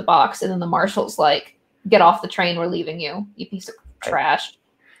gives him the box. And then the marshal's like, get off the train. We're leaving you, you piece of trash.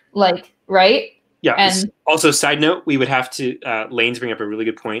 Like, right? Yeah. And also, side note, we would have to, Lane's bring up a really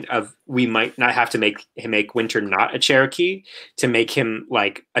good point of we might not have to make Winter not a Cherokee to make him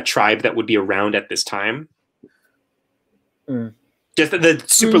like a tribe that would be around at this time. Just the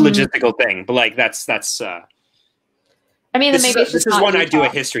super logistical thing, but like that's I mean, this maybe is, this is one I'd do a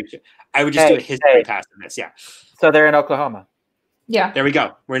history. I would just do a history pass on this. Yeah. So they're in Oklahoma. Yeah. There we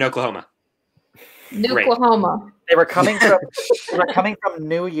go. We're in Oklahoma. Oklahoma. They were coming from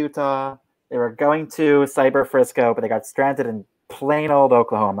New Utah. They were going to Cyber Frisco, but they got stranded in plain old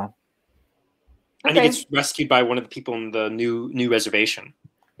Oklahoma. And he gets rescued by one of the people in the new reservation.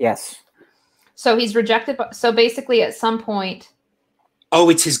 Yes. So he's rejected. So basically, at some point. Oh,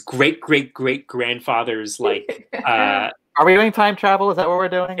 it's his great-great-great-grandfather's like. Are we doing time travel? Is that what we're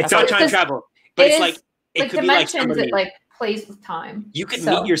doing? It's not time travel, but it's like it could be like somebody. It like plays with time. You could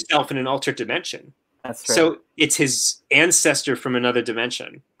meet yourself in an altered dimension. That's true. So it's his ancestor from another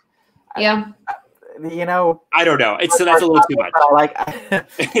dimension. Yeah. I don't know. That's a little too much.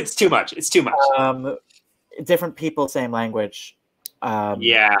 It's too much. It's too much. Different people, same language.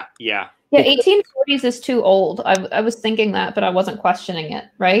 Yeah. 1840s is too old. I was thinking that, but I wasn't questioning it,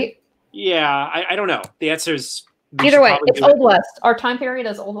 right? Yeah, I don't know. The answer is either way. It's Old West. Our time period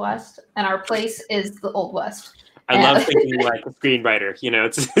is Old West, and our place is the Old West. I love thinking like a screenwriter.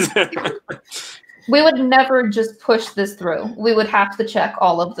 It's we would never just push this through. We would have to check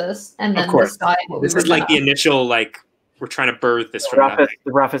all of this and then decide what this is like the initial like we're trying to birth this from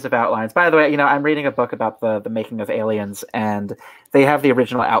the roughest of outlines. By the way, I'm reading a book about the making of Aliens, and they have the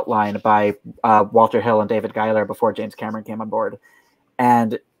original outline by Walter Hill and David Giler before James Cameron came on board,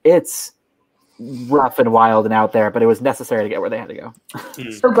 and it's rough and wild and out there, but it was necessary to get where they had to go.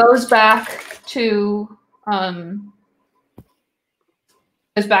 So goes back to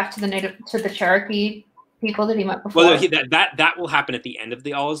the Cherokee people that he met before. Well, that will happen at the end of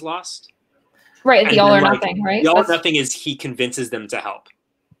the All Is Lost. Right, the all or nothing, right? The all or nothing is he convinces them to help.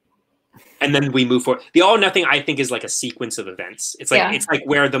 And then we move forward. The all or nothing, I think, is like a sequence of events. It's like it's like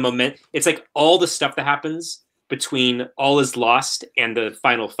where it's like all the stuff that happens between All Is Lost and the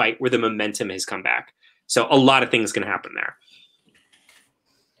final fight where the momentum has come back. So a lot of things can happen there.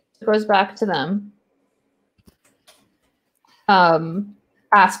 It goes back to them.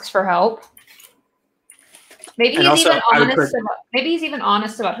 Asks for help. Maybe he's even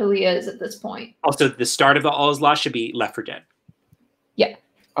honest about who he is at this point. Also, the start of the All Is Lost should be Left 4 Dead. Yeah.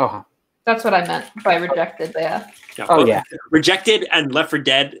 Oh. That's what I meant by rejected. Yeah. Rejected and Left 4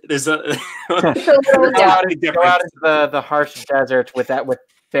 Dead. There's a go out into the harsh desert with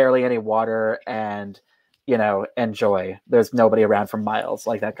barely any water and enjoy. There's nobody around for miles,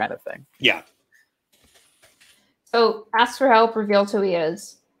 like that kind of thing. Yeah. So asks for help, reveals who he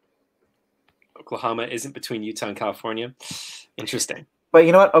is. Oklahoma isn't between Utah and California. Interesting. But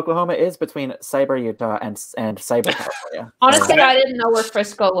you know what? Oklahoma is between Cyber Utah and Cyber California. Honestly, I didn't know where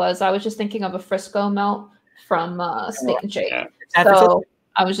Frisco was. I was just thinking of a Frisco melt from Steak and Shake. Yeah. So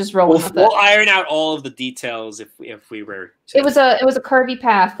I was just rolling with it. We'll iron out all of the details if we were. It was a curvy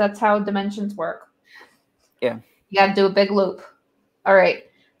path. That's how dimensions work. Yeah. You got to do a big loop. All right.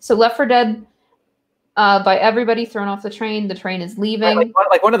 So Left 4 Dead, by everybody thrown off the train. The train is leaving.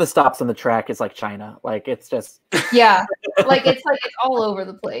 Like one of the stops on the track is like China. Like it's just yeah. It's all over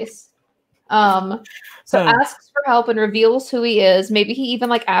the place. So asks for help and reveals who he is. Maybe he even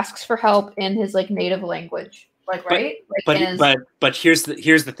like asks for help in his like native language. Like right. But here's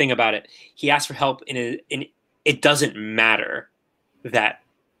the thing about it. He asks for help in it doesn't matter that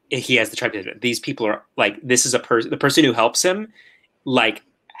he has the tribe. These people are like, this is the person who helps him, like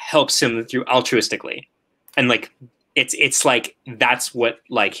helps him through altruistically, and like it's like that's what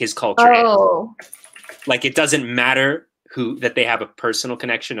like his culture is. Like it doesn't matter that they have a personal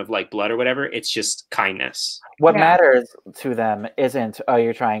connection of like blood or whatever. It's just kindness. What matters to them isn't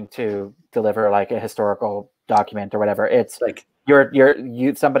you're trying to deliver like a historical document or whatever. It's like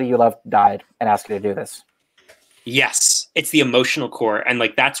somebody you love died and asked you to do this. Yes, it's the emotional core, and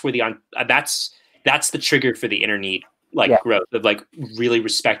like that's where that's the trigger for the inner need, like growth of like really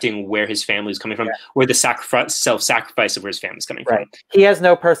respecting where his family is coming from, where the self-sacrifice of where his family's coming from. He has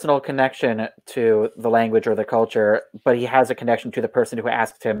no personal connection to the language or the culture, but he has a connection to the person who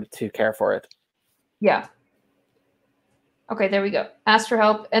asked him to care for it. Yeah. Okay, there we go. Ask for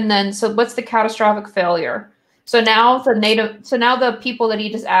help, and then so what's the catastrophic failure? So now the people that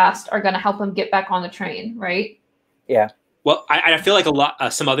he just asked are going to help him get back on the train, right? Yeah. Well, I feel like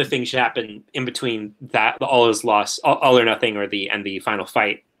some other things should happen in between that, the all is lost, all or nothing, or the final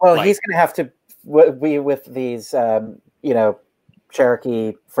fight. Well, he's going to have to be with these,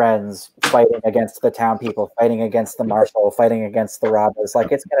 Cherokee friends fighting against the town people, fighting against the marshal, fighting against the robbers.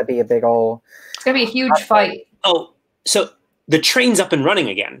 Like it's going to be a big old. It's going to be a huge fight. Oh, so the train's up and running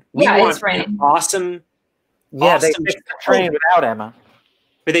again. It's raining. Awesome. Yeah, they fixed the train without Emma.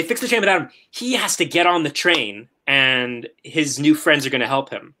 But they fixed the train without him. He has to get on the train, and his new friends are going to help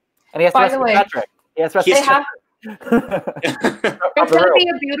him. And he has to rescue Patrick. There's going to be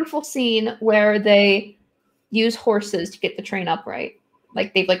a beautiful scene where they use horses to get the train upright.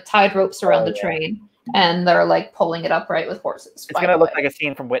 Like they've like tied ropes around the train, and they're like pulling it upright with horses. It's going to look like a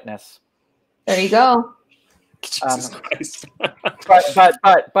scene from Witness. There you go. Jesus Christ.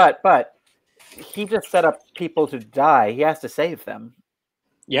 But he just set up people to die. He has to save them.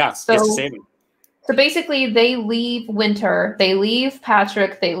 Yeah, he has to save them. So basically, they leave Winter, they leave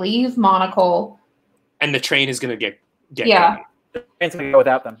Patrick, they leave Monocle, and the train is going to get going. The train's going to go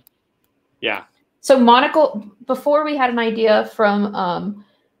without them. Yeah. So Monocle, before we had an idea from,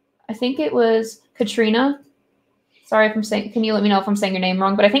 I think it was Katrina. Sorry if I'm saying. Can you let me know if I'm saying your name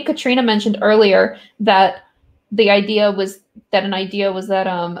wrong? But I think Katrina mentioned earlier that the idea was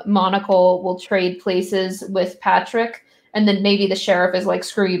that Monocle will trade places with Patrick, and then maybe the sheriff is like,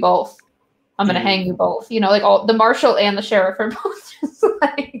 screw you both. I'm going to hang you both. Like all the marshal and the sheriff are both just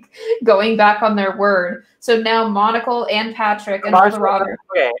like going back on their word. So now Monocle and Patrick and all the robbers.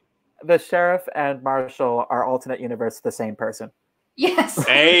 Okay. The sheriff and marshal are alternate universe, the same person. Yes.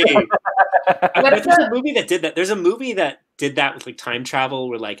 Hey. There's a movie that did that. There's a movie that did that with like time travel,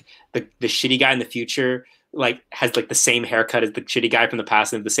 where like the shitty guy in the future like has like the same haircut as the shitty guy from the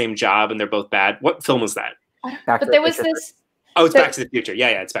past and have the same job, and they're both bad. What film was that? But there was this. Oh, it's Back to the Future. Yeah,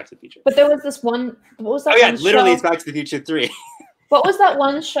 it's Back to the Future. But there was this one. What was that? Oh yeah, literally, show? it's Back to the Future 3. What was that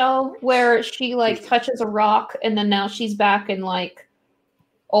one show where she like touches a rock and then now she's back in like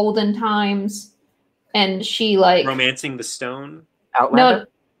olden times, and she like Romancing the Stone? Outlander? No,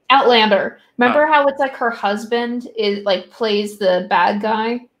 Outlander. Remember how it's like her husband is like plays the bad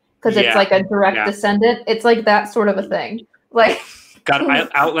guy because it's like a direct descendant? It's like that sort of a thing. Like God,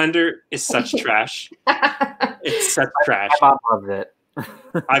 Outlander is such trash. It's such trash. My mom loves it.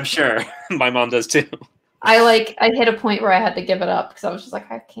 I'm sure my mom does too. I hit a point where I had to give it up because I was just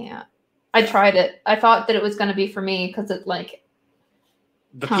like, I can't. I tried it. I thought that it was going to be for me because it like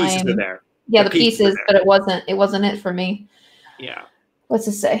the pieces are there. Yeah, the pieces, but it wasn't. It wasn't it for me. Yeah. What's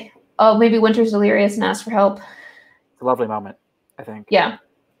it say? Oh, maybe Winter's delirious and asks for help. It's a lovely moment, I think. Yeah.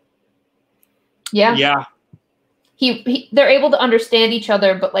 Yeah. Yeah. They're able to understand each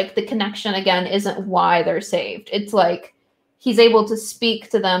other, but like the connection again isn't why they're saved. It's like he's able to speak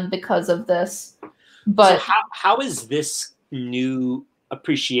to them because of this. But so how is this new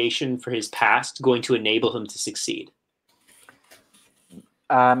appreciation for his past going to enable him to succeed?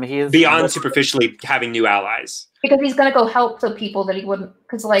 He is beyond superficially having new allies. Because he's gonna go help the people that he wouldn't.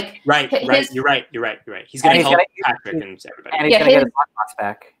 Because like, Right. You're right. He's gonna help Patrick and everybody. And he's gonna get his lockbox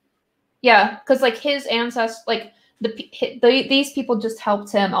back. Yeah, because like his ancestors, like these people just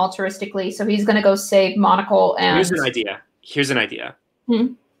helped him altruistically, so he's gonna go save Monocle. And Here's an idea.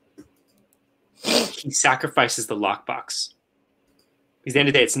 Hmm? He sacrifices the lockbox. Because at the end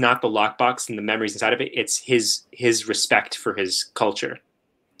of the day, it's not the lockbox and the memories inside of it. It's his respect for his culture.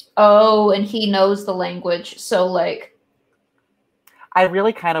 Oh, and he knows the language, so like, I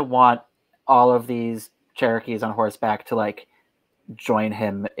really kind of want all of these Cherokees on horseback to like join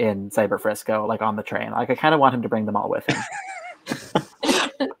him in Cyber Frisco, like on the train. Like I kind of want him to bring them all with him.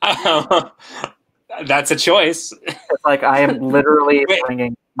 That's a choice. It's like I am literally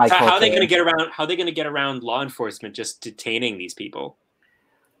bringing my culture. How are they going to get around? How are they going to get around law enforcement just detaining these people?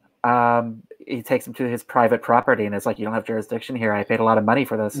 He takes him to his private property and it's like, you don't have jurisdiction here. I paid a lot of money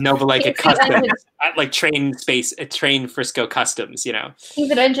for this. No, but like a customs, like train Frisco customs, you know.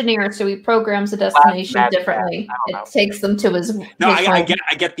 He's an engineer, so he programs the destination differently. It takes them to his. No, his I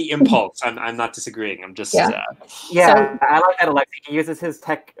get the impulse. I'm not disagreeing. I'm just. Yeah. So, I like that Alexie. He uses his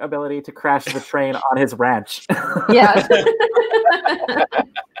tech ability to crash the train on his ranch. Yeah.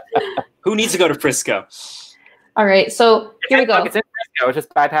 Who needs to go to Frisco? All right, so here we go. It's in Frisco, it's just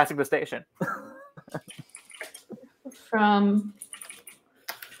bypassing the station. From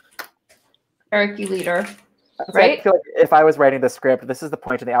Cherokee leader, right? I feel like if I was writing the script, this is the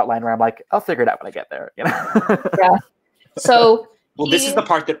point in the outline where I'm like, I'll figure it out when I get there. You know? Yeah. So. Well, this is the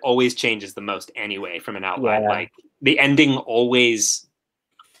part that always changes the most anyway from an outline. Yeah. Like the ending always.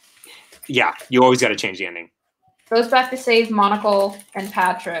 Yeah, you always got to change the ending. Goes back to save Monocle and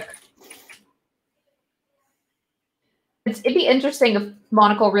Patrick. It'd be interesting if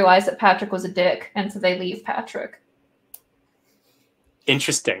Monocle realized that Patrick was a dick, and so they leave Patrick.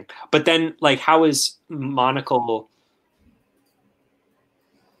 Interesting. But then, like, how is Monocle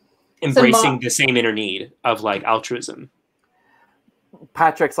embracing the same inner need of, like, altruism?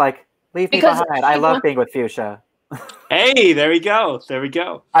 Patrick's like, leave me behind. I love being with Fuchsia. Hey, there we go. There we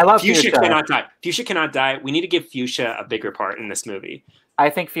go. I love Fuchsia. Cannot die. Fuchsia cannot die. We need to give Fuchsia a bigger part in this movie. I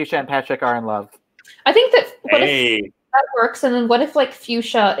think Fuchsia and Patrick are in love. I think that... If that works, and then what if like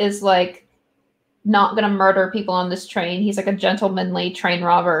Fuchsia is like not gonna murder people on this train? He's like a gentlemanly train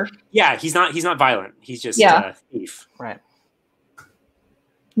robber. Yeah, he's not violent. He's just a thief. Right.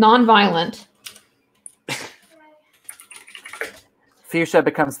 Non-violent. Fuchsia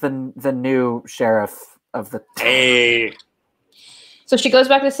becomes the new sheriff of the Hey. So she goes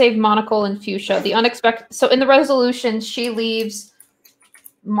back to save Monocle and Fuchsia. The unexpected. So in the resolution, she leaves.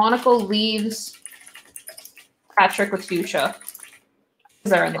 Monocle leaves Patrick with Fuchsia.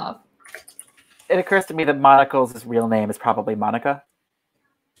 They're in love. It occurs to me that Monocle's real name is probably Monica.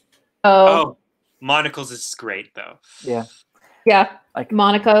 Oh, Monocle's is great though. Yeah. Yeah. Like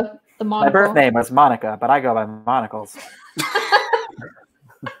Monica, the Monocle. My birth name was Monica, but I go by Monocles.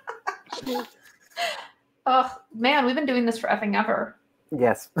 Oh man, we've been doing this for effing ever.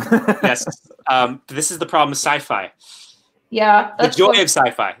 Yes. Yes. This is the problem with sci-fi. Yeah. The joy of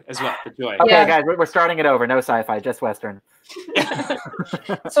sci-fi as well. The joy. Okay, guys, we're starting it over. No sci-fi, just Western.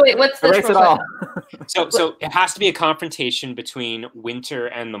 So wait, what's this? Erase it all. So it has to be a confrontation between Winter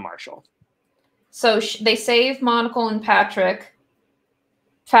and the Marshal. So they save Monocle and Patrick.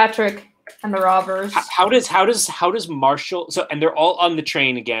 Patrick and the robbers. How does Marshal? So and they're all on the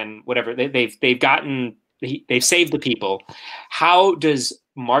train again. Whatever they've saved the people. How does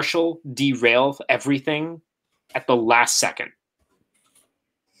Marshal derail everything at the last second?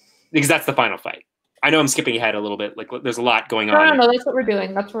 Because that's the final fight. I know I'm skipping ahead a little bit. Like there's a lot going on. No, that's what we're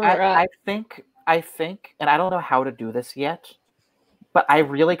doing. That's where we're at. I think, and I don't know how to do this yet, but I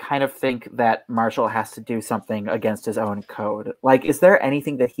really kind of think that Marshall has to do something against his own code. Like, is there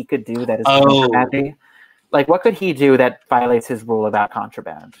anything that he could do that is contraband? Like, what could he do that violates his rule about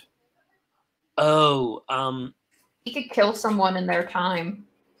contraband? He could kill someone in their time.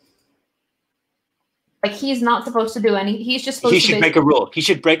 Like, he's not supposed to do any. He's just supposed to. He should break a rule. He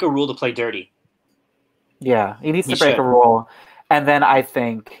should break a rule to play dirty. Yeah, he needs to break a rule, and then I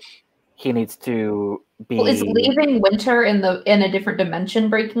think he needs to be. Well, is leaving Winter in a different dimension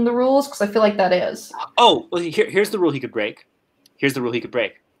breaking the rules? Because I feel like that is. Oh, well, here's the rule he could break. Here's the rule he could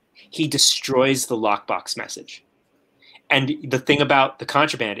break. He destroys the lockbox message. And the thing about the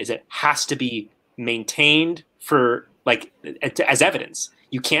contraband is it has to be maintained for like as evidence.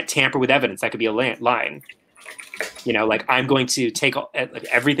 You can't tamper with evidence. That could be a line. You know, like I'm going to take like,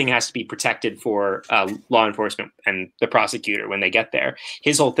 everything has to be protected for law enforcement and the prosecutor when they get there.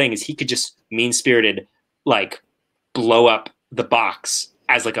 His whole thing is he could just mean-spirited like blow up the box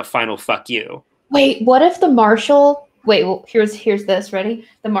as like a final fuck you. Wait, what if the marshal? Wait, well, here's this. Ready?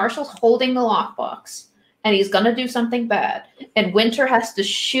 The marshal's holding the lockbox, and he's gonna do something bad, and Winter has to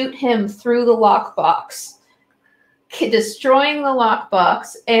shoot him through the lockbox, destroying the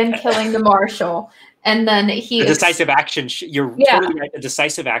lockbox and killing the marshal. And then the decisive action. You're totally right. The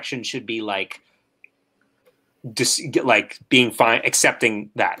decisive action should be like, like being fine, accepting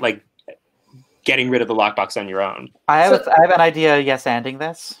that, like getting rid of the lockbox on your own. I have an idea. Yes, ending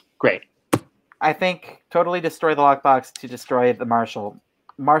this. Great. I think totally destroy the lockbox to destroy the marshal.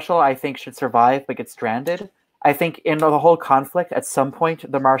 Marshal, I think, should survive but get stranded. I think in the whole conflict, at some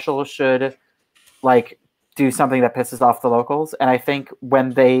point, the marshal should like do something that pisses off the locals. And I think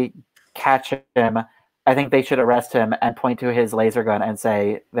when they catch him, I think they should arrest him and point to his laser gun and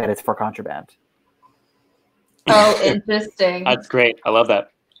say that it's for contraband. Oh, interesting. That's great. I love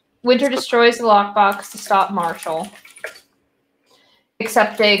that. Winter destroys the lockbox to stop Marshall,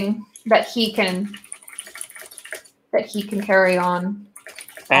 accepting that he can carry on.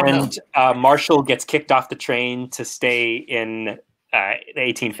 And Marshall gets kicked off the train to stay in the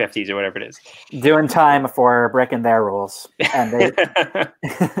 1850s or whatever it is. Doing time for breaking their rules, and they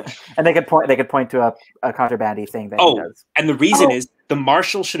and they could point to a contrabandy thing that he does. And the reason is the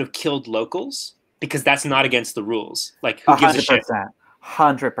marshal should have killed locals because that's not against the rules. Like who gives a shit?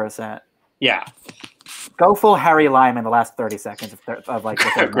 100%. Yeah. Go full Harry Lime in the last 30 seconds of like the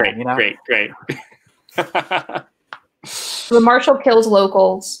third great, man, you know? great. The marshal kills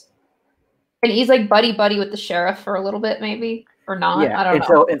locals, and he's like buddy with the sheriff for a little bit, maybe or not. Yeah, I don't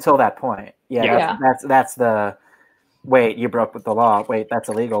know. Until that point. Yeah. That's the wait. You broke with the law. Wait, that's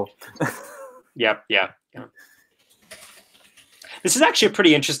illegal. Yep. Yeah. This is actually a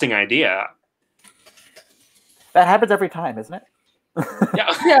pretty interesting idea. That happens every time, isn't it?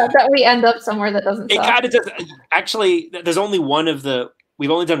 Yeah, that we end up somewhere that doesn't. It kind of does. Actually, there's only one of the.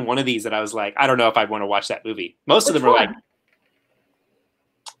 We've only done one of these that I was like, I don't know if I'd want to watch that movie. Most of them are like.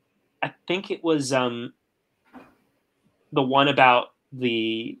 I think it was the one about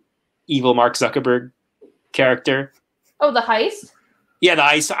the evil Mark Zuckerberg character. Oh, the heist. Yeah, the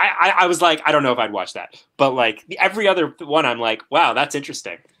heist. I was like, I don't know if I'd watch that, but like every other one, I'm like, wow, that's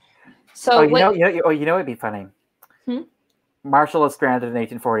interesting. So you know, it'd be funny. Marshall is stranded in the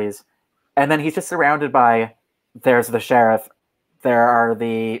 1840s, and then he's just surrounded by. There's the sheriff. There are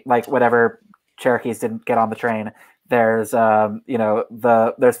the like whatever Cherokees didn't get on the train. There's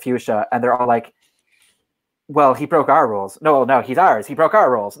there's Fuchsia, and they're all like, well, he broke our rules. No, he's ours. He broke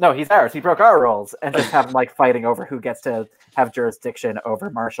our rules. No, he's ours. He broke our rules, and just have them like fighting over who gets to have jurisdiction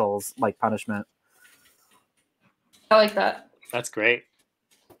over Marshall's like punishment. I like that. That's great.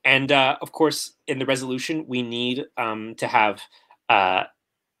 And of course, in the resolution, we need to have.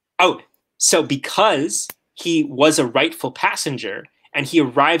 So because he was a rightful passenger and he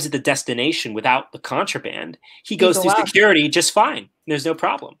arrives at the destination without the contraband, he goes through security just fine. There's no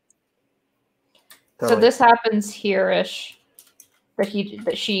problem. So this happens here-ish,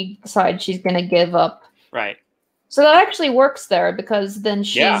 that she decides she's going to give up. Right. So that actually works there because then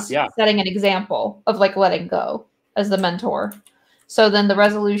she's setting an example of like letting go as the mentor. So then the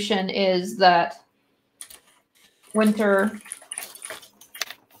resolution is that Winter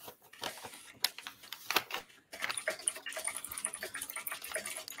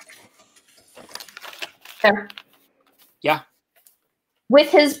there. Yeah.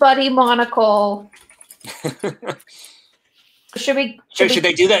 With his buddy Monocle. Should they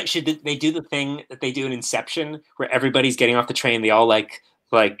do that? Should they do the thing that they do in Inception where everybody's getting off the train, they all like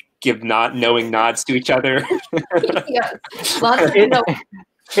give knowing nods to each other? Yes. It's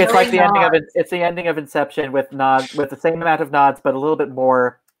like the ending of it. It's the ending of Inception with nods, with the same amount of nods, but a little bit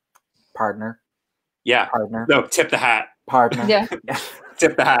more partner. Yeah. Partner. No, tip the hat. Partner. Yeah.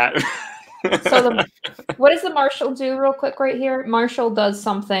 Tip the hat. So what does the marshal do real quick right here? Marshal does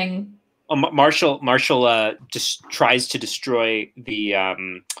something. Marshall just tries to destroy the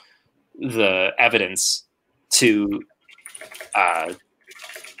evidence to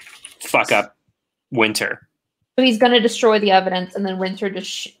fuck up Winter. So he's going to destroy the evidence, and then Winter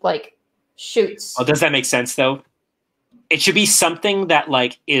just shoots. Oh, does that make sense though? It should be something that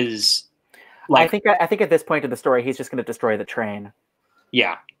is. I think at this point in the story, he's just going to destroy the train.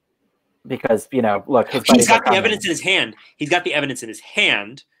 Yeah. Because look, he's got the evidence in his hand. He's got the evidence in his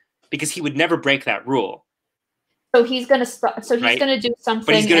hand because he would never break that rule. So he's going to stop. So he's going to do something.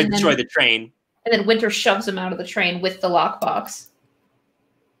 But he's going to destroy the train. And then Winter shoves him out of the train with the lockbox.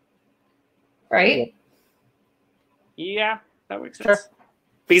 Right? Yeah, that makes sense. Sure.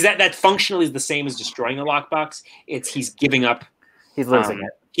 Because that functionally is the same as destroying a lockbox. He's giving up. He's losing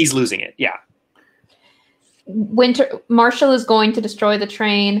it. He's losing it. Yeah. Marshall is going to destroy the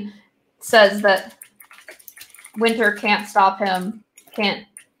train, says that Winter can't stop him,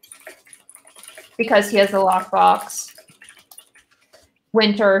 because he has the lockbox.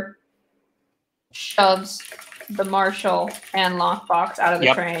 Winter shoves the Marshall and lockbox out of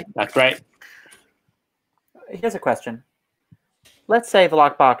the train. That's right. Here's a question. Let's say the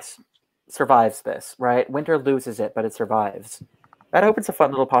lockbox survives this, right? Winter loses it, but it survives. That opens a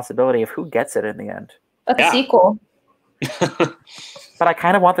fun little possibility of who gets it in the end. That's a sequel. But I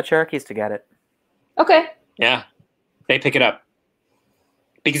kind of want the Cherokees to get it. Okay. Yeah, they pick it up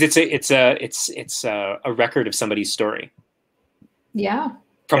because it's a record of somebody's story. Yeah.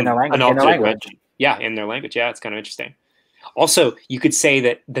 From in their language. Yeah, in their language. Yeah, it's kind of interesting. Also, you could say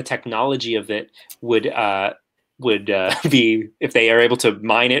that the technology of it would be, if they are able to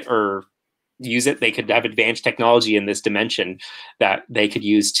mine it or use it, they could have advanced technology in this dimension that they could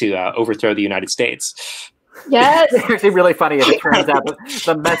use to overthrow the United States. Yes. It's actually really funny if it turns out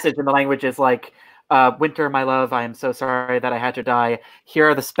the message in the language is like, Winter, my love, I am so sorry that I had to die. Here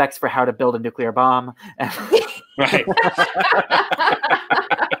are the specs for how to build a nuclear bomb. Right.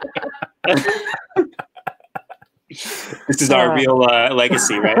 This is our real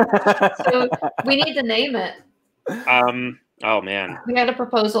legacy, right? So we need to name it. Oh man. We had a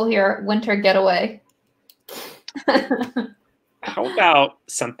proposal here, Winter Getaway. How about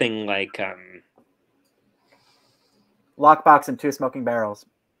something like Lockbox and 2 smoking barrels.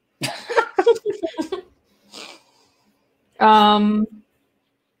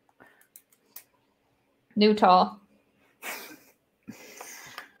 Newtall.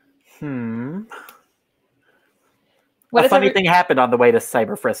 A funny thing happened on the way to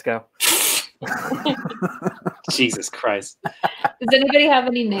Cyber Frisco. Jesus Christ. Does anybody have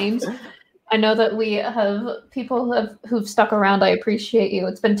any names? I know that we have people who've stuck around. I appreciate you.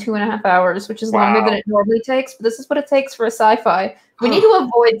 It's been 2.5 hours, which is longer than it normally takes, but this is what it takes for a sci-fi. We need to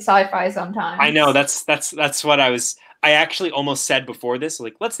avoid sci-fi sometimes. I know, that's what I actually almost said before this,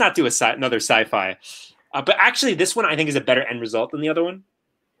 like, let's not do another sci-fi. But actually, this one I think is a better end result than the other one.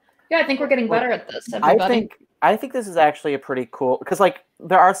 Yeah, I think we're getting better at this, everybody. I think this is actually a pretty cool, because like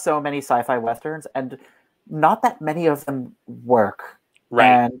there are so many sci-fi westerns and not that many of them work. Right.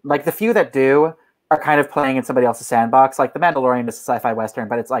 And like the few that do are kind of playing in somebody else's sandbox. Like The Mandalorian is a sci-fi western,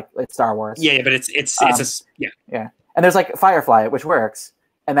 but it's Star Wars. Yeah, but it's yeah. And there's like Firefly, which works,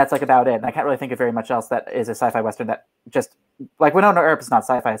 and that's like about it. And I can't really think of very much else that is a sci-fi western that just like Winona Earp is not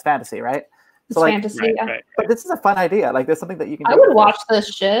sci-fi, it's fantasy, right? It's fantasy. Right. But this is a fun idea. Like there's something that you can do. I would watch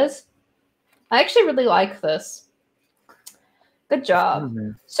this, Shiz. I actually really like this. Good job. Mm-hmm.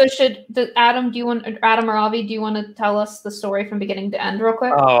 So Adam or Avi, do you want to tell us the story from beginning to end real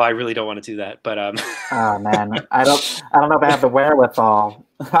quick? Oh, I really don't want to do that, but oh man, I don't know if I have the wherewithal.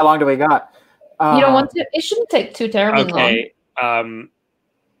 How long do we got? You don't want to? It shouldn't take too terribly long.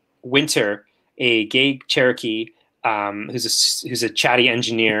 Winter, a gay Cherokee, who's a chatty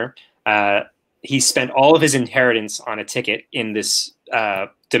engineer. He spent all of his inheritance on a ticket in this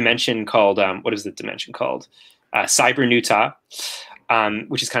dimension called what is the dimension called? Cyber Utah,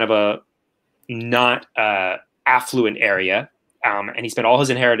 which is kind of a not affluent area, and he spent all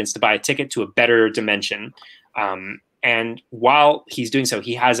his inheritance to buy a ticket to a better dimension. And while he's doing so,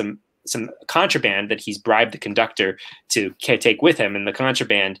 he has some contraband that he's bribed the conductor to take with him. And the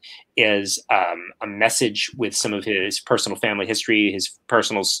contraband is a message with some of his personal family history, his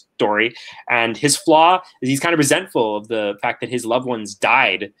personal story. And his flaw is he's kind of resentful of the fact that his loved ones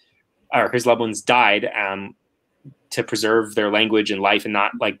died to preserve their language and life, and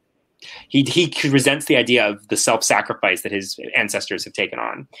not like he resents the idea of the self-sacrifice that his ancestors have taken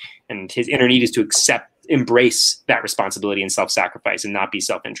on. And his inner need is to embrace that responsibility and self-sacrifice and not be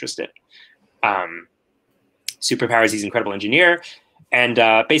self-interested. Superpowers, he's an incredible engineer. And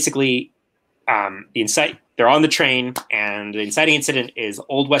basically, they're on the train, and the inciting incident is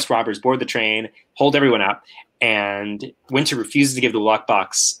Old West robbers board the train, hold everyone up, and Winter refuses to give the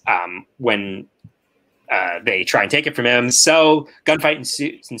lockbox when they try and take it from him. So gunfight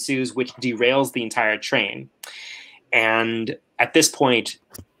ensues, which derails the entire train. And at this point,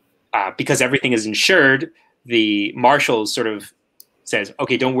 because everything is insured, the marshal sort of says,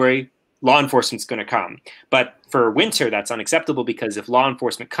 okay, don't worry, law enforcement's going to come. But for Winter, that's unacceptable, because if law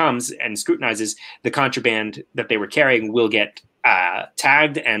enforcement comes and scrutinizes the contraband that they were carrying, will get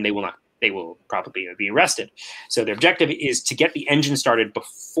tagged, and they will probably be arrested. So their objective is to get the engine started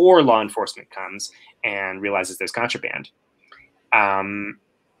before law enforcement comes and realizes there's contraband. And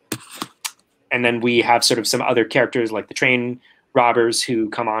then we have sort of some other characters like the train robbers who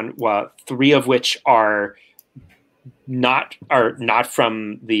come on, well, 3 of which are not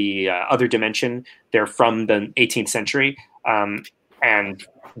from the other dimension. They're from the 18th century, and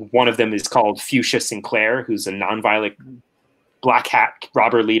one of them is called Fuchsia Sinclair, who's a nonviolent black hat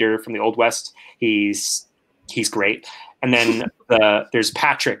robber leader from the Old West. He's great. And then there's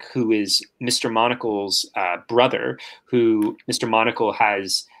Patrick, who is Mr. Monocle's brother, who Mr. Monocle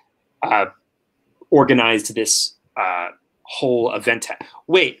has organized this whole event.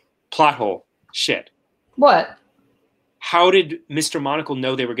 Wait, plot hole. Shit. What? How did Mr. Monocle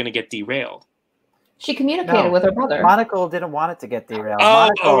know they were going to get derailed? She communicated with her brother. Monocle didn't want it to get derailed.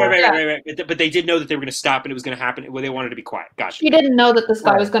 Right. But they did know that they were going to stop and it was going to happen. Well, they wanted to be quiet. Gotcha. She didn't know that this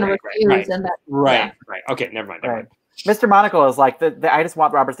guy was going to refuse. And that. Right. Okay, never mind. Mr. Monocle is like, I just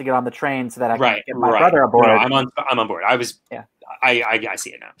want robbers to get on the train so that I can get my brother aboard. No, I'm on board. I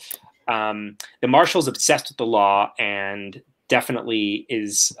see it now. The marshal's obsessed with the law and definitely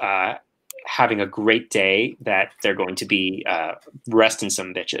is having a great day that they're going to be arresting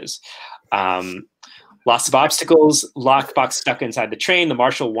some bitches. Lots of obstacles, lockbox stuck inside the train. The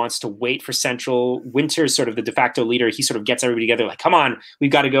marshal wants to wait for Central. Winter's sort of the de facto leader. He sort of gets everybody together like, come on,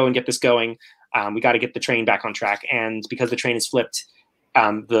 we've got to go and get this going. We got to get the train back on track. And because the train is flipped,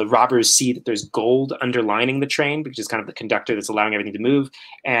 the robbers see that there's gold underlining the train, which is kind of the conductor that's allowing everything to move.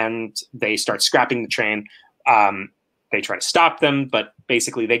 And they start scrapping the train. They try to stop them, but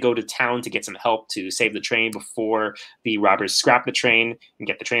basically they go to town to get some help to save the train before the robbers scrap the train and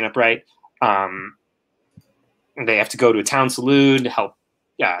get the train upright. They have to go to a town saloon to help,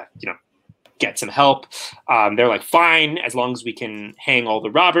 get some help. They're like, fine, as long as we can hang all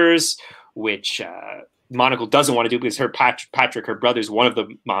the robbers, which Monocle doesn't want to do because Patrick, her brother, is one of the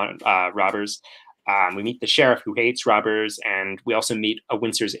robbers. We meet the sheriff who hates robbers, and we also meet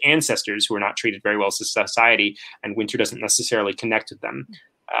Winter's ancestors who are not treated very well in society, and Winter doesn't necessarily connect with them.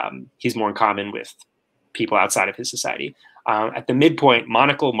 He's more in common with people outside of his society. At the midpoint,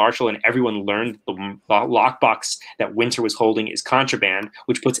 Monocle, Marshall, and everyone learned the lockbox that Winter was holding is contraband,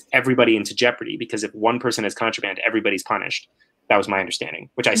 which puts everybody into jeopardy because if one person has contraband, everybody's punished. That was my understanding,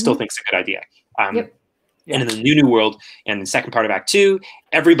 which I still think is a good idea. And in the New World, and the second part of Act 2,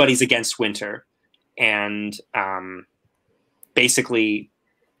 everybody's against Winter. And basically,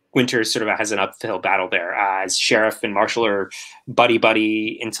 Winter sort of has an uphill battle there as Sheriff and Marshall are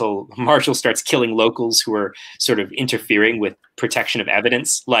buddy until Marshall starts killing locals who are sort of interfering with protection of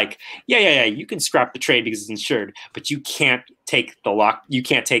evidence. Like, yeah, you can scrap the train because it's insured, but you can't take you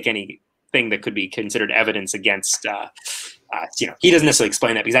can't take anything that could be considered evidence against, he doesn't necessarily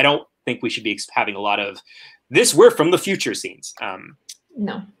explain that because I don't think we should be having a lot of this, we're from the future scenes.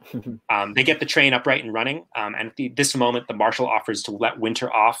 No. They get the train upright and running. And at this moment, the marshal offers to let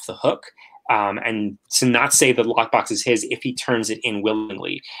Winter off the hook and to not say the lockbox is his if he turns it in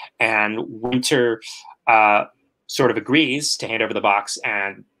willingly. And Winter sort of agrees to hand over the box,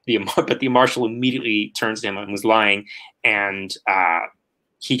 but the marshal immediately turns to him and was lying. And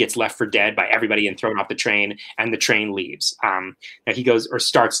he gets left for dead by everybody and thrown off the train, and the train leaves. Now he goes, or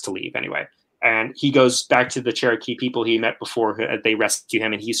starts to leave anyway. And he goes back to the Cherokee people he met before they rescue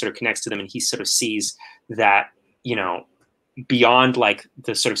him, and he sort of connects to them, and he sort of sees that, beyond like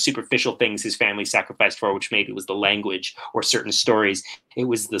the sort of superficial things his family sacrificed for, which maybe was the language or certain stories, it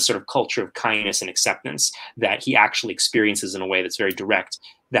was the sort of culture of kindness and acceptance that he actually experiences in a way that's very direct,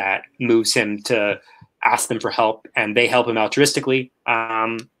 that moves him to ask them for help, and they help him altruistically.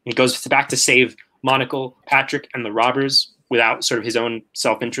 He goes back to save Monocle, Patrick, and the robbers without sort of his own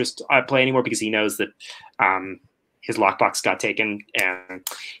self-interest at play anymore, because he knows that his lockbox got taken, and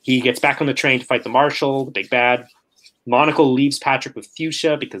he gets back on the train to fight the marshal, the big bad. Monocle leaves Patrick with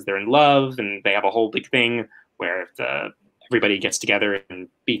Fuchsia because they're in love, and they have a whole big thing where everybody gets together and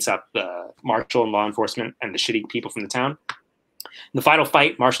beats up the marshal and law enforcement and the shitty people from the town. In the final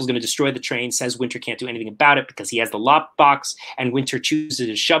fight, Marshall's going to destroy the train, says Winter can't do anything about it because he has the lockbox, and Winter chooses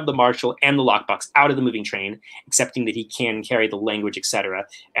to shove the marshal and the lockbox out of the moving train, accepting that he can carry the language, etc.,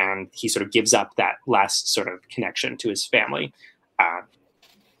 and he sort of gives up that last sort of connection to his family.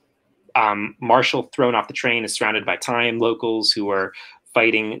 Marshall, thrown off the train, is surrounded by time locals who are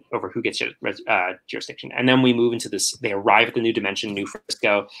fighting over who gets jurisdiction. And then we move into this, they arrive at the new dimension, New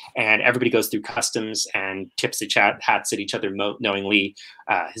Frisco, and everybody goes through customs and tips their hats at each other knowingly,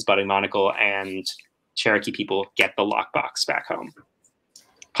 his buddy Monocle, and Cherokee people get the lockbox back home,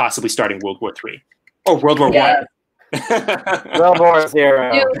 possibly starting World War III. Oh, World War I. World War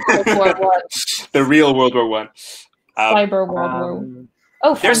Zero. World War One. The real World War I. Cyber World War.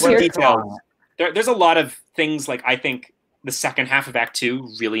 Oh, there's some details. There's a lot of things, like, I think the second half of Act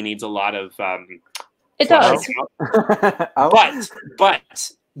 2 really needs a lot of it does.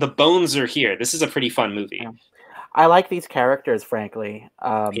 But the bones are here. This is a pretty fun movie. I like these characters, frankly.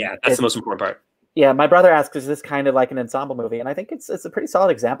 Yeah, that's the most important part. Yeah, my brother asks, is this kind of like an ensemble movie? And I think it's a pretty solid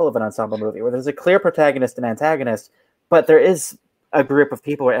example of an ensemble movie where there's a clear protagonist and antagonist, but there is a group of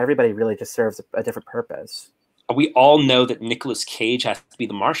people where everybody really just serves a different purpose. We all know that Nicolas Cage has to be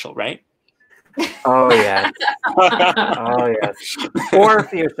the marshal, right? Oh, yes. Oh, yes. Or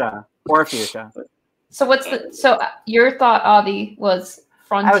Fuchsia. Or Fuchsia. So your thought, Avi, was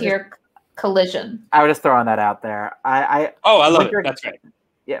Frontier Collision. I was just throwing that out there. I love it. That's right.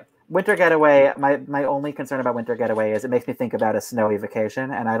 Yeah. Winter Getaway, my only concern about Winter Getaway is it makes me think about a snowy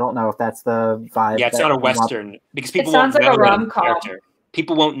vacation, and I don't know if that's the vibe. Yeah, it's not a Western, because people sounds won't like know a rom-com.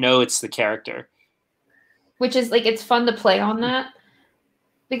 People won't know it's the character. Which is like, it's fun to play on that.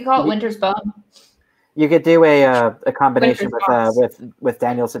 We could call it Winter's Bum. You could do a combination with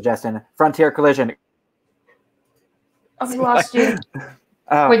Daniel's suggestion, Frontier Collision. Oh, we lost you.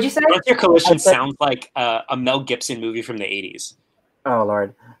 What'd you say? Frontier Collision sounds like a Mel Gibson movie from the 80s. Oh,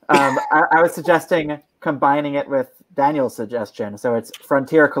 Lord. I was suggesting combining it with Daniel's suggestion. So it's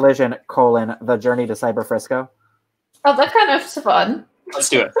Frontier Collision, The Journey to Cyber Frisco. Oh, that kind of fun. Let's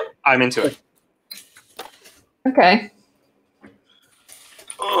do it. I'm into it. Okay.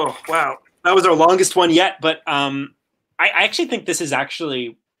 Oh, wow. That was our longest one yet, but I actually think this is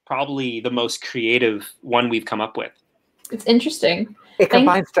actually probably the most creative one we've come up with. It's interesting. It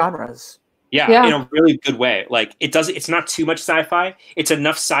combines genres. Yeah, in a really good way. Like, it's not too much sci-fi. It's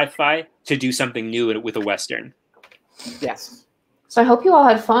enough sci-fi to do something new with a Western. Yes. So I hope you all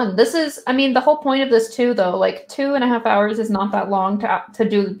had fun. This is, I mean, the whole point of this too, though, like 2.5 hours is not that long to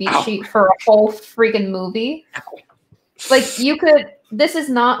do the beat sheet for a whole freaking movie. Like, this is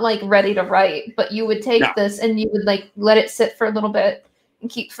not like ready to write, but you would take this and you would like let it sit for a little bit and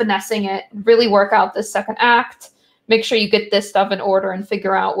keep finessing it, really work out this second act, make sure you get this stuff in order and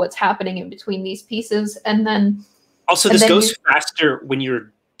figure out what's happening in between these pieces. And then also this goes faster when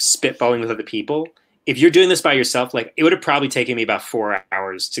you're spitballing with other people. If you're doing this by yourself, like, it would have probably taken me about 4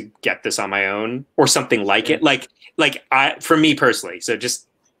 hours to get this on my own or something like it. For me personally. So just,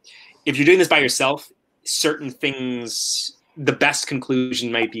 if you're doing this by yourself, certain things, the best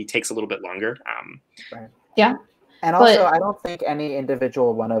conclusion takes a little bit longer. Right. Yeah. And also, I don't think any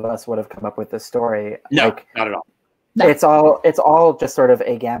individual one of us would have come up with this story. No, not at all. No. It's all just sort of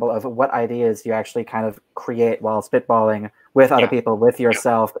a gamble of what ideas you actually kind of create while spitballing with other people, with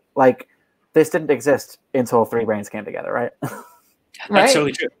yourself. Like, this didn't exist until Three Brains came together, right? That's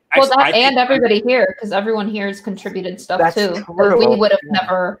totally true. Well, and everybody here, because everyone here has contributed stuff too that we would have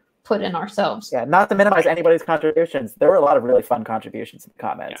never put in ourselves. Yeah, not to minimize anybody's contributions. There were a lot of really fun contributions in the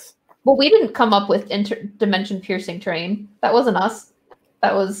comments. Yeah. Well, we didn't come up with dimension piercing train. That wasn't us.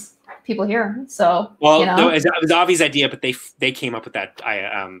 That was people here. So no, it was Avi's idea, but they came up with that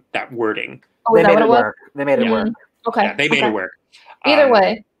that wording. Oh, they made it work. They made it work. Okay. Yeah, they made it work. Either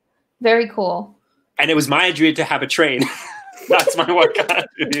way, very cool. And it was my idea to have a train. That's my one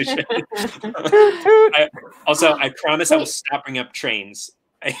contribution. I promise I will stop bringing up trains.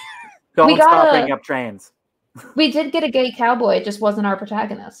 Don't stop bringing up trains. We did get a gay cowboy. It just wasn't our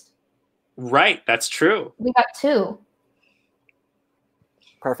protagonist. Right. That's true. We got 2.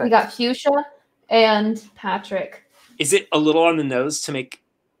 Perfect. We got Fuchsia and Patrick. Is it a little on the nose to make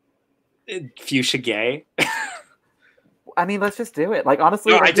Fuchsia gay? I mean, let's just do it. Like,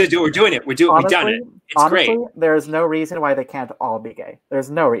 honestly, we're doing it. We've done it. It's great. There's no reason why they can't all be gay. There's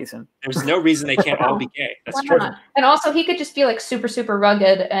no reason. There's no reason they can't all be gay. That's true. And also, he could just be like super, super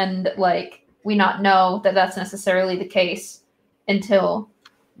rugged, and like we not know that that's necessarily the case until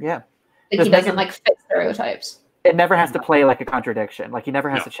he doesn't like fit stereotypes. It never has to play like a contradiction. Like, he never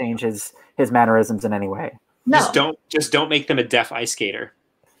has to change his mannerisms in any way. No. Just don't make them a deaf ice skater.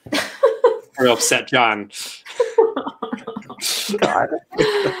 Or upset John. God.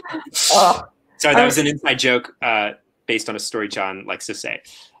 Sorry, that was an inside joke based on a story John likes to say.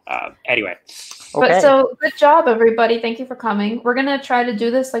 Anyway. Okay. But so good job, everybody. Thank you for coming. We're going to try to do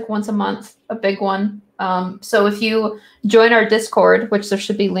this like once a month, a big one. So if you join our Discord, which there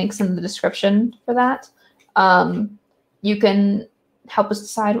should be links in the description for that, you can help us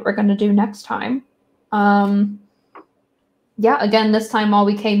decide what we're going to do next time. Again, this time all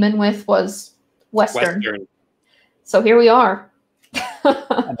we came in with was Western. So here we are.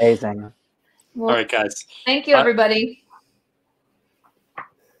 Amazing. Well, all right, guys. Thank you, everybody.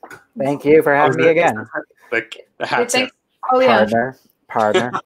 Thank you for having me again. The hat. Oh, yeah. Partner.